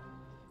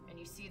 And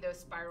you see those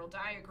spiral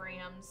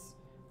diagrams,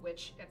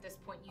 which at this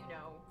point you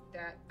know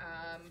that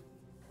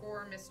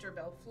poor Mr.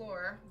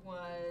 Belfleur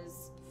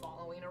was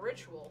following a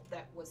ritual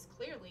that was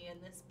clearly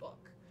in this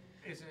book.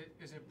 Is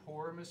it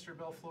poor Mr.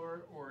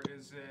 Belfleur, or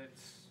is it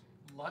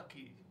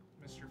lucky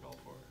Mr.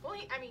 Belfleur? Well,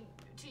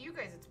 to you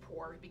guys it's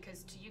poor,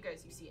 because to you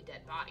guys you see a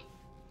dead body.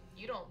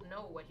 You don't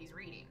know what he's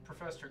reading.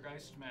 Professor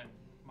Geistman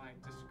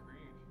might disagree.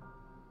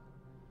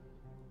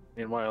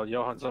 Meanwhile,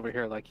 Johann's over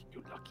here like,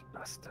 you lucky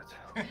bastard.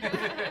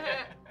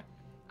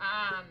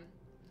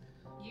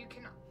 You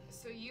can.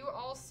 So you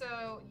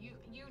also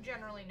you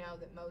generally know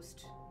that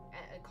most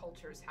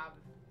cultures have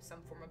some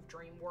form of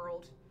dream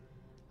world,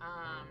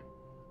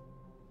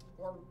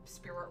 or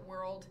spirit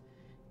world.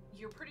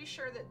 You're pretty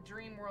sure that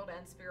dream world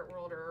and spirit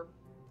world are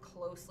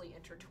closely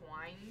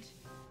intertwined,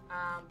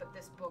 but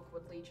this book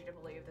would lead you to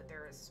believe that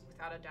there is,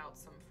 without a doubt,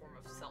 some form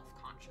of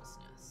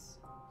self-consciousness.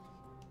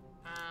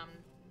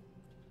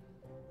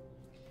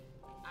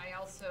 I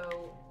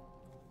also,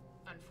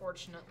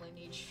 unfortunately,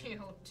 need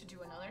you to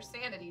do another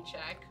sanity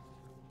check.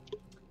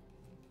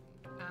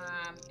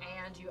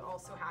 And you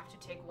also have to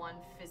take one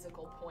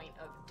physical point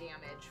of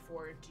damage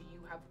for, do you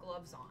have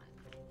gloves on?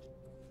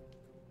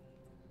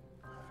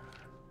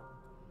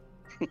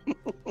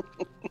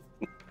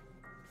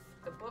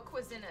 The book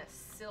was in a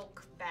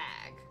silk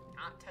bag,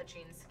 not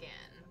touching skin.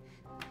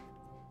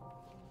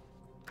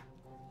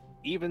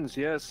 Evens,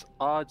 yes.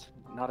 Odds,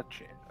 not a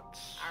chance.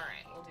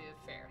 Alright, we'll do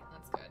fair.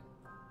 That's good.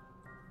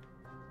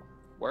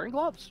 Wearing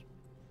gloves.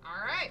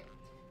 Alright.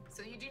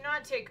 So you do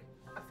not take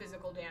a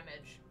physical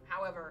damage.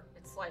 However,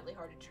 it's slightly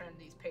hard to turn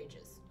these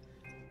pages.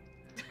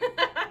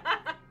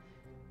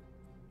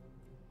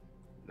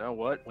 Know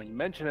what? When you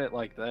mention it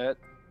like that,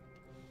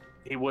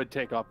 he would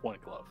take off one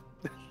glove.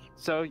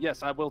 So,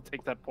 yes, I will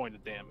take that point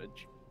of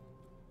damage.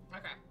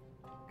 Okay.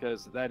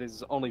 Because that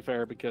is only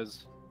fair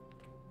because,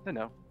 you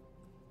know.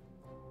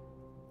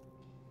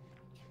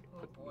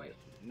 Oh boy.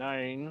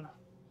 9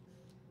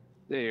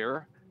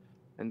 there.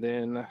 And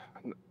then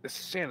the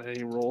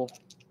sanity roll.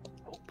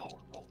 Roll poor,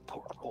 roll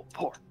poor, roll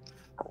poor.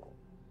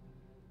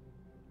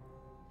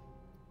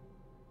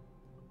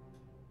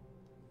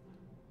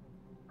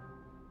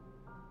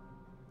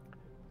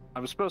 I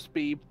was supposed to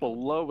be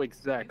below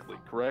exactly,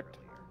 correct?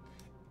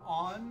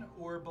 On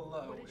or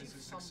below is a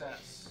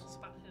success.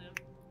 Spot him.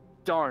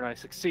 Darn, I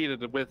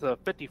succeeded with a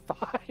 55.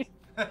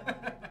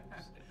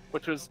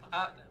 Which was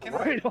Can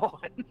right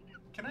on.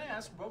 Can I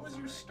ask, what was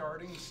your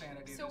starting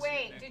sanity So this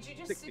wait, evening? did you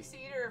just 60.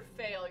 succeed or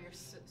fail your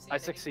sanity? I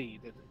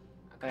succeeded.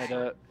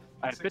 Okay.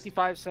 I had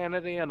 55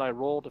 sanity and I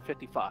rolled a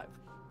 55.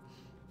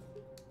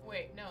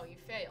 Wait, no, you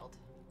failed.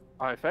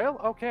 I fail?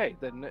 Okay,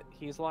 then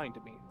he's lying to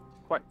me.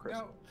 Quite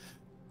crisp. No,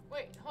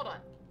 Wait, hold on.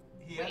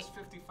 he Wait. has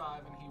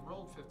 55 and he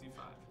rolled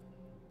 55.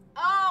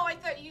 Oh, I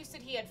thought you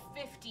said he had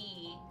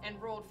 50 and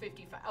rolled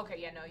 55. Okay,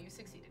 yeah, no, you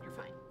succeeded. You're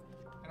fine.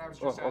 And I was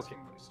just Oh, okay. asking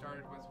what he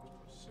started with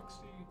was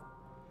 60.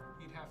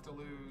 He'd have to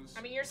lose.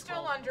 I mean, you're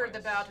still 12 under the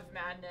points. bout of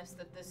madness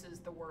that this is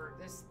the word.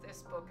 This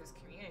book is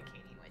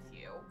communicating with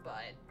you,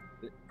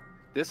 but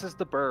This is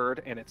the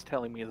bird and it's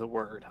telling me the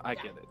word. I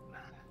Yeah. get it.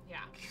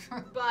 yeah.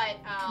 But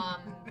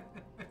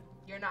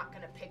you're not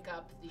gonna pick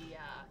up the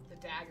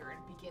dagger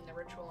and begin the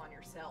ritual on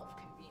yourself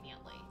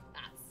conveniently.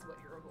 That's what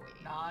you're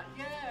avoiding. Not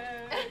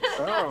yet.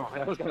 Oh,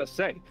 I was gonna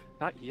say,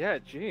 not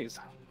yet, jeez.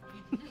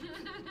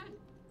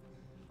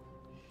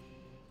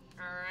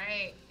 All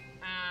right.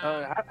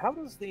 How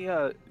does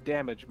the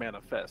damage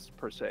manifest,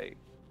 per se?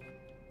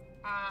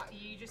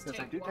 You just Yes, I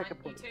take do one. take a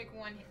point. You take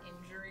one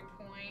injury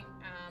point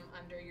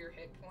under your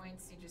hit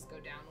points. You just go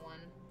down one.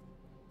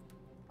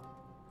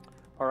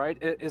 All right.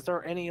 Is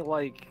there any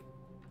like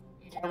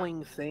You do not-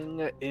 killing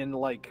thing in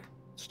like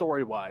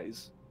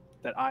story-wise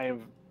that I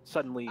have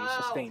suddenly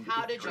sustained?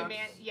 How did you Perhaps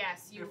man?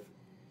 Yes, you.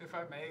 If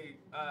I may,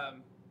 I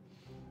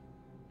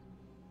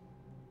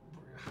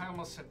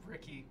almost said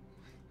Ricky,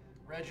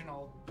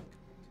 Reginald.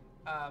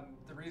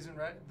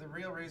 The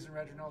real reason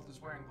Reginald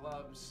is wearing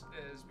gloves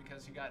is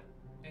because he got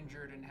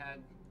injured and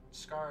had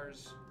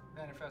scars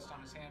manifest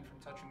on his hand from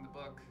touching the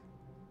book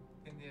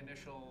in the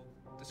initial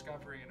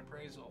discovery and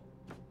appraisal.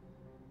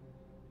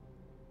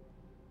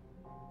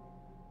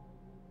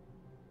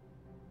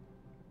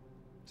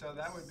 So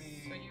that would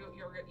be. So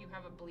you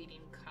have a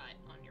bleeding cut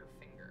on your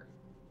finger.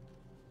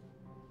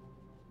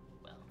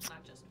 Well,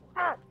 not just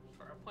one.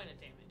 For a point of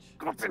damage.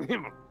 Got in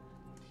him.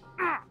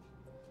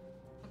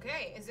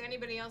 Okay. Is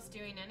anybody else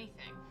doing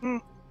anything?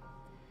 Do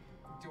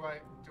I?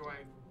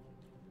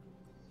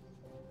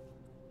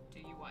 Do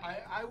you what?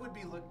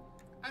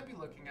 I'd be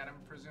looking at him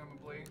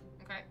presumably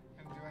Okay.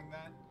 and doing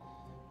that.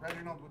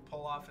 Reginald would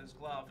pull off his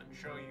glove and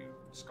show you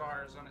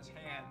scars on his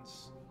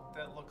hands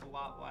that look a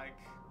lot like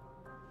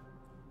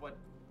what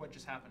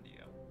just happened to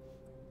you.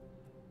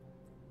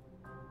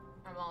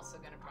 I'm also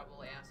gonna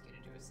probably ask you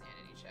to do a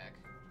sanity check.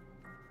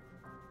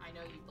 I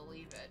know you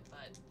believe it,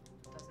 but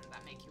doesn't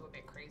that make you a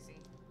bit crazy?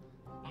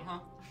 Uh-huh.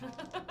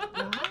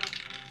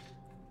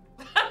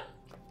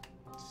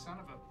 Son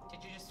of a.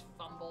 Did you just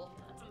fumble?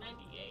 That's a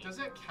 98. Does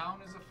it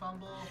count as a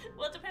fumble?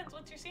 Well, it depends.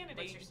 What's your sanity?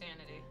 What's your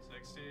sanity?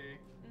 60.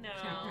 No,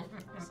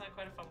 it's not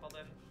quite a fumble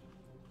then.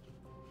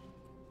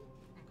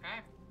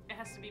 Okay. It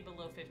has to be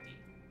below 50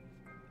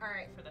 All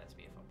right. for that to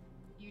be a fumble.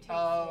 You take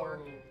Oh, 4,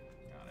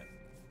 got it.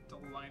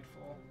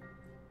 Delightful.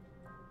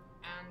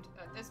 and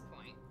at this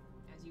point,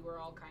 as you were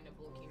all kind of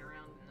looking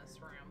around in this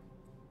room,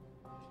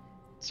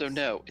 So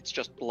no, it's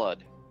just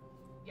blood.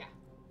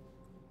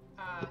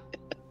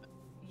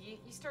 you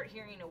start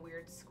hearing a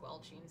weird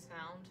squelching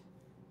sound,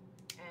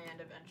 and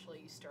eventually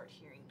you start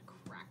hearing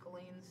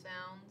crackling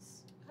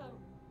sounds. Oh,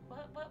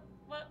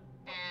 what?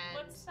 And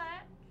What's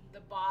that?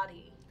 the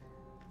body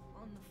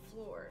on the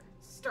floor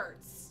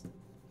starts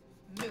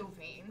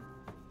moving,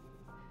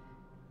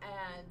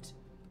 and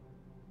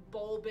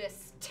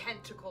bulbous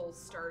tentacles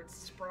start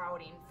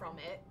sprouting from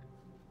it.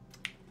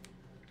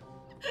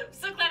 I'm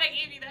so glad I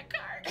gave you that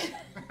card.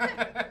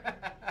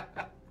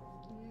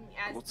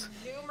 As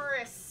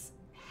numerous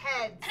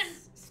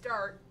heads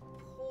start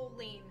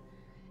pulling,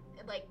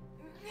 like,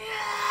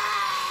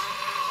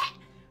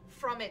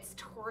 from its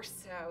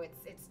torso,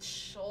 its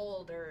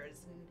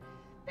shoulders, and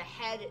the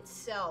head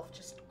itself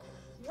just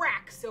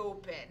cracks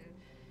open.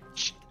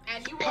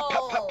 And you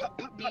all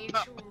need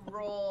to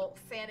roll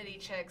sanity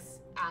checks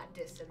at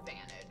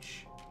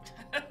disadvantage.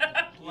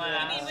 You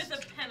mean with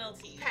a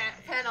penalty?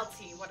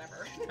 Penalty,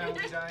 whatever.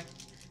 Penalty die.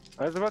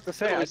 I was about to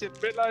say, I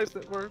didn't realize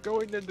that we're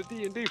going into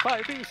D&D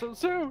 5e so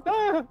soon.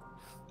 Ah!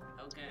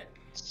 Okay.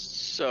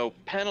 So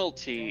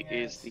penalty Dang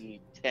is it. the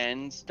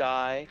tens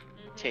die.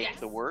 Take Yes.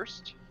 the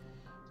worst.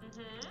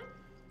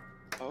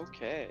 Mm-hmm.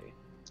 Okay.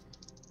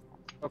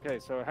 Okay,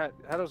 so how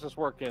does this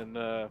work in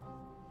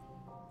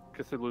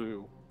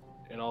Cthulhu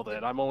and all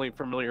that? I'm only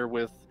familiar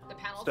with The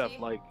penalty? stuff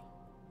like,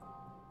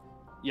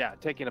 yeah,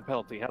 taking a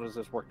penalty. How does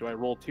this work? Do I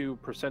roll 2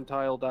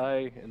 percentile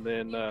die and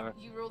then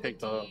you roll take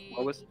the the D,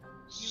 lowest? You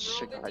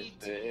roll the Guys,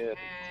 D10 very and,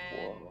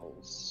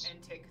 close.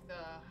 and take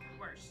the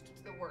worst.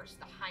 The worst,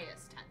 the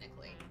highest,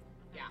 technically.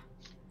 Yeah.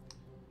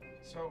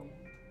 So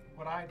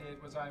what I did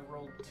was I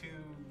rolled 2,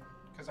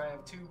 because I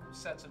have 2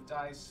 sets of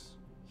dice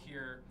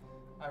here.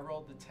 I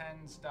rolled the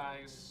tens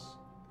dice.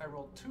 I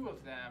rolled 2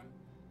 of them,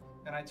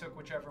 and I took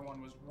whichever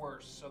one was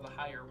worse, so the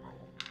higher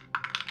roll.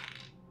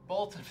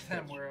 Both of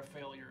them were a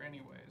failure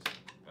anyways,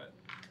 but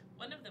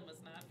One of them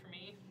was not for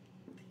me.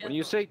 When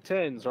you say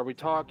tens, are we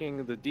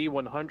talking the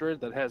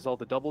D100 that has all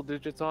the double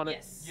digits on it?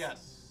 Yes.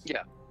 yes.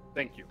 Yeah.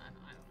 Thank you. I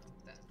don't know.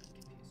 That's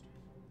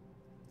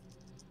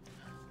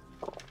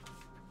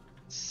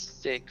confused.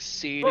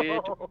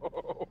 Succeeded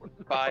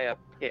by a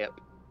pip.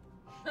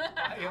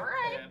 I All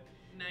right. am.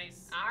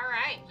 Nice. All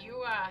right.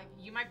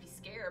 You might be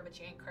scared, but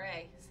you ain't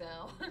cray.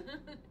 So.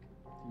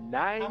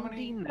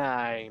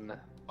 99.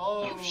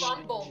 Oh, You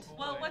fumbled.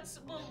 Well, boy.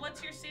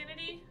 what's your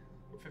sanity?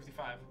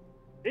 55.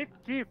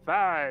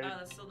 55. Oh,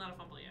 that's still not a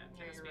fumble yet.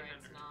 No, It must you're be right.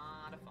 100. It's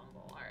not a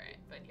fumble. All right,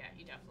 but yeah,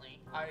 you definitely.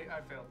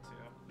 I failed too.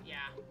 Yeah.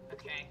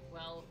 Okay.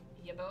 Well,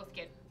 you both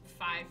get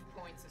 5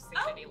 points of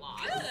sanity Oh,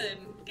 loss. good.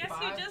 Guess you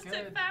 5, just good.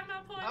 took 5 more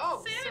points Oh,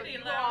 of so sanity you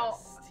all.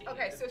 loss.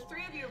 Okay, so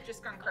 3 of you have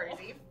just gone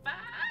crazy. 5.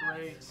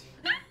 Great. It's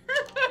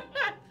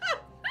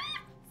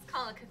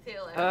calling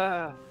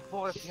Cthulhu.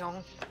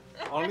 Fortune.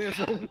 Only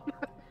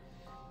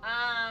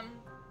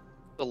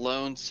The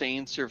lone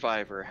sane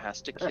survivor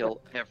has to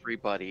kill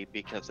everybody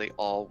because they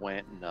all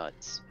went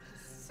nuts.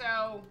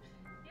 So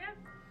Yeah.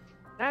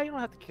 Now you don't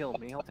have to kill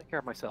me. I'll take care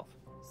of myself.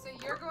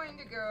 you're going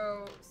to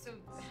go. So,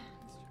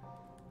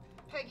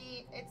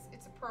 Peggy,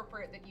 it's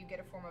appropriate that you get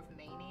a form of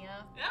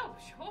mania. Oh,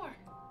 sure.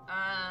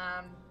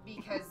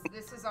 Because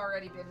this has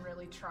already been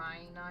really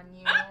trying on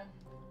you.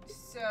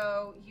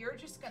 So you're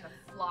just gonna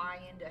fly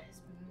into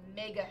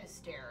mega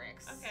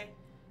hysterics. Okay.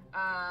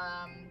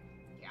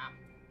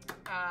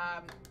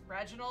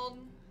 Reginald,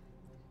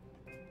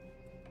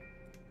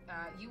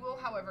 you will,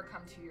 however,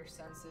 come to your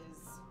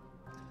senses.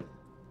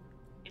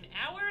 In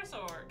hours,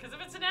 or because if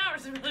it's in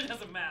hours, it really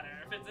doesn't matter.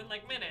 If it's in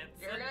like minutes,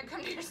 You're gonna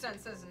come to your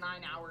senses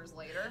 9 hours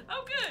later.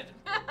 Oh, good.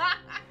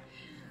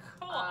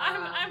 Cool.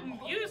 I'm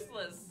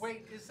useless.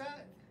 Wait, is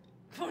that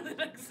for the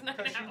next 9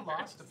 hours? because you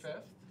lost a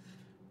fifth?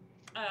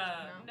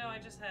 No, I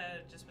just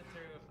went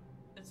through.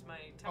 It's my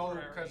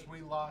temporary. Oh, because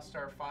we lost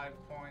our 5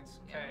 points.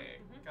 Okay,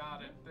 Mhm.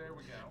 got it. There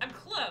we go. I'm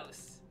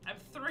close. I'm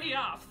 3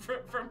 off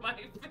from my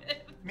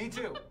fifth. Me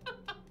too.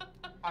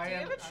 Do you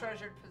have a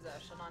treasured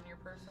possession on your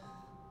person?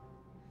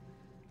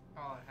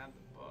 Oh, I had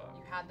the book.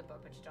 You had the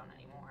book, but you don't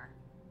anymore.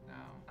 No.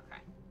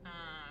 Okay.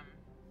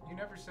 You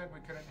never said we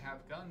couldn't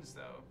have guns,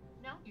 though.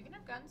 No, you can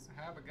have guns.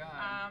 I have a gun.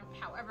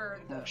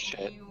 However, Oh,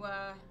 shit. you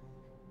are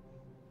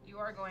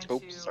going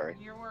Oops, sorry.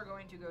 You are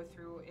going to go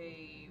through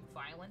a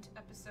violent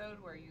episode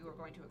where you are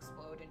going to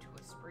explode into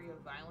a spree of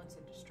violence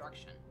and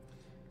destruction.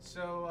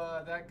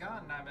 So, that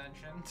gun I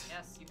mentioned.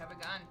 Yes, you have a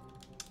gun.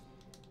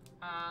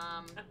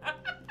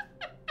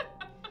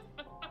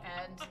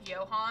 And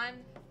Johann,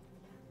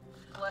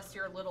 bless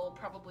your little,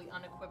 probably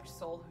unequipped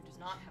soul who does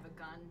not have a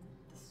gun,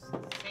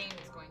 the same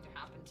is going to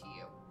happen to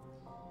you.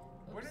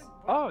 Where Oops. did,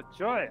 Oh,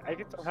 joy! I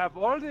get to have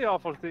all the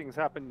awful things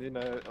happen in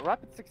a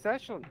rapid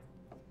succession.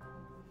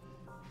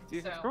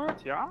 This is So- good,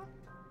 yeah?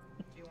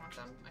 Do you want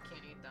them? I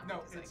can't eat them No,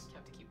 because it's- I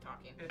have to keep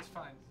talking. It's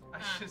fine. I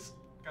just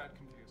got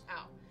confused.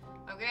 Oh,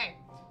 okay.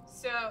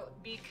 So,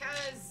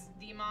 because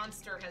the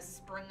monster has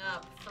sprung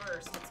up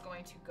first, it's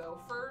going to go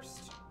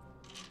first.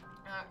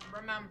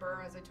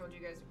 Remember, as I told you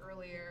guys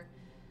earlier,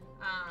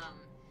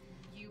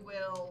 you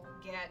will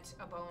get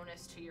a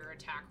bonus to your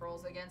attack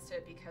rolls against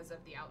it because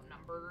of the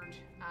outnumbered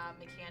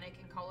mechanic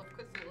in Call of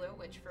Cthulhu,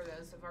 which for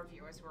those of our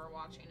viewers who are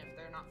watching, if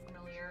they're not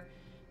familiar,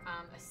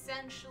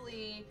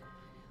 essentially,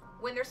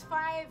 when there's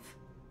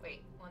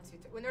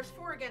when there's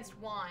 4 against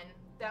 1,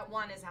 that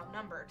 1 is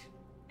outnumbered.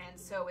 And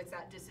so it's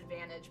at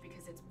disadvantage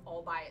because it's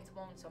all by its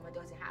own, so it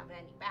doesn't have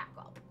any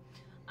backup.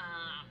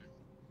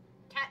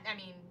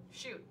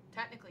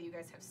 Technically you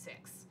guys have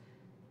 6.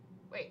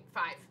 Wait,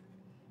 5.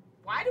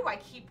 Why do I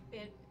keep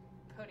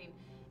putting...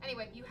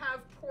 Anyway, you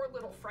have poor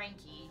little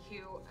Frankie, who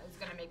is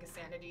going to make a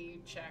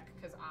sanity check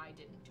because I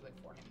didn't do it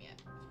for him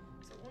yet.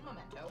 So, un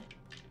momento.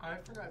 I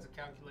forgot to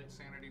calculate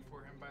sanity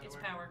for him, by the It's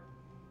way. power.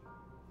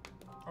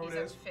 Oh, He's it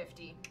at is?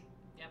 50.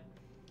 Yep.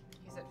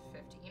 He's at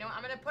 50. You know what?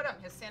 I'm going to put him.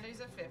 His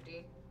sanity's at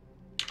 50.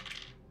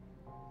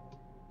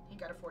 He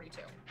got a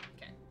 42.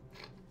 Okay.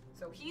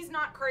 So he's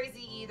not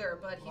crazy either,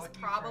 but he's Lucky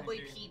probably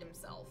Frankie. peed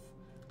himself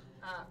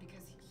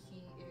because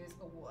he is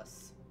a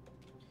wuss.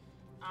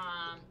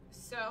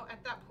 So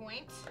at that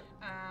point,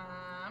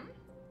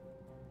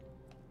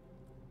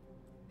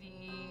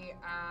 the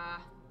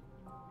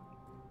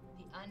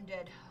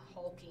undead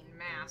hulking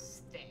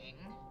mass thing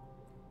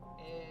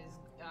is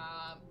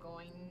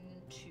going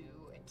to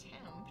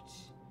attempt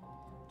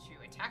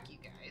to attack you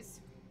guys.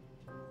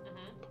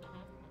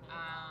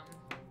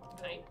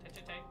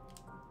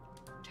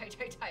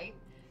 Tight.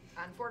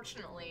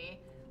 Unfortunately,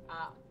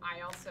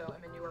 I also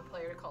am a newer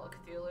player to Call of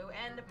Cthulhu,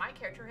 and my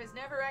character has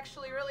never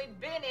actually really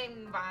been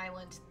in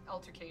violent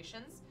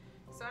altercations,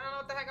 so I don't know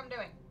what the heck I'm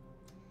doing.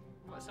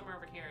 Well, somewhere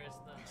over here is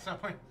the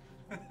Someone.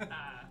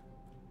 attack.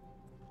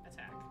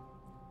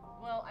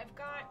 Well, I've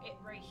got it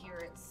right here.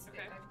 Okay.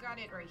 I've got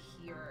it right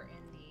here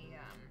in the.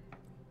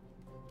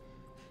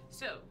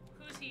 So,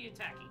 who's he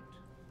attacking?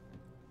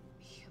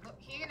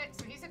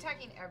 So he's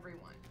attacking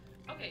everyone.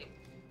 Okay.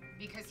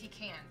 Because he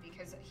can,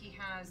 because he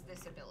has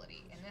this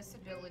ability. And this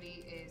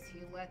ability is he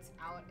lets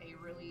out a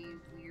really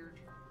weird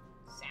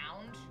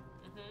sound.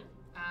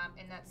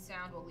 And that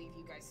sound will leave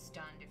you guys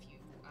stunned if you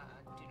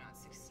do not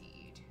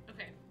succeed.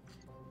 Okay.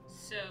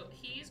 So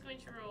he's going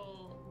to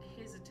roll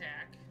his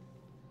attack,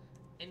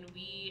 and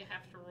we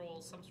have to roll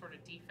some sort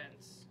of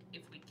defense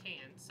if we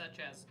can, such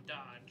as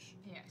dodge.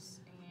 Yes,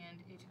 and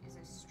it is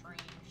a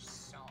strange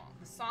song.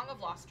 The Song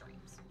of Lost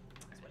Dreams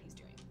is what he's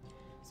doing.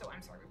 So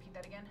I'm sorry, repeat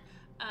that again.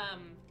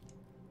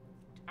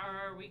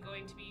 Are we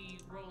going to be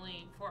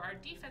rolling for our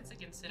defense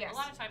against it? Yes. A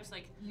lot of times,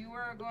 like, You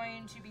are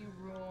going to be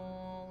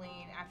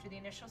rolling, after the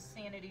initial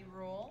sanity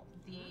roll,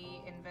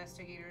 the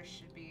investigators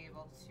should be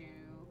able to,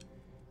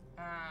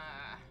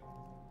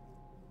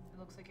 it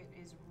looks like it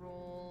is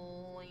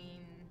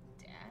rolling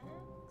dex?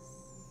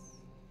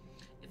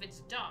 if it's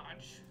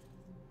dodge.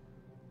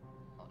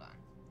 Hold on.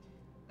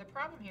 The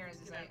problem here is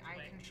Get out of the I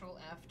way. control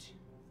F,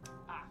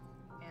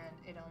 and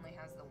it only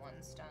has the one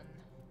stun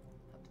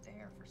up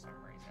there for some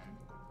reason.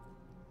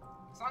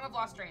 Song of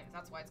Lost Dreams,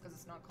 that's why it's because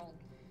it's not called.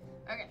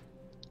 Okay.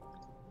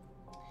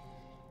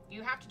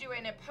 You have to do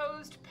an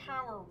opposed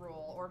power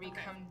roll or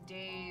become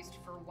dazed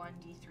for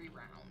 1d3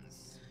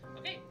 rounds.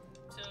 Okay,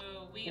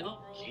 so we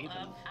all roll Jesus.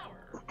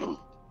 power.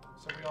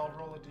 So we all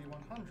roll a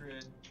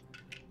d100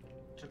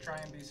 to try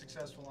and be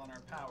successful on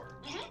our power.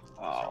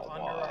 Oh, So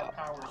under our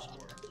power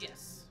score.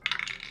 Yes.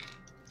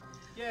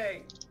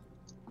 Yay!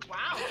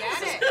 Wow,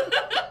 get it! Get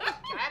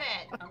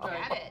it! Okay.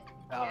 Get it!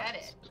 Oh. Get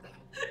it!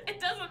 It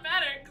doesn't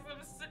matter because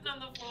I'm sitting on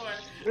the floor.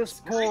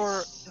 This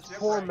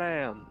poor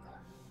man.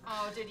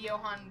 Oh, did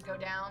Johann go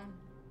down?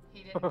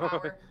 He didn't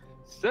power?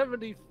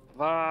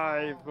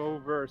 75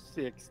 over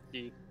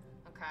 60.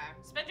 Okay.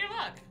 Spend your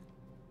luck.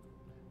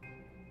 I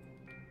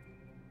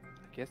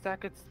guess I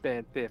could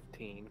spend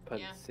 15, put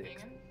Yeah, it 6. you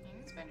can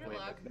spend your Wait,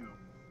 luck. no.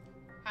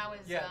 How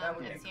is that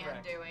would be Ettienne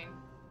correct. doing?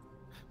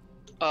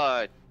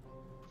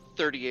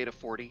 38 of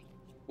 40.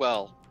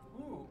 Well,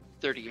 Ooh,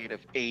 38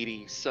 of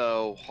 80.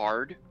 So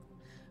hard.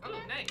 Oh,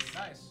 Okay. nice.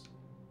 nice.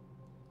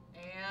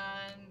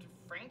 And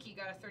Frankie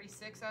got a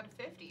 36 out of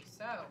 50.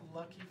 So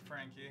Lucky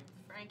Frankie.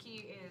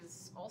 Frankie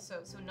is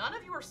also. So none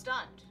of you are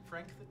stunned.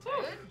 Frank the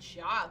Tank. Good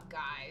job,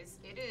 guys.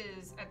 It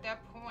is at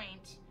that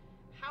point.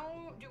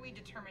 How do we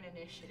determine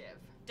initiative?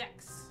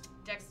 Dex.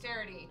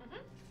 Dexterity.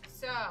 Mhm.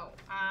 So,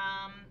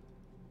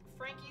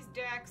 Frankie's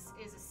dex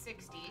is a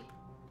 60.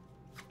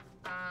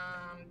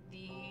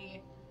 The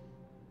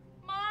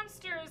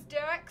monster's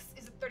dex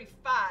is a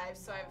 35,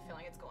 so I have a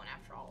feeling it's going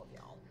after all of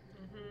y'all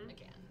Mm-hmm.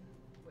 again,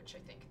 which I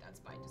think that's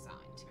by design.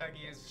 Too.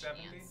 Peggy is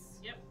 70. Chance.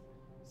 Yep.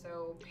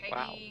 So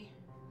Peggy,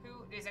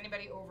 who is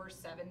anybody over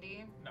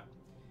 70? No.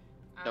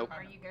 Nope.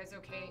 Are you guys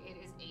okay? It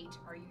is 8.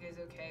 Are you guys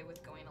okay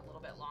with going a little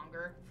bit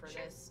longer for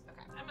Sure. this?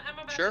 Okay. I'm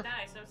about Sure. to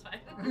die, so it's fine.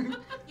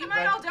 You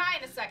might all die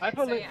in a second. I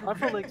fully, so yeah. I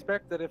fully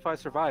expect that if I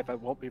survive, I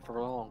won't be for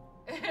long.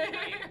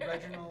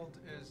 Reginald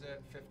is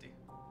at 50.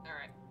 All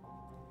right.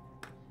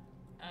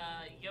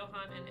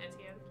 Johann and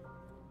Ettienne.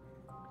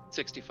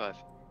 65.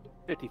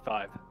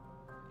 55.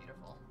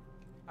 Beautiful.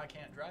 I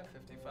can't drive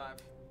 55.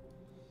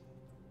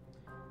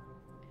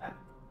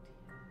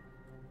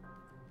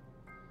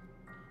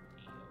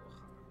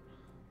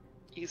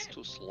 He's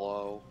too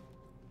slow.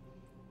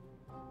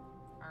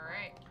 All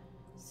right.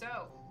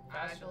 So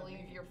Faster I than believe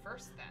me. you're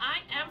first then. I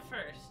am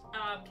first.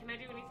 Can I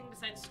do anything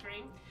besides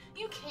scream?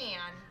 You can.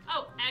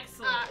 Oh,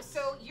 excellent.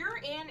 So you're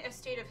in a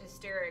state of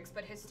hysterics,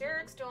 but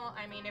hysterics don't.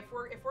 I mean, if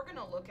we're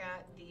gonna look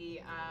at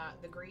the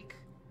Greek,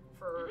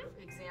 for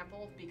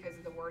example, because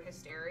of the word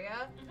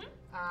hysteria,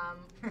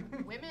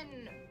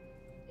 women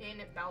in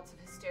bouts of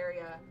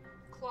hysteria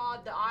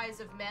clawed the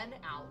eyes of men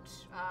out,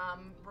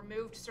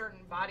 removed certain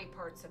body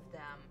parts of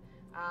them,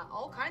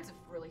 all kinds of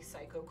really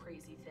psycho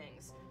crazy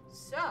things.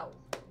 So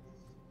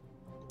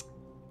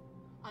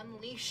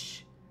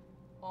unleash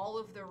all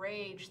of the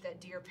rage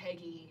that dear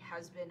Peggy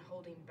has been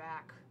holding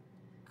back.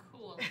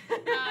 Cool.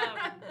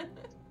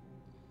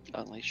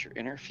 Unleash your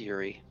inner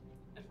fury.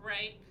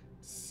 Right.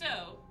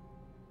 So,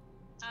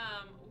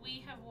 we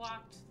have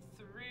walked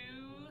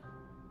through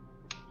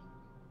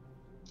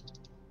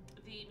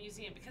the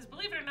museum because,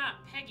 believe it or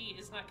not, Peggy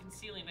is not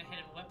concealing a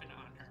hidden weapon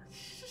on her.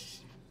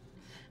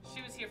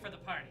 She was here for the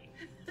party,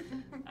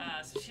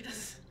 so she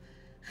does.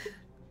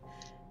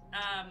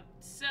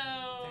 So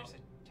There's a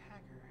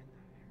dagger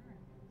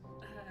in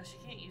the she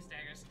can't use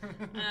daggers.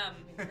 I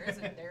mean, there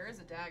is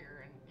a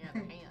dagger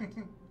in the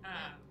hand.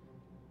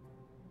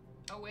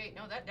 Oh wait,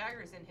 no, that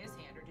dagger is in his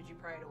hand, or did you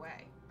pry it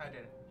away? I did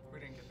it. We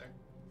didn't get there.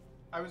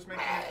 I was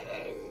making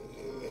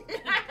it.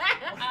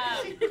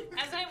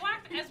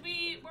 As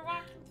we were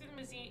walking through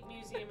the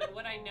museum and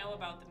what I know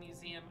about the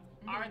museum,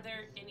 are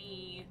there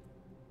any,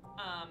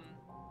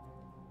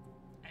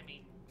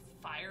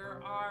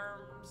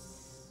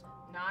 firearms?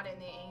 Not in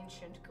the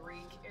ancient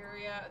Greek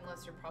area,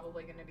 unless you're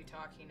probably going to be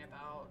talking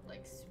about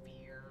like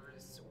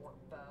spears or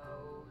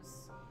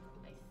bows.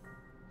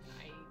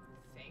 I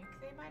think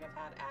they might have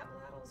had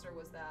atlatls, or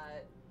was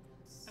that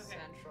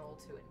central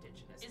to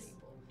indigenous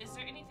people? Is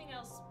there anything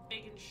else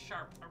big and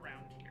sharp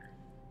around here?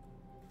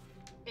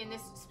 In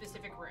this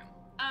specific room?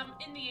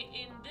 In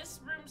this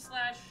room /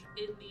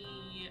 in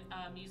the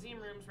museum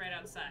rooms right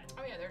outside.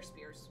 Oh yeah, there's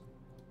spears.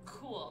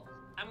 Cool.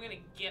 I'm gonna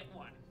get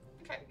one.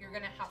 Okay, you're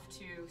gonna have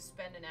to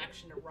spend an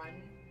action to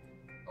run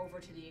over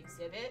to the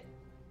exhibit,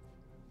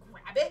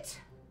 grab it,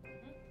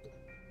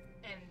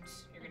 and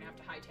you're gonna have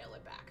to hightail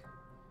it back.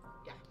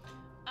 Yeah.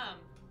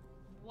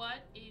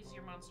 What is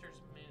your monster's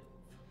move?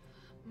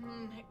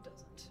 It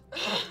doesn't.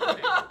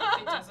 Okay.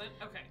 It doesn't?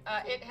 Okay.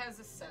 It has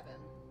a 7.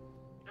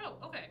 Oh,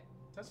 okay.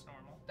 That's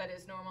normal. That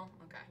is normal?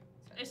 Okay.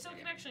 It still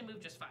can actually move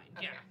just fine.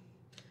 Okay.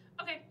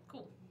 Yeah. Okay,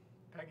 cool.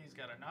 Peggy's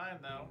got a 9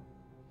 though.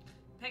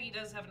 Peggy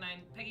does have a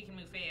 9. Peggy can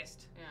move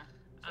fast. Yeah.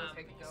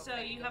 Peggy go, So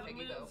Peggy you go, have a Peggy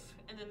move, go.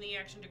 and then the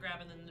action to grab,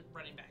 and then the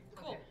running back.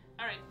 Cool. Okay.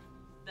 All right.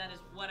 That is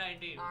what I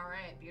do. All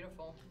right,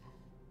 beautiful.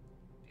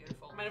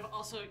 Beautiful. I might have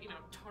also,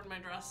 torn my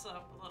dress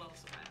up a little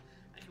so that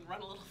I can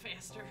run a little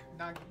faster.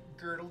 Not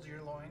girdled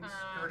your loins.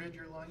 Girded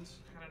your loins.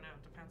 I don't know.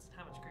 Depends on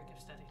how much Greek I've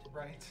studied.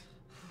 Right.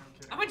 I'm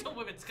kidding. I went to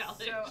women's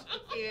college. So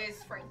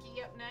is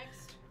Frankie up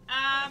next?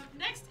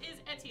 Next is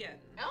Ettienne.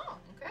 Oh,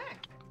 okay.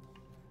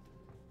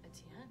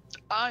 Ettienne.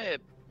 I am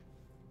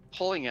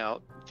pulling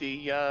out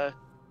the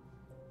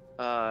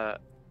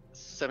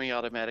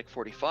semi-automatic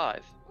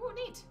 45 Ooh,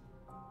 neat.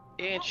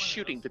 and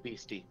shooting the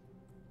beastie.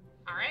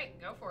 All right,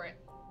 go for it.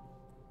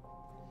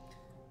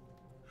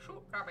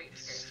 Shoot,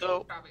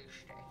 So-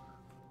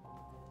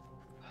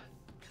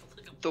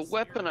 The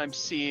weapon I'm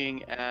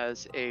seeing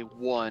as a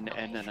 1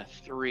 and then a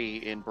 3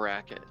 in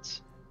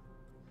brackets.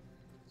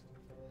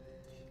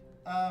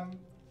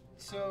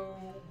 So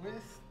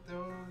with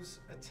those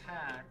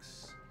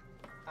attacks,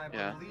 I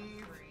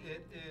believe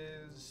it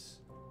is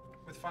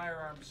with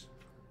firearms.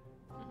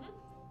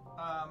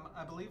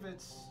 I believe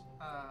it's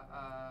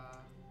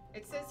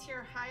It says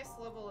here highest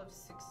level of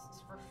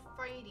for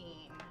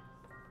fighting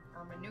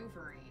or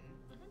maneuvering.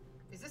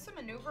 Is this a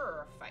maneuver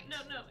or a fight? No,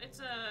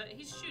 it's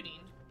he's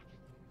shooting.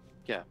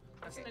 Yeah.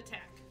 It's an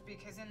attack.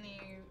 Because in the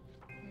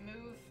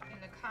move in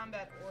the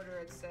combat order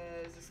it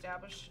says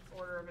establish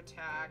order of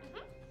attack.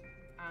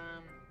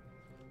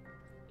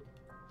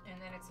 And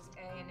then it says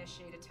A,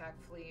 initiate attack,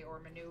 flee, or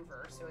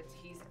maneuver. So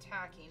he's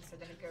attacking, so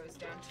then it goes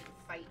down to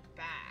fight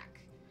back.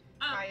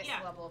 Highest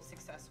level of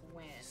success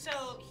wins.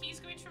 So he's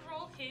going to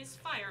roll his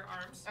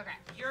firearms. Okay.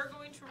 You're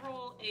going to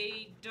roll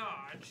a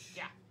dodge.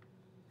 Yeah.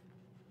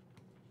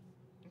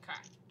 Okay.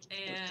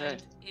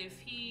 And if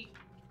he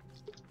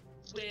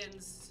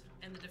wins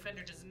and the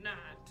defender does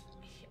not,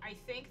 I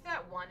think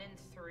that 1 and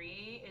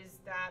 3 is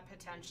that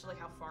potentially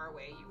how far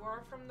away you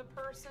are from the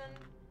person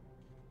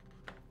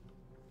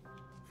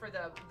for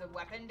the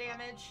weapon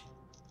damage.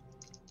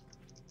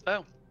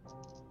 Oh.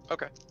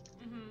 Okay.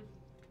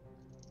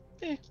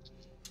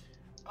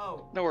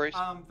 Oh. No worries.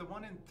 The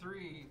 1 and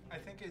 3, I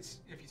think it's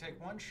if you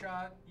take one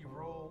shot, you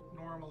roll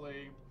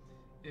normally.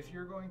 If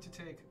you're going to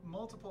take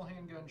multiple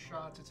handgun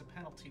shots, it's a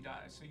penalty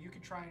die. So you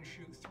could try and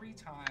shoot 3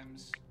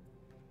 times,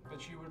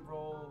 but you would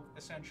roll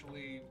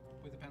essentially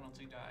with a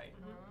penalty die.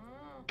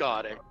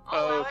 Got it.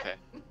 I'll Okay.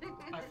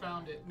 I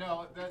found it.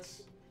 No,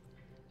 that's.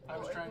 I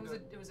was trying to.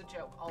 It was a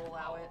joke. I'll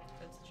allow it.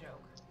 It's a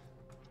joke.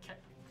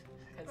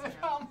 I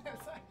found this.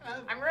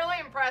 I'm really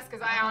impressed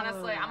because I'm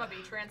gonna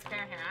be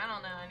transparent here. I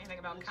don't know anything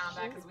about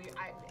combat because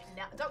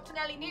Dr.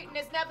 Nellie Newton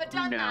has never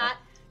done that.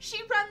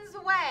 She runs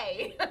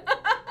away.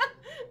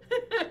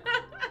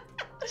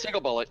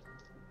 Single bullet.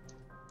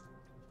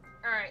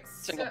 All right.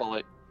 Single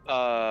bullet.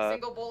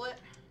 Single bullet.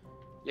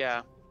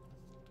 Yeah.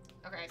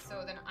 Okay,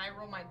 so then I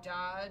roll my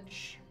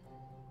dodge.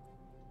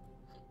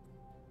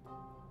 I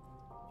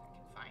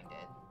can find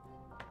it.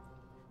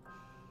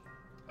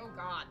 Oh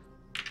God.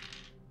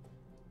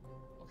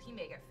 Well, he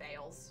mega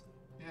fails.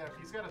 Yeah, if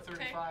he's got a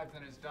 35,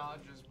 then his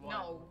dodge is what?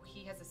 No,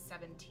 he has a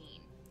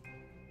 17.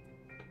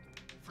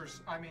 For dodge,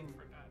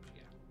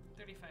 yeah.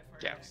 35 for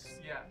Yes. attacks.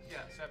 Yeah,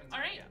 17. All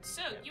right, yeah.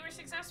 so you were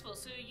successful.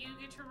 So you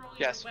get to roll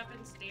Yes. your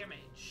weapons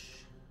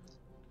damage.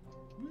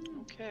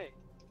 Okay.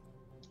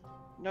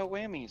 No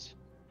whammies.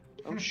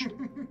 Oh shit.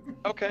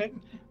 Okay.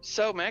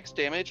 So max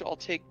damage, I'll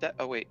take that.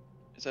 Oh wait,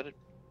 is that it?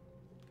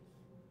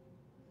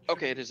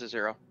 Okay, it is a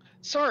 0.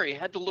 Sorry, I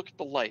had to look at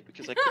the light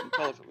because I couldn't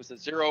tell if it was a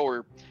 0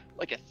 or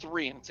like a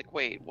 3, and it's like,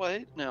 wait,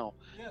 what? No.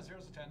 Yeah,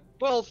 0's a 10.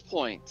 12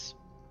 points.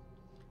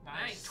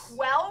 Nice.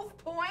 12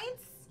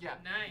 points? Yeah.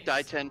 Nice.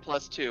 Die 10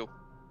 plus 2.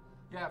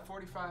 Yeah,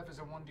 45 is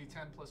a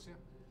 1d10 plus 2.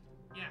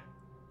 Yeah.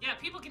 Yeah,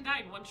 people can die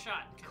in one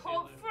shot. in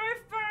Cold Cthulhu.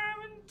 for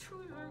fire and 2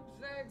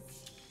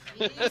 legs.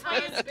 It's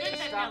good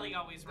that Nelly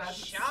always That's-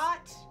 runs.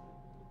 Shot.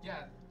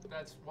 Yeah,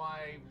 that's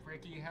why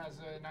Ricky has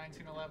a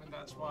 1911.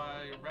 That's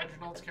why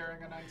Reginald's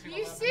carrying a 1911.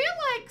 You see,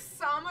 like,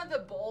 some of the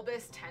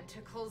bulbous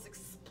tentacles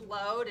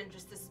explode and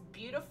just this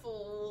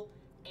beautiful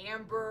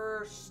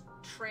amber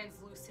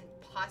translucent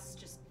pus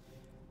just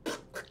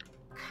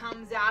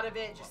comes out of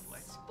it, just splays.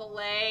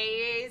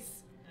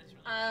 That's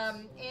really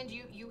nice. And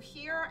you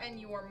hear in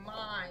your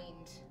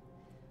mind,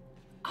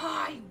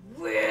 I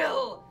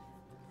will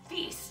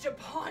feast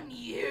upon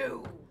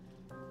you.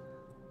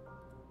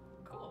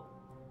 Cool.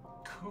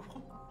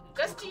 Cool.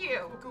 Just to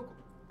you. Cool.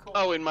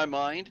 Oh, in my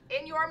mind.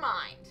 In your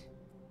mind.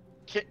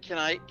 Can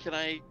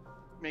I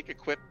make a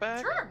quip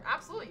back? Sure,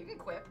 absolutely, you can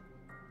quip.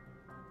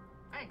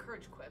 I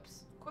encourage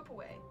quips. Quip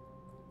away.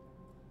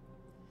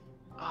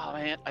 Oh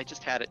man, I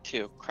just had it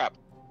too. Crap.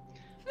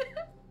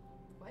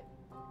 What?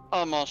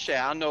 Oh, Monche,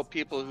 I know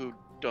people who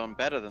done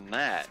better than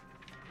that.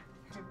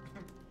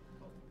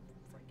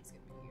 Frankie's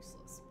gonna be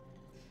useless.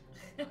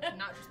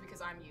 Not just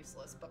because I'm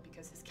useless, but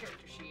because his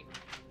character sheet,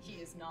 he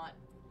is not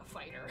a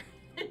fighter.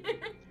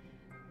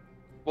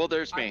 Well,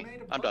 there's I me.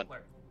 made a I'm done.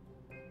 butler.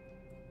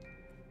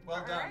 Well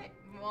All done. right,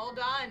 well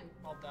done.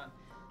 Well done.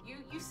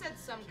 You said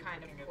some Keep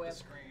kind looking of at quip, the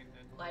screen.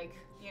 like,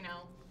 you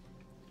know.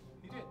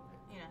 He did.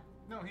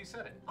 No, he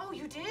said it. Oh,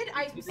 you did?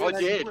 I Oh, I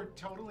did. You were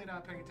totally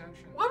not paying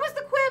attention. What was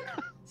the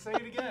quip? Say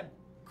it again.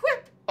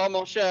 Quip. Oh,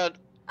 Monche,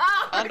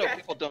 Oh, I know okay.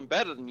 people done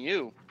better than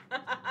you.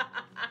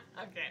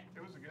 Okay.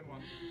 It was a good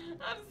one.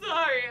 I'm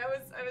sorry.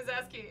 I was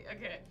asking.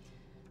 Okay.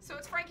 So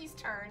it's Frankie's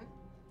turn.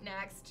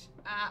 Next,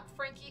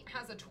 Frankie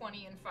has a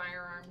 20 in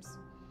firearms,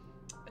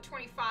 a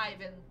 25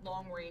 in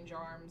long-range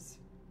arms.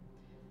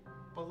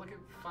 But look at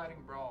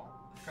fighting brawl,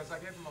 because I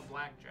gave him a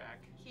blackjack.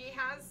 He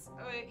has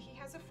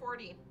a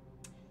 40.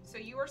 So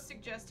you are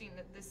suggesting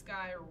that this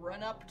guy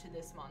run up to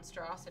this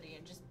monstrosity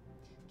and just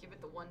give it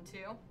the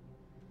 1-2?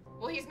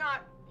 Well, he's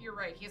not. You're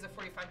right. He has a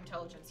 45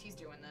 intelligence. He's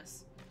doing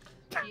this.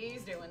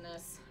 He's doing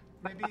this.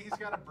 Maybe he's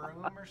got a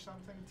broom or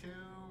something too,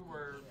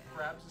 or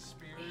grabs a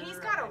spear. He's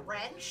got a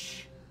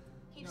wrench.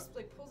 He No. just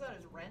like pulls out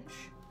his wrench.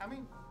 I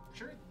mean,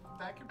 sure,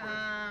 that could work.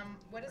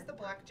 What does the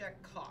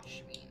blackjack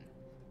kosh mean?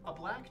 A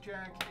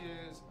blackjack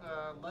is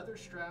a leather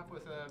strap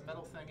with a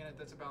metal thing in it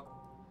that's about.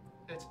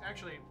 It's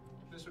actually.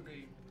 This would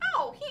be.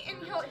 Oh,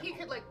 he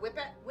could like whip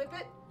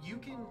it. You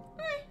can.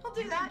 Okay, he'll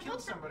do you that. Can kill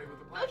somebody with a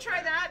He'll blackjack.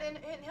 try that, and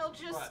he'll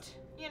just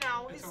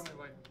It's only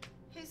like.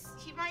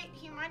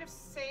 He might have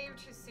saved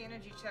his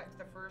sanity check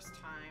the first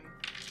time.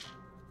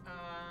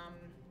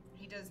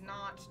 He does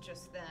not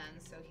just then,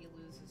 so he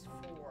loses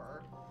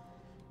 4.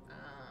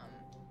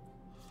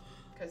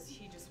 Because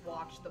he just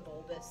watched the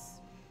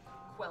bulbous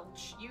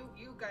quelch. You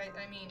guys,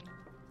 I mean.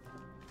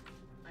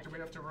 Do we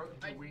have to roll?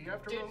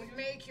 Didn't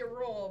make you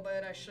roll,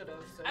 but I should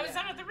have. So I was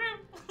out of the room.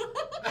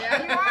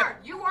 Yeah, you are.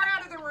 You are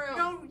out of the room.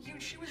 No,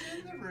 she was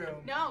in the room.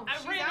 No, I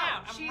she's ran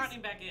out. I'm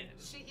running back in.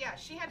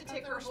 She had to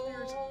take her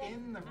spirits whole.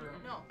 in the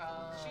room. No,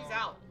 she's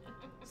out.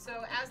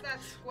 So as that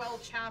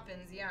squelch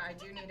happens, yeah, I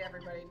do need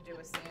everybody to do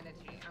a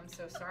sanity. I'm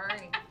so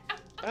sorry.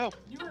 Oh.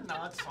 You are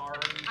not sorry.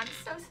 I'm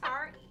so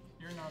sorry.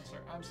 You're not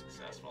sorry. I'm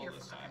successful You're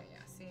this fine. time.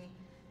 Yeah.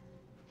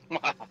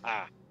 See.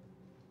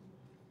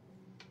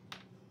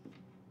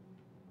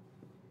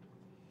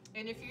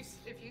 And if you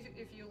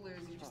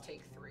lose, you just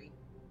take 3.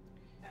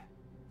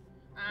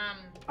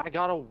 I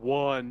got a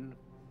 1.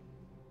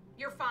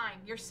 You're fine.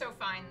 You're so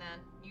fine then.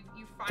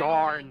 You finally.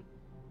 Darn.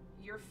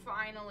 You're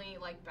finally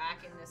like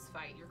back in this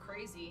fight. You're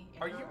crazy.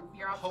 And Are you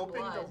you're out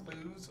hoping for to blood.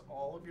 lose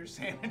all of your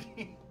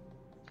sanity?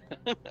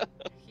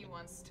 He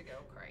wants to go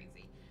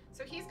crazy.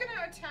 So he's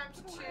gonna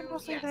attempt Why to.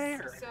 was he Yes.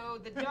 there? So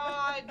the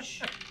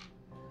dodge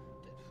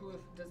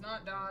does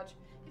not dodge.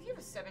 If you have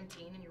a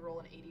 17 and you roll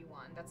an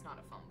 81, that's not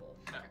a fumble.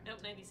 No. Okay. Nope,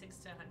 96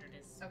 to 100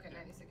 is. Okay,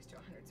 96 to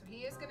 100. So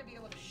he is going to be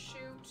able to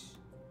shoot.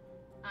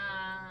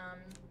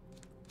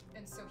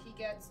 And so he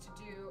gets to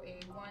do a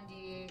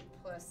 1d8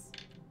 plus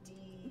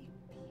DB.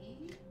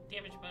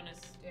 Damage bonus.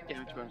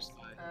 Damage bonus.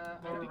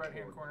 Lower right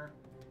hand corner.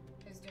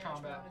 His damage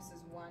Combat. bonus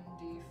is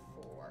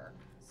 1d4.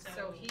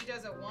 So he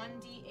does a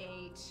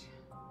 1d8.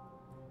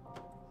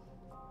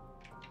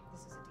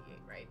 This is a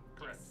d8, right?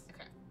 Correct.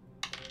 Okay.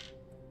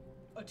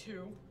 A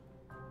 2.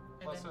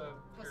 And Plus then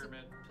a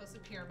pyramid. Plus a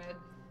pyramid.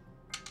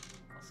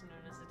 Also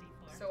known as a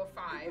D4. So a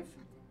 5.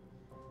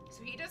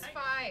 So he does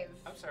Right. 5.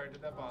 I'm sorry,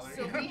 did that bother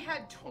So you? we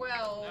had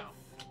 12. No.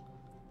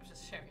 I'm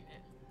just sharing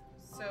it.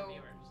 So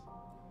Viewers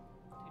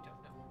who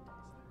don't know what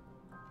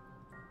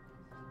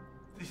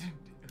dice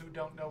are. Who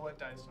don't know what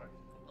dice are.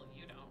 Well,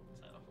 you don't,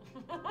 so.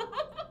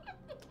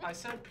 I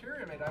said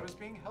pyramid. I was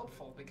being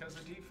helpful because a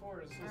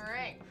D4 is. all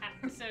right.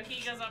 So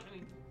he goes up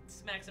and he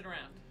smacks it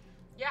around.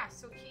 Yeah,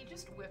 so he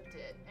just whipped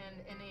it, and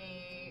in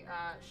a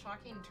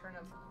shocking turn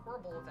of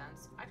horrible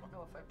events, I don't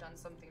know if I've done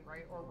something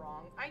right or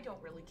wrong. I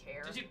don't really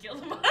care. Did you kill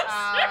the monster?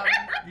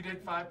 You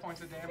did 5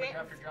 points of damage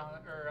after John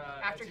or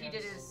After he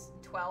did Etienne's his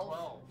 12.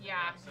 12. Yeah,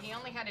 Yeah, he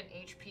only had an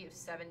HP of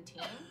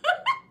 17.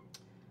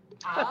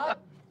 I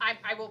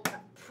will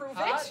prove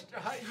it.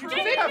 You Prove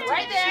didn't it have to-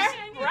 right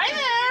there. Right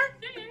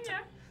there. Yeah.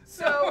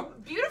 So,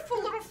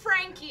 beautiful little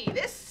Frankie,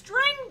 this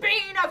string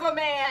bean of a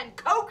man,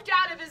 coked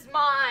out of his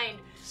mind,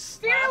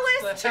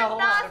 fearless the to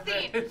hell out of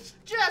nothing, it.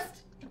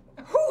 just,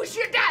 who's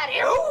your daddy?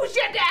 Who's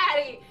your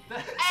daddy?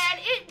 And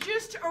it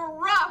just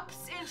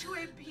erupts into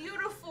a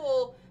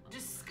beautiful,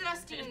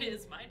 disgusting, It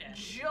is my dad.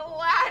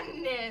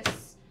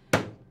 gelatinous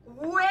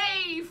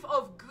wave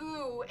of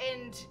goo,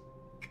 and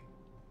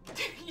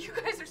you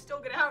guys are still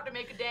gonna have to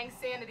make a dang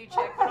sanity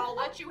check, but I'll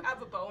let you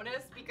have a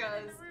bonus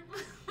because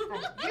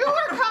you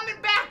are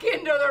coming back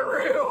into the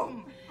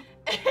room.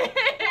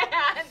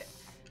 And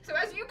so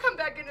as you come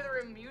back into the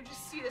room, you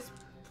just see this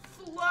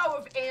flow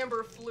of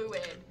amber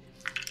fluid.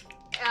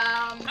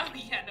 Oh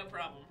yeah, no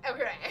problem.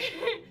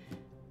 Okay.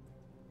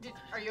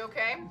 Are you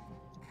okay?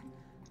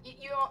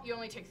 You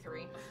only take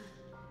 3,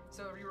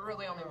 so you're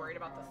really only worried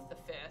about the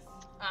 5th.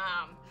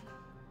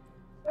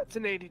 That's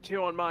an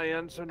 82 on my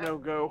end, so no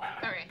go.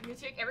 Okay,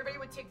 everybody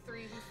would take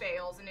 3 who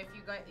fails, and if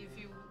you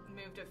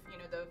move to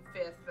the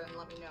 5th, then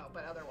let me know.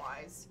 But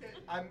otherwise,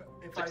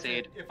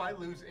 Succeed. If I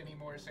lose any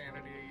more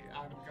sanity,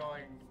 I'm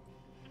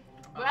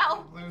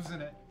well,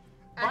 losing it.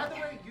 By the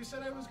way, you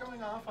said I was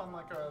going off on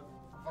like a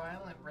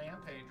violent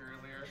rampage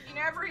earlier. you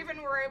never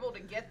even were able to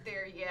get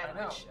there yet, I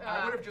know. which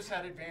I would have just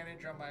had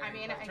advantage on my. I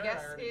mean, my I turn.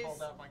 guess already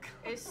pulled out my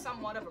gun. is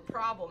somewhat of a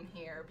problem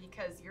here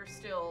because you're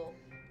still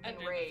Under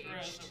the enraged,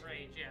 throes of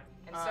rage, yeah.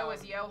 and so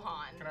is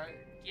Johann. Can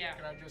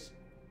I just?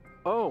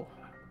 Oh,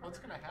 What's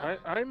gonna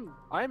happen?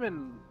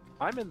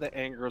 I'm in the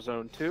anger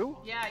zone too.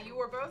 Yeah, you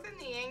were both in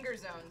the anger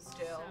zone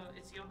still. So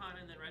it's Johann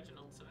and then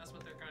Reginald, so that's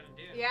what they're going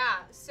to do. Yeah,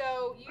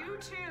 so you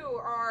two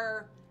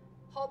are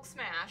Hulk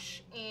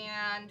Smash,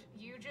 and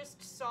you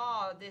just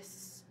saw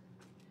this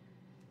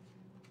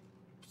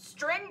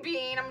string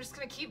bean, I'm just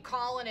gonna keep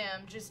calling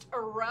him, just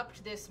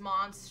erupt this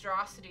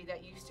monstrosity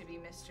that used to be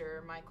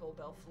Mr. Michael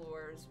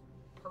Belfleur's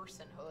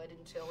personhood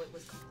until it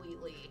was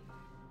completely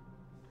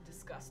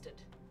disgusted,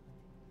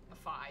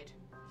 affied.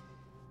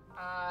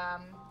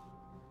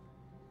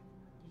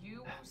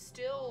 You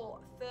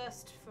still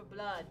thirst for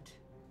blood.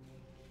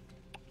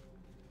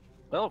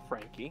 Well,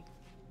 Frankie,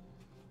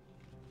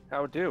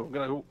 how do? I'm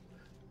gonna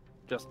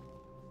just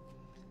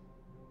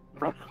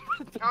All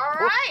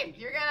right,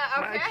 you're gonna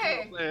Smash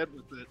the head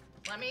with it.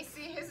 Let me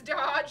see his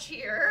dodge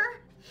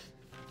here.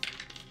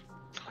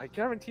 I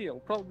guarantee it'll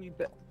probably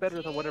be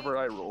better than whatever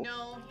I roll.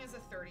 No, he has a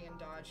 30 in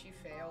dodge. He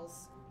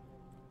fails.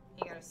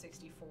 He got a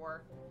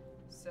 64.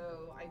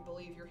 So I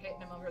believe you're hitting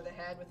him over the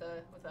head with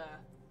a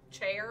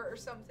chair or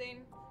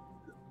something.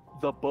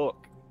 The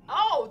book.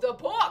 Oh, the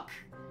book!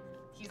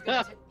 He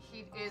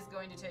is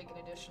going to take an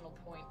additional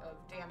point of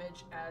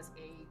damage as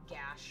a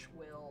gash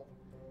will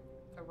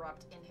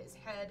erupt in his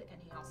head,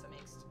 and he also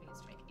needs to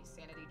make a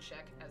sanity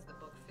check as the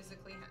book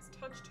physically has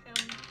touched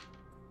him.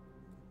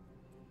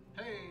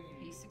 Hey!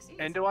 He succeeds.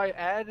 And do I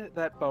add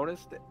that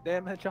bonus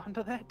damage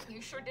onto that?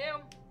 You sure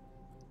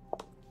do.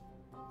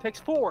 Takes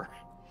 4.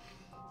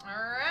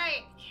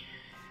 Alright.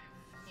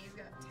 He's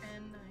got 10,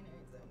 9,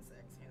 8, 7, 6.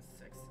 He has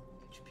 6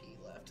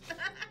 HP left.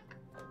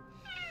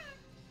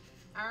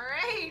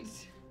 Alright.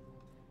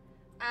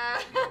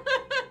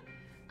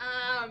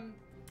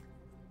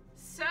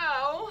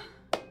 So,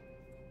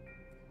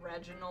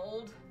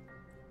 Reginald,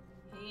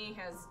 you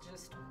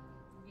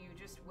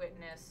just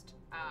witnessed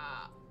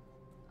a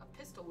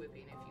pistol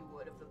whipping, if you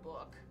would, of the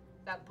book.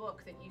 That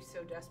book that you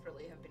so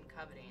desperately have been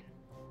coveting.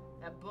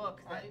 That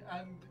book that...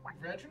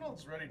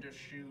 Reginald's ready to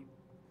shoot.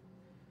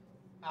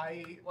 Who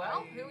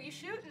are you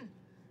shooting?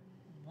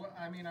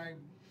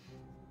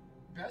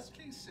 Best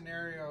case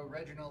scenario,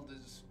 Reginald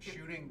is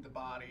shooting the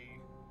body.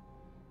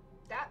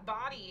 That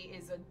body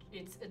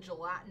it's a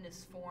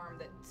gelatinous form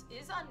that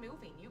is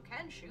unmoving. You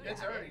can shoot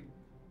It's at already... it.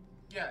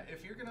 Yeah,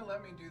 if you're gonna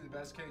let me do the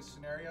best case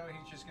scenario,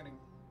 he's just gonna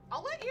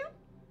I'll let you.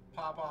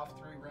 pop off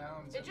 3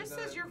 rounds. It just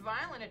says you're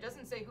violent. It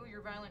doesn't say who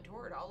you're violent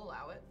toward. I'll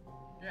allow it.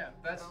 Yeah,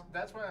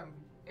 that's why I'm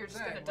You're just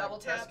saying, gonna double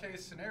tap? Best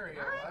case scenario,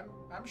 Alright.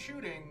 I'm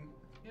shooting.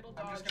 It'll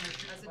I'm dodge just gonna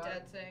shoot as the a body.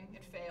 dead thing.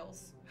 It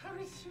fails. How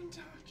does it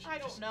dodge? I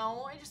don't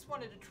know. I just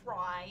wanted to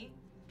try.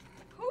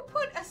 Who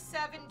put a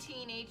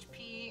 17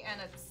 HP and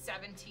a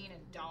 17 in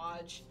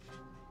dodge?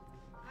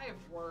 I have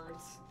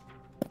words.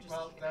 Just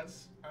Well,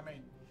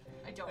 kidding.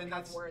 I don't and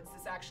have that's- words.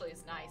 This actually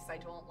is nice. I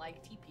don't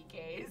like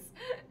TPKs.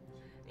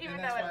 Even And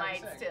though that's it why I'm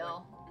might saying,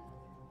 still.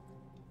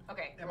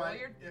 Okay, roll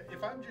your...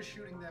 if I'm just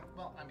shooting them,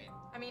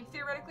 I mean,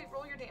 theoretically,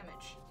 roll your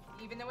damage.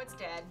 Even though it's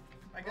dead.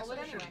 I guess roll it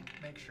I should anyway.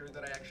 make sure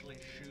that I actually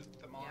shoot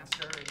the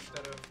monster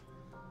instead of...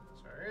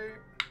 Sorry.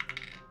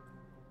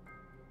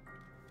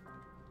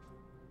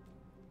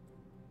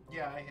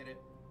 Yeah, I hit it.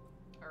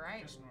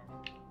 Alright. Just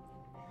normal.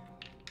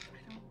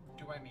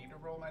 Do I need to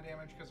roll my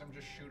damage because I'm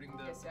just shooting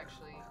the... Yes,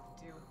 actually,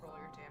 do roll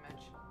your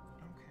damage.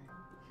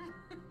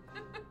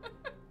 Okay.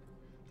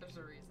 There's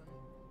a reason.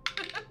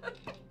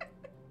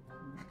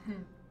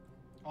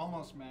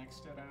 Almost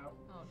maxed it out.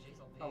 Oh, jeez,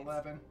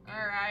 11.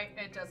 Alright,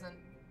 it doesn't,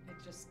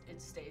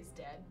 it stays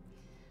dead.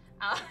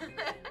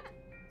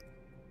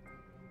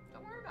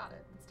 Don't worry about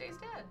it. It stays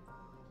dead.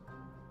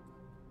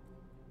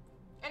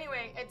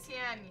 Anyway,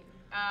 Ettienne,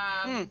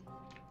 I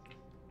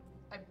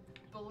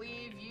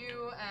believe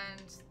you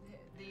and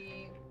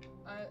the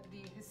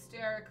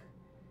hysteric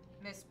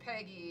Miss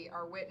Peggy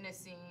are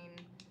witnessing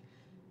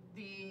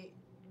the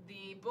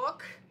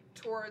book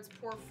towards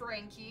poor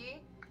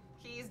Frankie.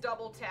 He's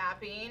double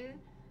tapping.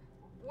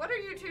 What are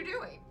you two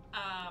doing?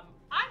 I'm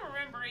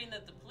remembering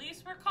that the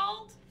police were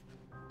called.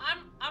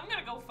 I'm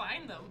gonna go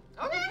find them.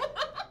 Okay.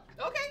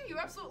 Okay, you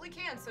absolutely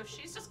can. So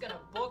she's just gonna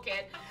book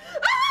it.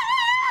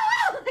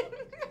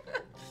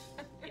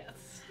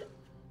 Yes.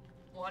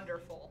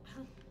 Wonderful.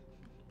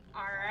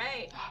 All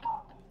right.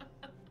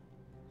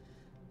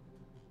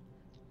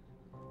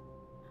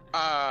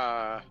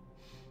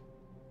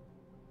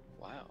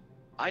 Wow.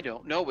 I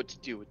don't know what to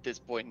do at this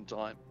point in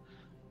time.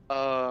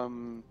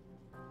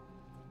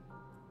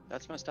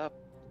 That's messed up.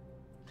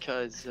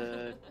 Cause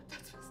That's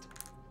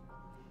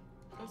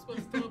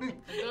messed up.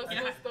 That's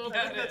Yeah, messed up.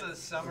 that I think that's a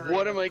summary.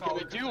 what am I of gonna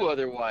Call do of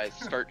otherwise?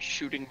 Start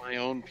shooting my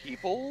own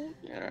people?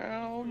 You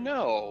know,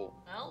 no.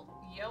 Well,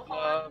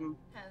 Johann Um,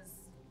 has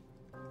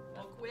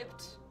book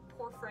whipped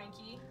poor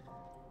Frankie,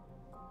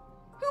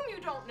 whom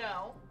you don't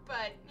know,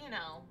 but you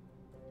know,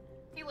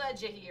 he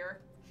led you here.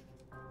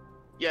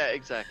 Yeah,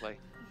 exactly.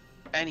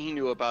 And he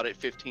knew about it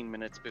 15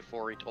 minutes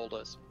before he told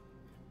us.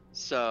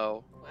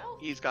 So, Well,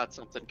 he's got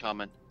something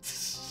coming.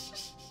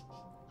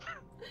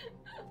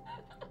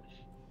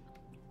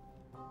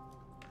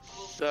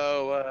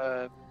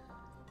 So,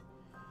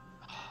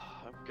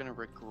 I'm gonna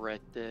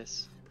regret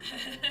this.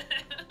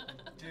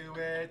 Do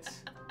it.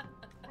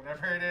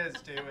 Whatever it is,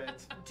 do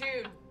it.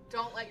 dude,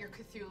 don't let your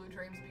Cthulhu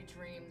dreams be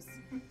dreams.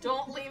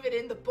 Don't leave it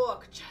in the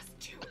book. Just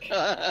do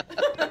it.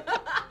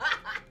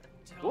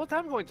 What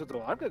I'm going to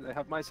do, I'm going to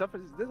have myself a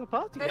little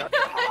party.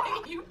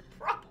 You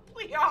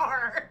probably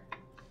are.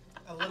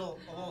 A little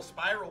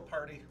spiral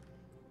party.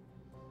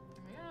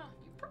 Yeah,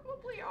 you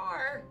probably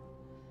are.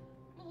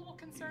 I'm a little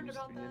concerned You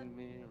about that. spin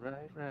me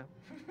right round.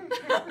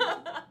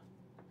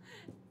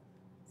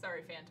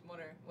 Sorry, Phantom. What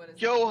is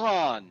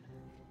Johann,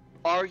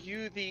 are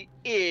you the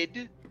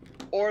id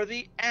or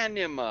the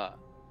anima?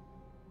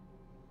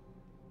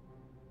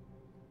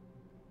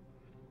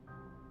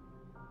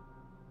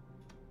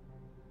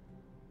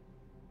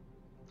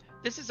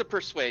 This is a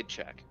persuade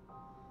check.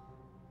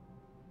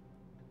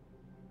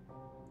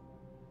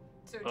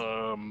 So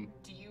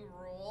do you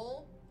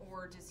roll,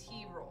 or does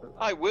he roll?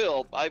 I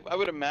will. I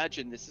would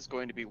imagine this is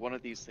going to be one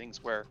of these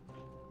things where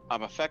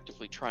I'm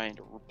effectively trying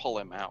to pull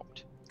him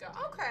out.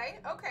 Okay.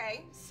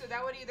 So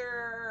that would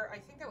I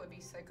think that would be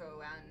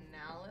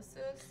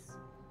psychoanalysis.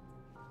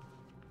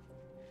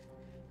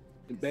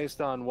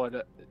 Based on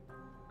what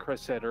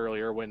Chris said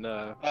earlier when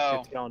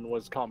Ettienne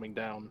was calming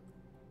down.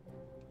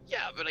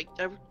 Yeah, but I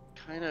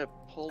kind of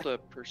pulled a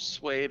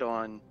persuade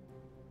on.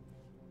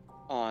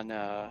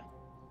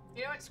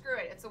 You know what? Screw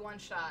it. It's a one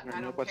shot.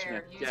 I don't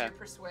care. Use your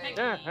persuade.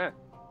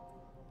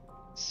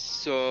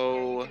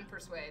 So. You can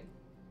persuade.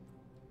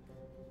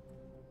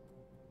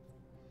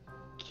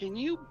 Can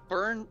you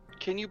burn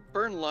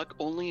luck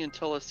only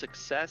until a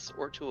success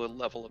or to a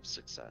level of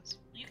success?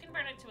 You can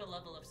burn it to a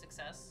level of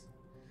success.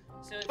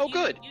 So if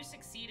good. You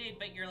succeeded,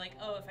 but you're like,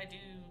 oh, if I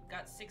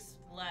got 6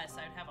 less,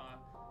 I'd have a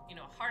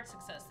hard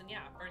success. Then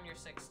yeah, burn your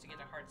 6 to get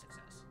a hard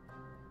success.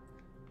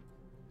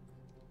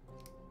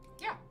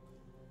 Yeah.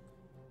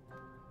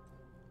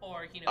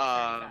 Or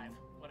 35,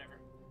 whatever.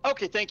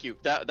 Okay, thank you.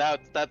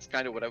 That's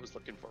kind of what I was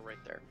looking for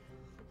right there.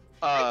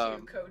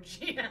 Thank you,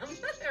 co-GM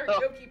or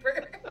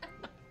co-keeper.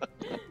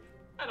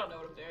 I don't know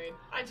what I'm doing.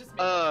 I just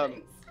make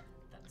things.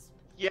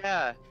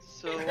 Yeah.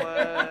 So.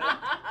 That's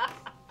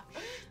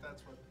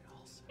what they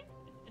all say.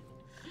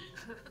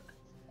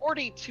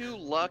 42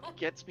 luck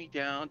gets me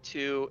down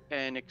to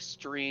an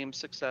extreme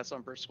success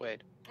on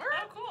persuade. All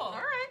right, cool. All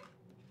right.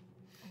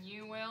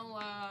 You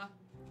will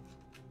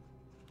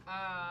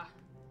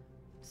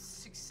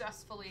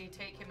successfully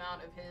take him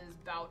out of his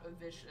bout of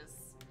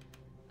vicious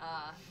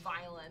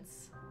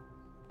violence.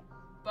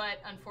 But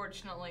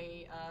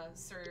unfortunately,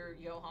 Sir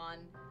Johann,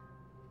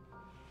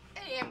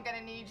 I am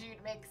gonna need you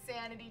to make a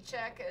sanity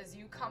check as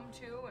you come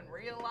to and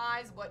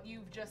realize what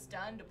you've just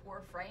done to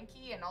poor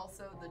Frankie and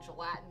also the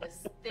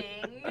gelatinous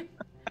thing.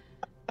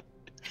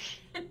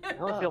 I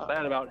don't feel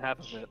bad about half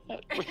of it.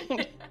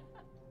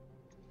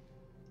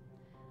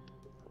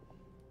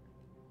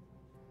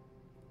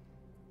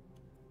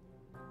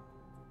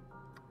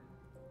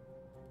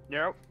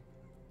 Nope.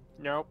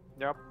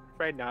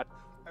 Afraid not.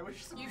 I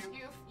wish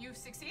You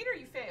succeed or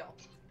you fail?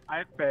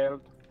 I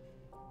failed.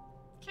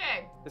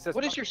 Okay.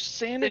 What is your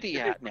sanity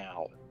at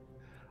now?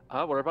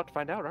 We're about to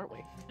find out, aren't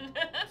we?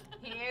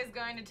 He is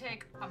going to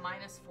take a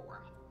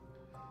 -4.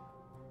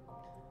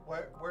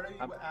 Where are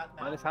you at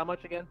now? Minus how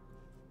much again?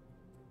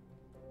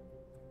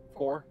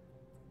 4.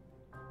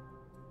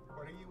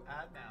 What are you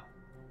at now?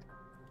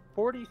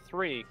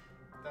 43.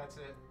 That's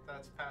it.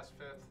 That's past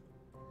 5th.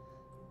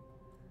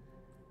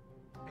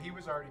 He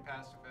was already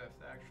past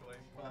 5th, actually,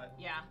 but...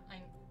 Yeah,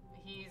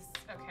 he's...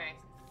 Okay,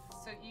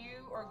 so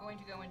you are going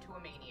to go into a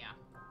mania.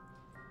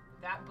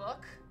 That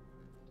book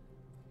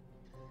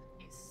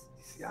is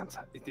the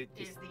answer.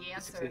 Is the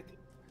answer.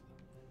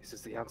 This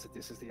is the answer.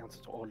 This is the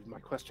answer to all my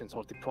questions,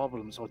 all the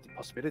problems, all the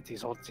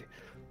possibilities,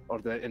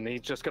 and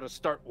he's just gonna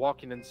start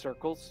walking in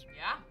circles.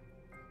 Yeah.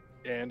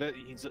 And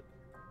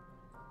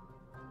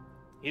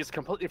he's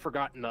completely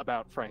forgotten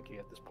about Frankie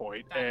at this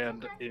point,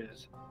 and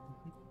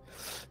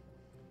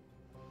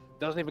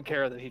doesn't even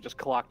care that he just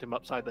clocked him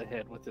upside the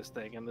head with this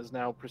thing, and is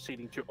now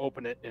proceeding to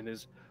open it and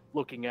is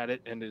looking at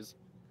it and is,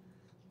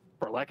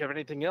 for lack of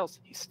anything else,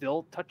 he's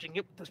still touching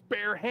it with his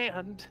bare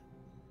hand.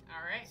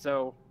 All right.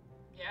 So.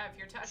 Yeah, if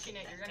you're touching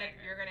it,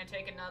 you're gonna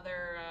take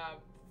another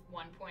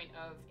 1 point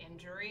of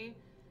injury,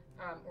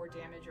 or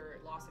damage or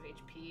loss of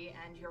HP,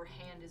 and your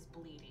hand is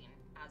bleeding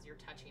as you're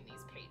touching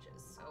these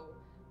pages. So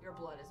your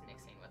blood is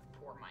mixing with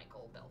poor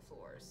Michael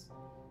Belfleur's.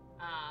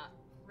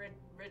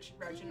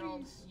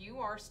 Reginald, you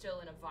are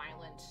still in a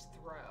violent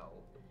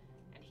throw,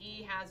 and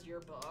he has your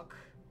book,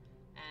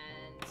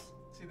 and...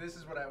 See, this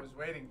is what I was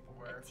waiting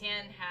for.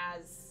 Ettienne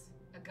has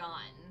a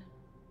gun.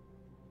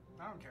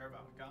 I don't care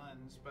about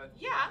guns, but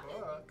yeah. The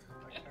book.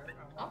 I care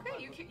about okay,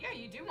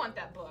 you do want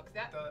that book.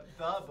 That the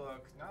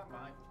book, not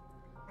mine.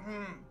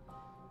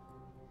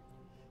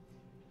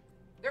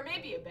 There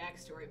may be a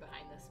backstory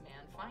behind this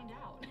man. Find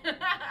out.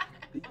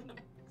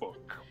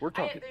 Book. We're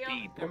talking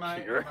deep here. Am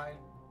I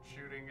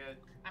shooting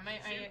it?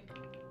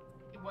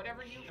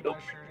 Whatever you.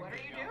 What are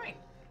you doing?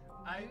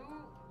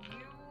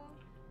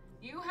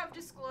 You have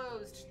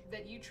disclosed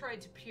that you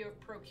tried to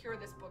procure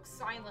this book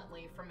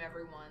silently from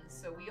everyone,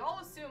 so we all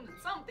assumed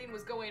that something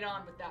was going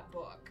on with that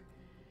book.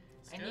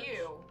 And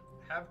you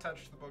have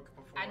touched the book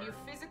before. And you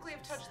physically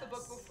have touched the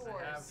book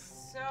before. I have.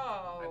 So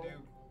I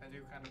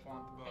do kind of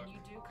want the book. And you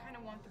do kind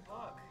of want the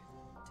book.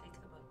 Take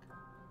the book.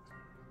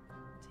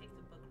 Take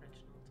the book,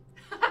 Reginald.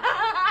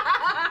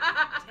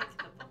 Take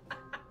the book.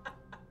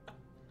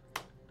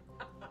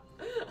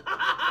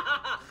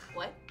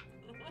 What?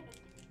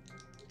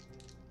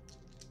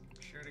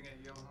 Shooting at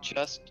Johann.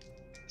 Just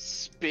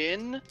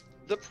spin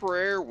the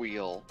prayer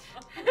wheel.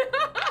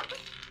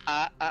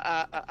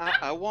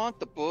 I want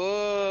the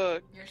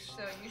book.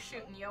 So you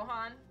shooting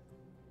Johann?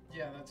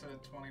 Yeah, that's a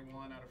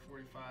 21 out of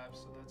 45,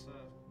 so that's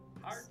a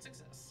hard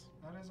success.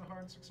 That is a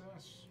hard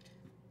success.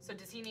 So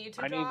does he need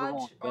to dodge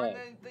on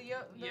the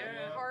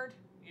hard?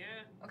 Yeah.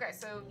 Okay,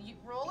 so you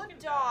roll a You can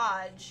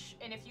dodge,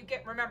 and if you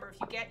get your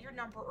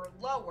number or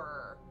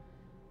lower,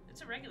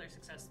 It's a regular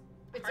success.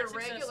 It's Hard a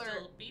regular- success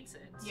still beats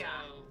it. Yeah.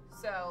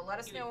 So so let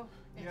us You- know.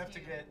 You if have to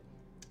get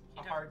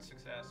a hard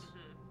success.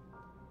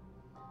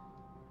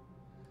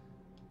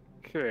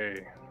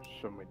 Okay,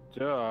 so my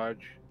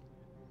dodge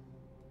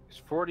is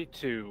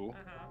 42.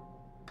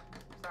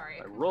 Sorry, I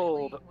completely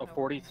rolled went a over.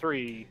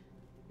 43.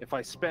 If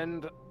I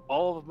spend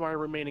all of my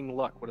remaining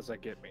luck, what does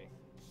that get me?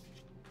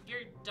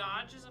 Your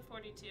dodge is a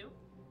 42.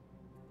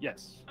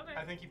 Yes. Okay.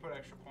 I think you put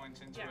extra points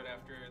into Yeah. it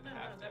after the No,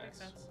 half that makes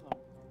deaths. sense.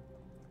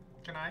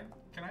 Can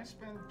I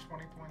spend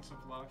 20 points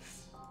of luck?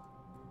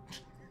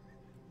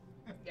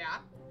 Yeah,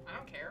 I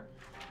don't care.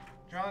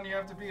 John, you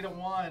have to beat a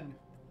 1.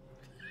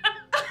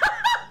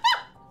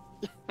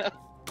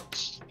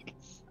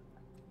 Jeez.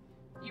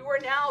 You are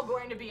now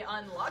going to be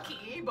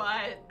unlucky,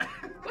 but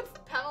what's the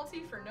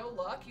penalty for no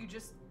luck? You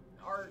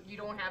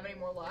don't have any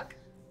more luck.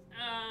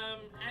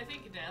 I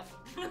think death.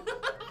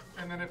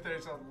 And then if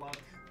there's a luck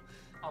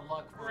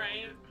roll.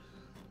 Right.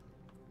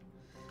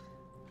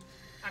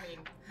 I mean,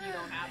 you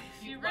don't have.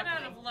 If you run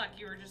out of luck,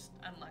 you were just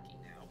unlucky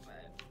now,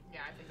 but.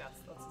 Yeah, I think that's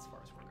as far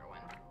as we're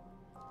going.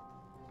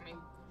 I mean,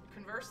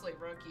 conversely,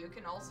 Rook, you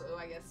can also,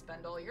 I guess,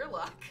 spend all your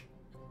luck.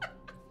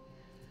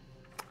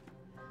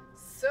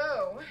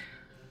 So,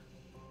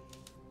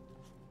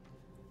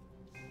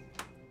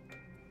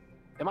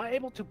 Am I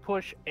able to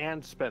push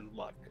and spend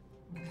luck?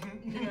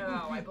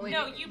 no, I believe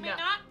No, you may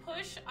not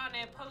push on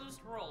opposed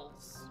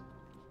rolls.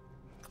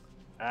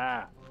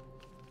 Ah,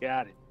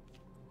 got it.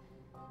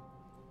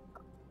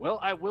 Well,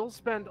 I will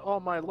spend all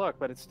my luck,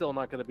 but it's still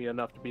not going to be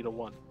enough to beat a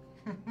 1.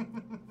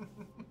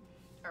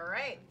 All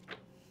right.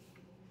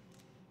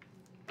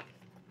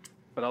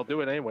 But I'll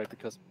do it anyway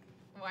because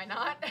Why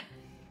not?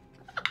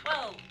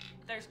 Well,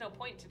 there's no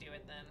point to do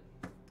it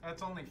then.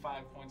 That's only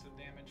 5 points of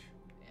damage.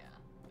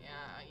 Yeah,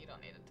 you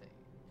don't need it to.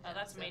 Oh,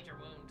 that's a major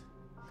wound.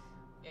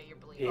 Yeah, you're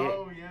bleeding. Yeah.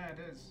 Oh, yeah, it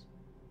is.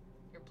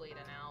 You're bleeding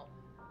out.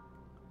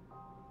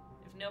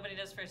 If nobody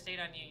does first aid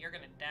on you, you're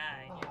gonna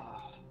die.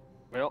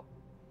 well,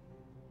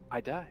 I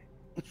die.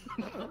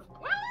 Well,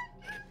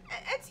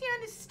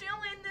 Ettienne is still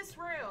in this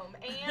room,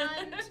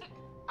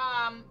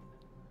 and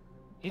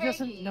He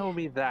doesn't Peggy. know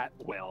me that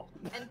well.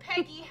 And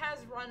Peggy has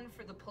run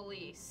for the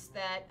police.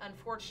 That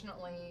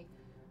unfortunately,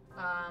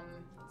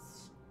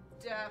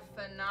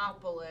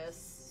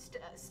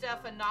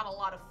 Stefan, not a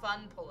lot of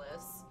fun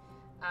police,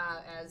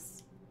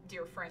 as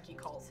dear Frankie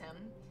calls him,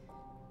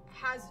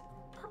 has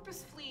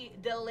purposefully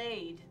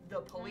delayed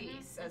the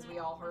police, as we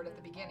all heard at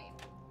the beginning.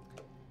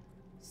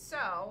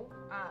 So,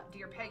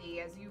 dear Peggy,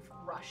 as you've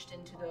rushed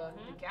into the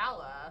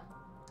gala,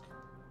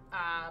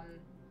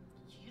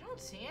 you don't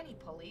see any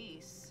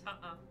police.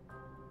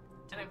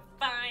 And I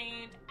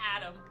find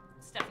Adam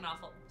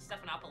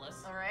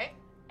Stephanopolis. All right.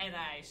 And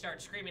I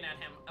start screaming at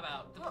him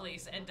about the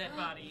police and dead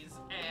bodies,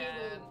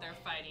 and they're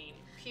fighting.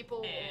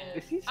 People. And-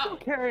 Is he still Oh.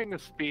 carrying a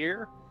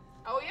spear?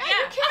 Oh yeah, Yeah.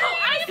 you carry Oh,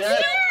 I'm a still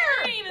spear!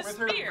 carrying a With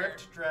her spear.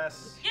 ripped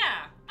dress.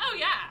 Yeah. Oh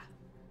yeah.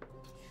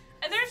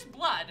 And there's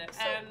blood.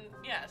 So- and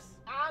yes.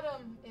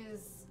 Adam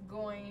is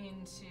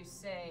going to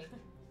say,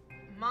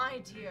 "My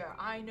dear,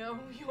 I know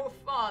your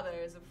father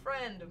is a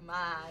friend of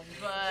mine,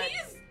 but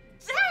He's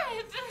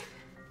dead.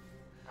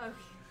 okay.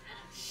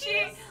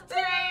 He's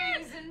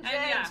ladies and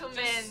yeah,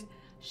 gentlemen, just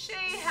she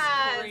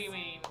has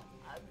Screaming.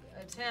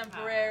 a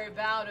temporary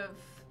bout of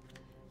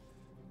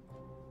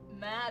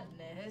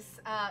madness.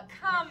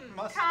 Come,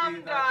 Must come,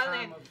 be that time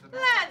darling. of the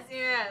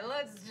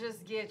Let's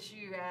just get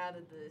you out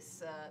of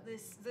this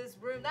this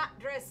room. That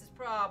dress is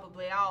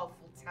probably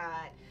awful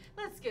tight.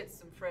 Let's get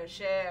some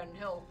fresh air, and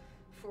he'll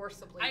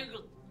forcibly. I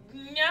will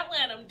not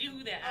let him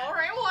do that. All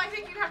right. Well, I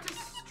think you'd have to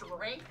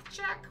strength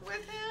check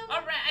with him.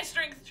 All right. I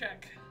strength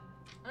check.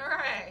 All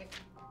right.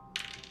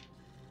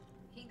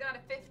 He got a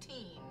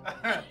 15. It's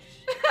fine.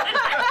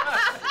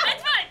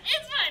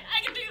 It's fine. I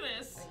can do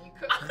this. And you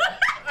could.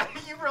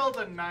 You rolled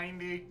a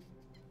 90.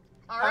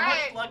 All How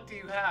right. much luck do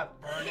you have?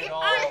 Burn it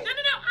all. No. I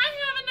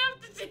have enough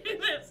to do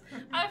this.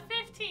 A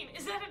 15.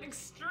 Is that an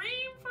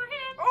extreme for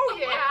him? Oh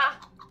yeah.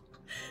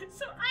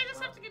 So I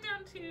just have to get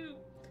down to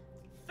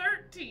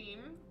 13.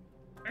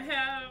 I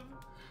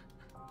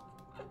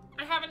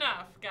have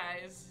enough,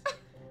 guys.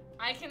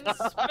 I can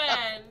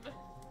spend.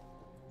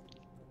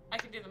 I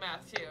can do the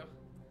math too.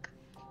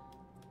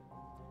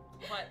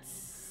 What,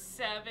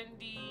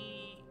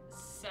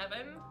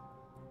 77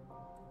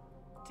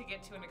 to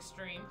get to an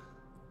extreme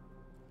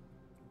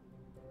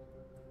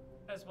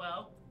as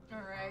well. All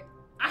right.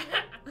 I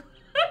have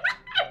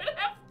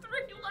 3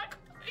 luck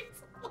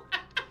points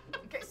left.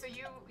 Okay, so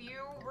you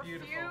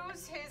refuse Beautiful.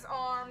 his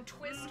arm,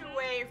 twist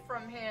away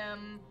from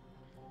him.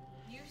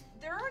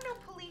 There are no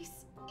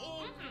police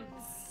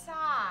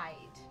inside.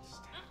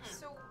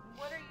 So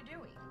what are you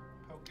doing?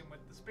 Poke him with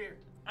the spear.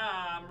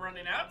 I'm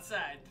running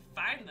outside to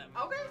find them.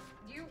 Okay,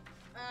 you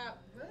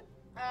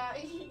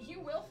you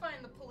will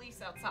find the police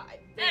outside.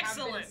 They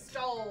Excellent. have been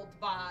stalled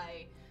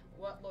by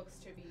what looks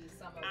to be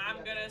some of the I'm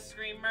other- gonna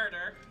scream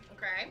murder,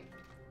 Okay.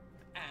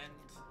 and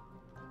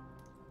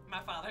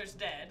my father's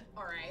dead.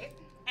 All right.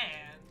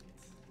 And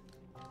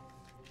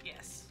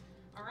yes.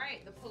 All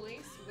right, the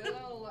police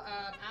will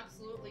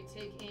absolutely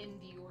take in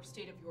your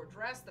state of your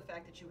dress, the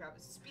fact that you have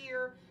a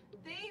spear.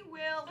 They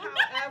will,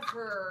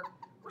 however,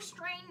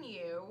 restrain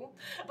you,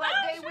 but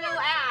they will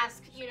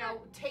ask, you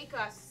know, take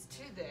us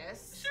to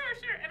this.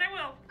 Sure, and I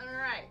will. All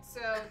right, so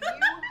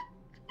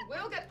you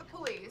will get the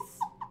police.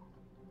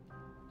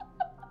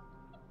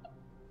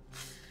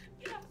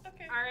 Yeah,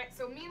 okay. All right,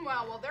 so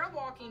meanwhile, while they're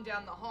walking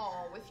down the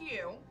hall with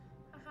you,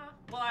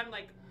 Well, I'm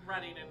like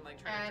running and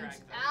like trying to and drag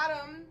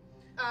them.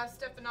 Adam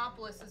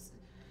Stephanopolis is,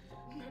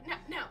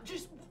 no,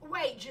 just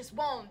wait, just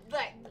won't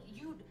let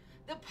you,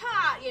 the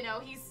pot, you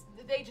know,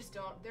 they just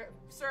don't,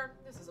 sir,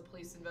 this is a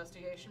police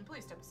investigation,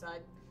 please step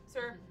aside.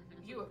 Sir,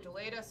 you have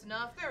delayed us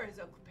enough, there is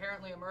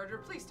apparently a murder,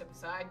 please step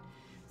aside.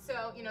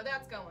 So, you know,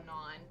 that's going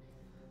on.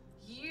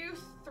 You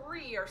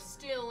three are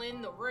still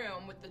in the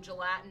room with the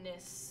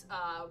gelatinous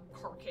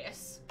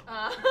carcass.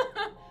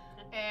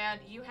 And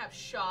you have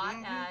shot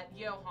at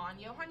Johann.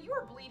 Johann, you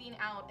are bleeding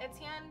out.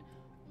 Ettienne,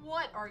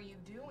 what are you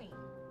doing?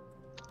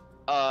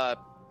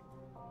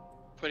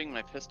 Putting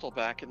my pistol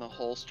back in the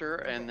holster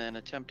and then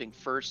attempting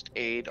first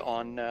aid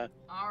on All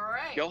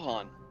right.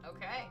 Johann.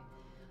 Okay.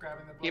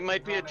 Grabbing the book He and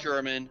might be a running.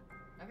 German,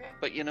 Okay.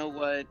 but you know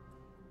what?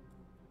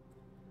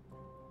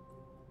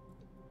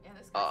 Yeah,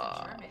 this guy's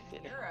a German. yeah.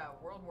 You're a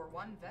World War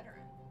I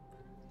veteran.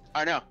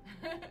 I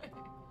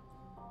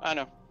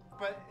know.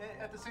 But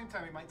at the same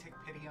time, we might take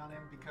pity on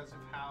him because of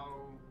how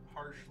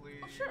harshly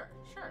Oh, sure.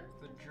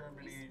 the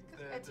Germany,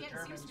 the Ettienne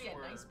Germans seems to be a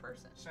were nice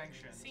person.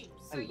 sanctioned. Seems.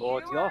 So And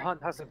Lord, you are- Johann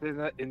hasn't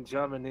been in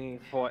Germany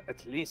for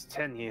at least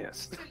 10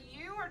 years. So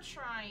you are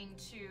trying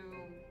to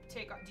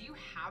take. Do you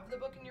have the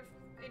book in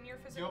your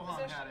physical Johann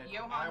possession? had it.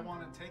 Johann. I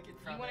want to take it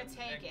from wanna him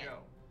take and it. go.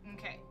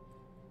 Okay.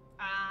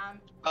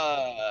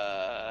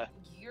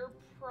 You're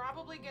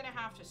probably gonna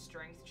have to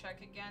strength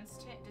check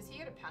against him. Does he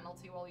get a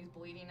penalty while he's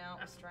bleeding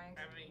out with strength?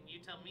 I mean, you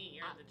tell me.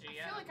 You're the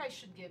GM. I feel like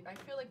I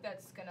feel like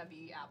that's gonna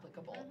be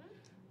applicable.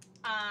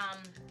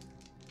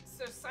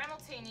 So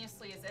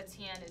simultaneously as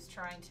Ettienne is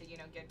trying to, you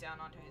know, get down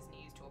onto his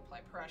knees to apply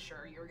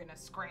pressure, you're gonna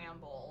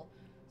scramble.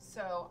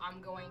 So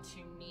I'm going to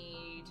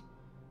need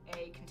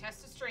a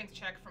contested strength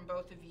check from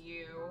both of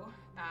you,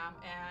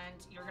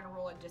 and you're gonna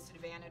roll a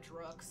disadvantage,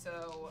 Rook.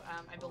 So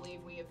I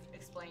believe we have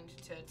explained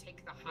to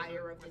take the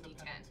higher of the with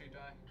D10 a penalty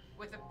die.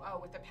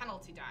 with the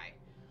penalty die.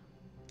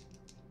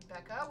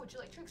 Becca, would you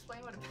like to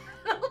explain what a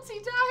penalty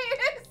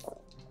die is?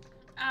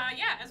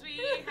 Yeah, as we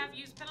have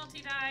used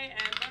penalty die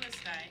and bonus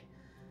die,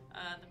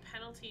 the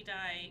penalty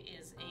die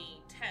is a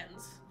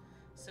tens,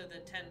 so the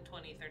 10,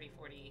 20, 30,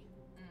 40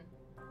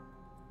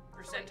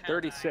 percentile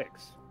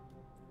 36. die,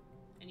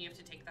 and you have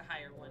to take the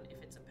higher one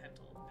if it's a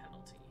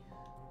penalty.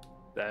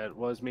 That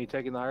was me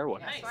taking the higher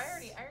one. Yeah, so I Nice.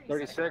 already said it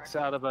 36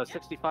 correctly. out of a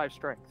 65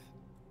 strength.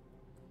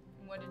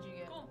 What did you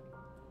get? Cool.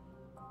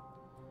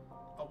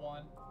 A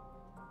 1.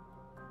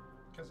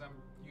 Because I'm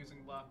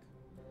using luck.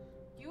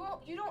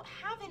 You don't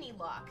have any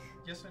luck.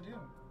 Yes, I do.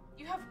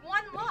 You have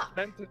one luck.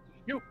 Meant to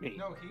shoot me.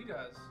 No, he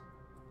does.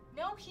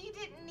 No, he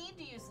didn't need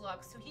to use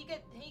luck, so he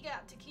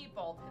got to keep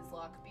all of his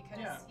luck because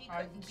Yeah, he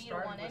I couldn't beat a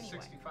started one with anyway.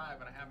 65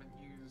 and I haven't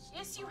used.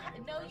 Yes, you any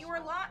of the no, rest you of were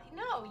them.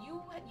 no,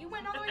 you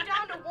went all the way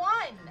down to 1.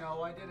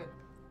 No, I didn't.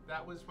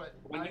 That was what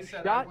When I you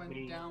said. I shot went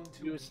me, down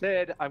to you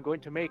said, I'm going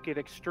to make it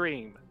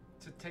extreme.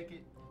 to take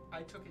it.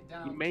 I took it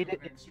down. You made to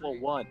it an into a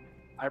extreme. 1.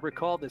 I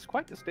recall this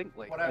quite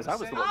distinctly, What I as was I was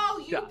the saying- one Oh,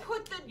 who you shot.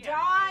 put the Yeah.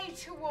 die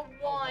to a 1,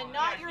 one.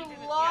 not Yeah, your he did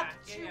it- luck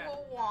yeah, to yeah. a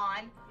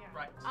 1. Yeah.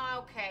 Right.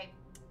 Okay.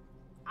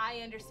 I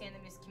understand the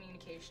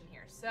miscommunication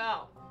here.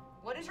 So,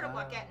 what is your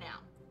luck at now?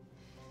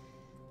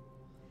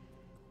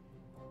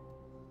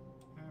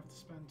 I have to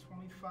spend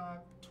 25,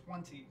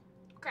 20.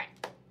 Okay.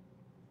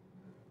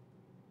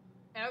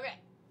 Okay.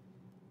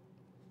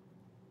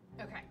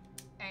 Okay.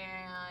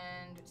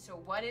 And so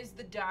what is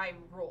the die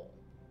roll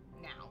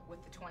now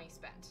with the 20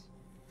 spent?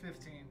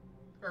 15.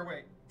 Or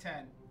wait,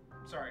 10.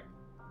 Sorry.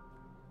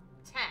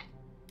 10.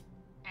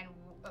 And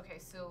okay,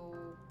 so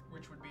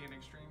Which would be an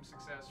extreme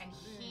success. and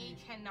for he me.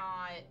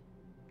 cannot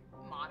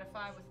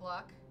modify with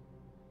luck.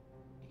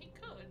 He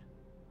could.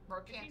 Or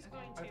If can't. he's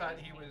going I to. thought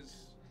he was.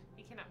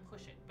 He cannot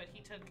push it, but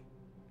he took.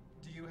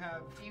 Do you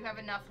have? Do you have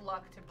enough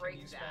luck to Can break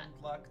you that? spend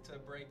luck to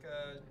break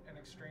an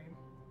extreme?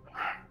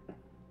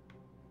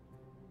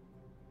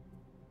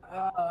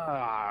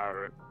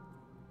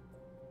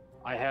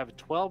 I have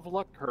 12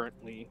 luck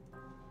currently.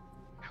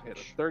 At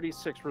a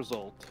 36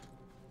 result.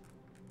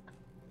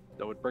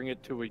 That would bring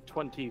it to a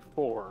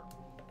 24.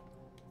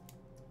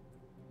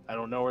 I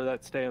don't know where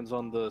that stands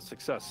on the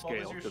success What was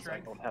scale your because I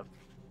strength? don't have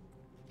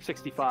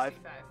 65.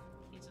 65.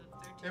 He's a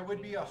 13. It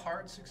would be a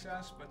hard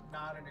success, but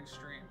not an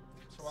extreme.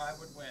 So I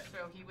would win.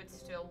 So he would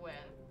still win.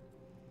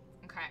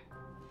 Okay.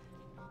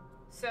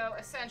 So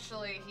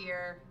essentially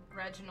here,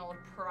 Reginald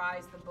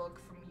pries the book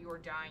from your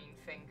dying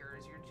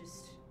fingers.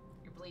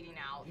 You're bleeding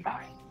out.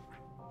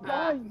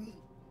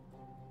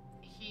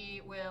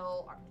 He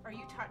will. Are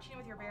you touching it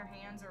with your bare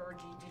hands, or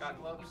Got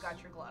gloves. you've got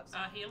your gloves?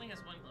 He only has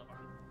one glove on.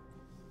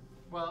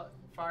 Well,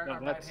 fire No,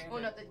 on that's- right hand.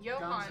 Well, no, the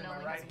Johann guns in my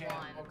only right has hand,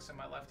 one. books in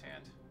my left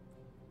hand.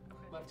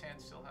 left hand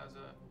still has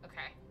a.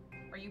 Okay.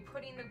 Are you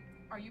putting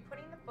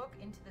the book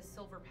into the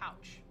silver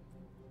pouch,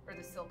 or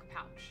the silk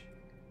pouch?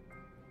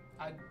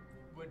 I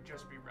would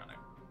just be running.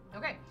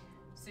 Okay.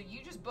 So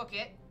you just book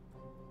it.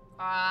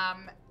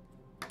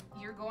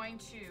 You're going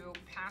to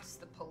pass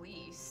the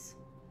police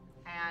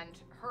and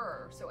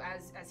her. So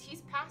as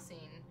he's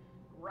passing,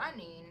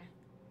 running,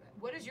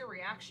 what is your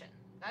reaction?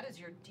 That is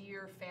your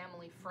dear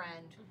family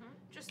friend,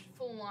 just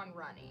full on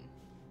running.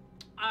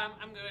 I'm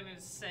going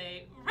to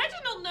say,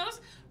 Reginald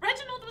knows.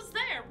 Reginald was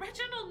there.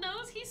 Reginald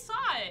knows. He saw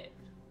it.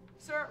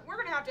 Sir, we're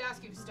gonna have to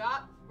ask you to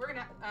stop.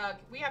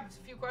 We have a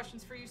few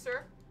questions for you,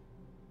 sir.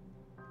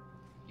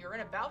 You're in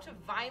a bout of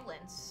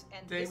violence,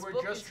 and They this were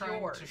book just is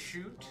trying yours. to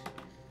shoot,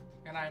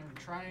 and I'm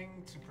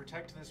trying to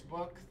protect this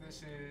book.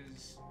 This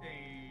is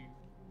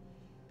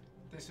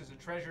a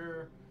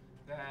treasure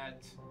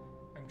that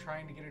I'm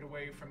trying to get it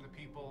away from the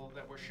people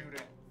that were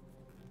shooting.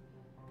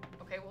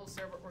 Okay, well,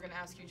 sir, we're gonna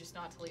ask you just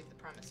not to leave the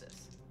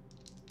premises.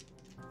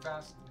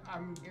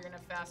 You're gonna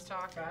fast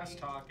talk.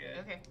 Talk it.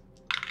 Okay.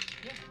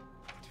 Yeah.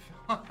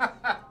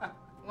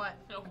 What?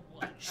 No,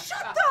 what?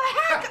 Shut the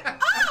heck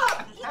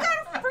up! You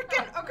gotta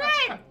freaking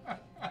okay.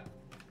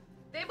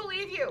 They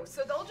believe you,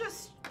 so they'll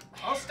just.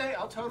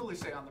 I'll totally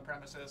stay on the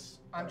premises.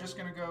 I'm just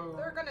gonna go.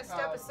 They're gonna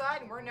step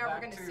aside, and we're never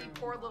back gonna to see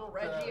poor little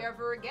Reggie the-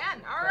 ever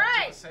again. All back to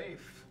right. the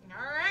safe.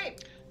 All right.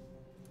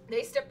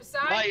 They step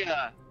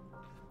aside.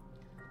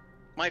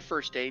 My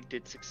first aid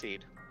did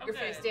succeed. Your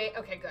face day.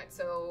 Okay, good.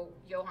 So,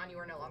 Johann, you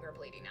are no longer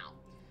bleeding now.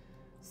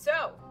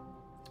 So,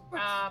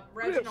 Reginald,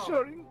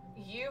 Reassuring.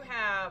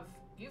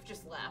 you've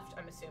just left.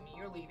 I'm assuming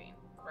you're leaving,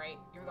 right?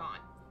 You're gone.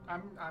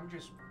 I'm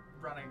just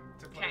running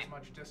to put Okay. as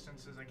much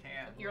distance as I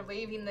can. You're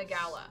leaving the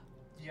gala.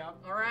 Yep.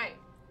 All right,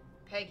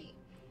 Peggy.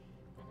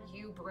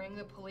 You bring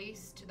the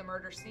police to the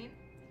murder scene.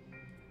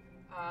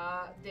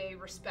 They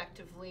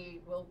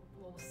respectively will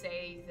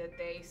say that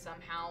they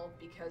somehow,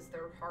 because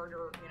they're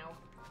harder,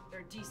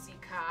 they're DC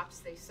cops,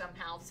 they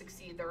somehow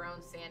succeed their own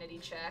sanity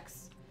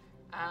checks,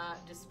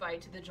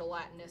 despite the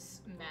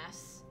gelatinous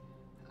mess.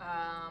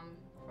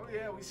 Oh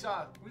yeah, we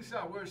saw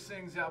worse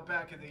things out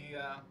back in the.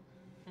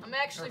 I'm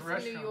actually the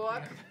from New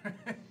restaurant.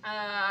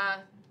 York.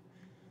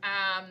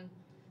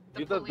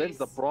 You've been to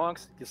the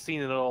Bronx, you've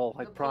seen it all,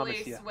 I The promise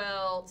police you.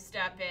 will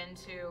step in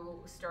to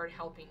start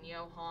helping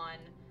Johann.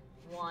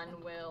 One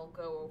will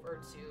go over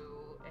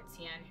to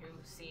Ettienne, who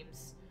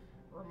seems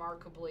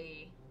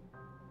remarkably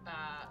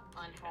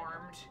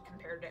unharmed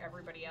compared to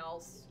everybody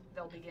else.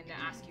 They'll begin to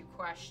ask you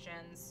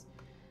questions.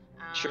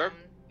 Sure.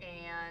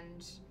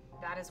 And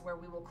that is where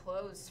we will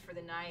close for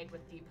the night,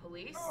 with the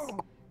police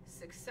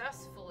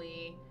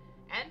successfully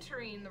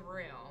entering the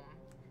room,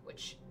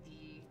 which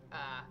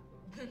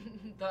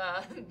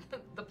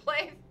the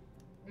play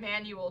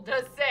manual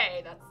does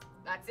say.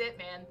 That's it,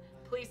 man.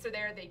 Police are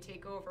there, they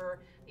take over,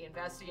 the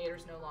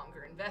investigators no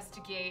longer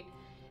investigate,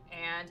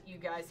 and you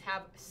guys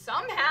have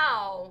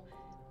somehow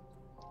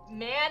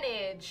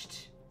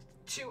managed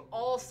to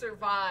all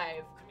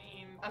survive. I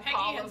mean, A Peggy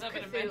call ends of up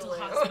in a mental Cthulhu.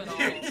 hospital.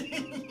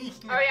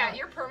 Oh yeah,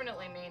 you're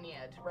permanently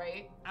maniaed,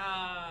 right?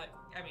 I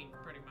mean,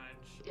 pretty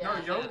much. Yeah.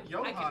 No, I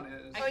Johann can-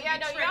 is. I Oh yeah,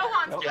 no, triggered.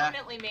 Johann's Yeah.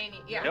 permanently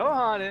maniac. Yeah.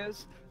 Johann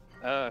is.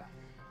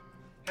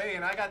 Hey,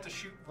 and I got to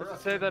shoot.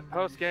 Let's say that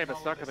post game,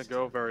 it's not going to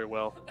go very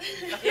well.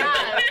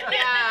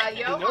 Yeah,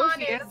 He knows Johann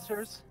the is.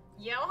 answers.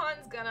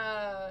 Johann's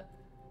gonna.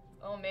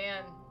 Oh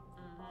man,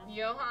 Mhm.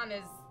 Johann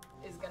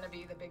is gonna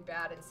be the big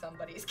bad in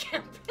somebody's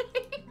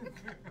campaign.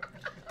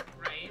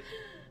 Right?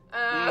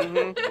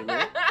 Mhm.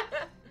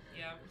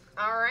 Yeah.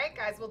 All right,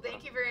 guys. Well,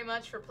 thank you very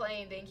much for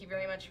playing. Thank you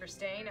very much for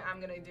staying.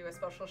 I'm going to do a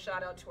special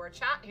shout out to our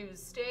chat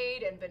who's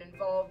stayed and been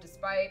involved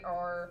despite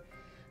our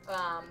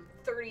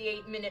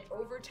 38-minute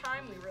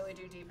overtime. We really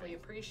do deeply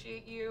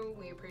appreciate you.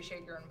 We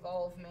appreciate your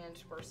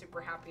involvement. We're super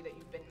happy that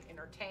you've been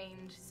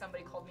entertained.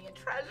 Somebody called me a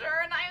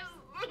treasure, and I'm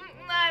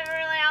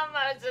really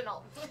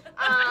emotional.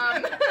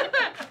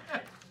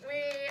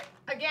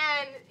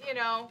 Again,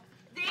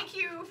 thank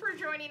you for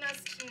joining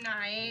us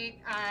tonight.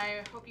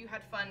 I hope you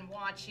had fun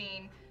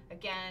watching.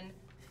 Again,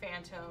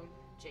 Phantom,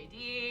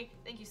 JD,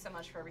 thank you so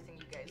much for everything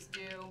you guys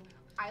do.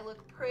 I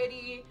look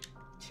pretty,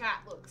 chat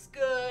looks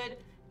good.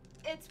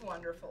 It's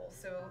wonderful.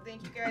 So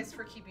thank you guys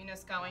for keeping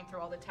us going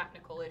through all the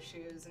technical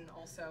issues and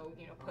also,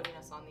 putting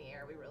us on the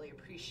air. We really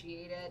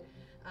appreciate it.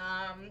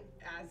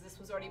 As this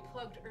was already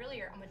plugged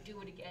earlier, I'm gonna do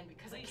it again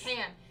because Please. I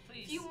can.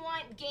 Please. If you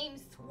want game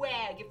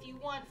swag, if you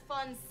want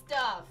fun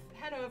stuff,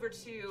 head over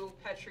to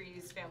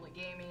Petrie's Family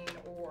Gaming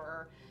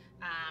or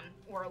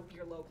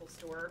your local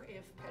store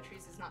if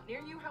Petrie's is not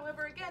near you.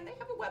 However, again, they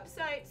have a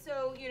website,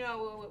 so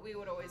we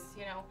would always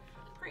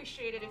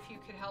appreciate it if you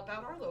could help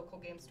out our local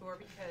game store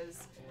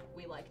because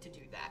we like to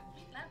do that.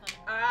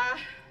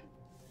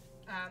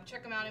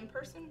 Check them out in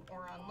person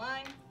or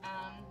online.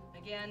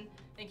 Again,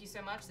 thank you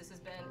so much. This has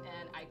been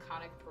an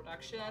iconic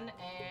production,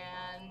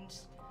 and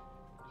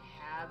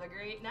have a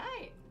great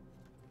night.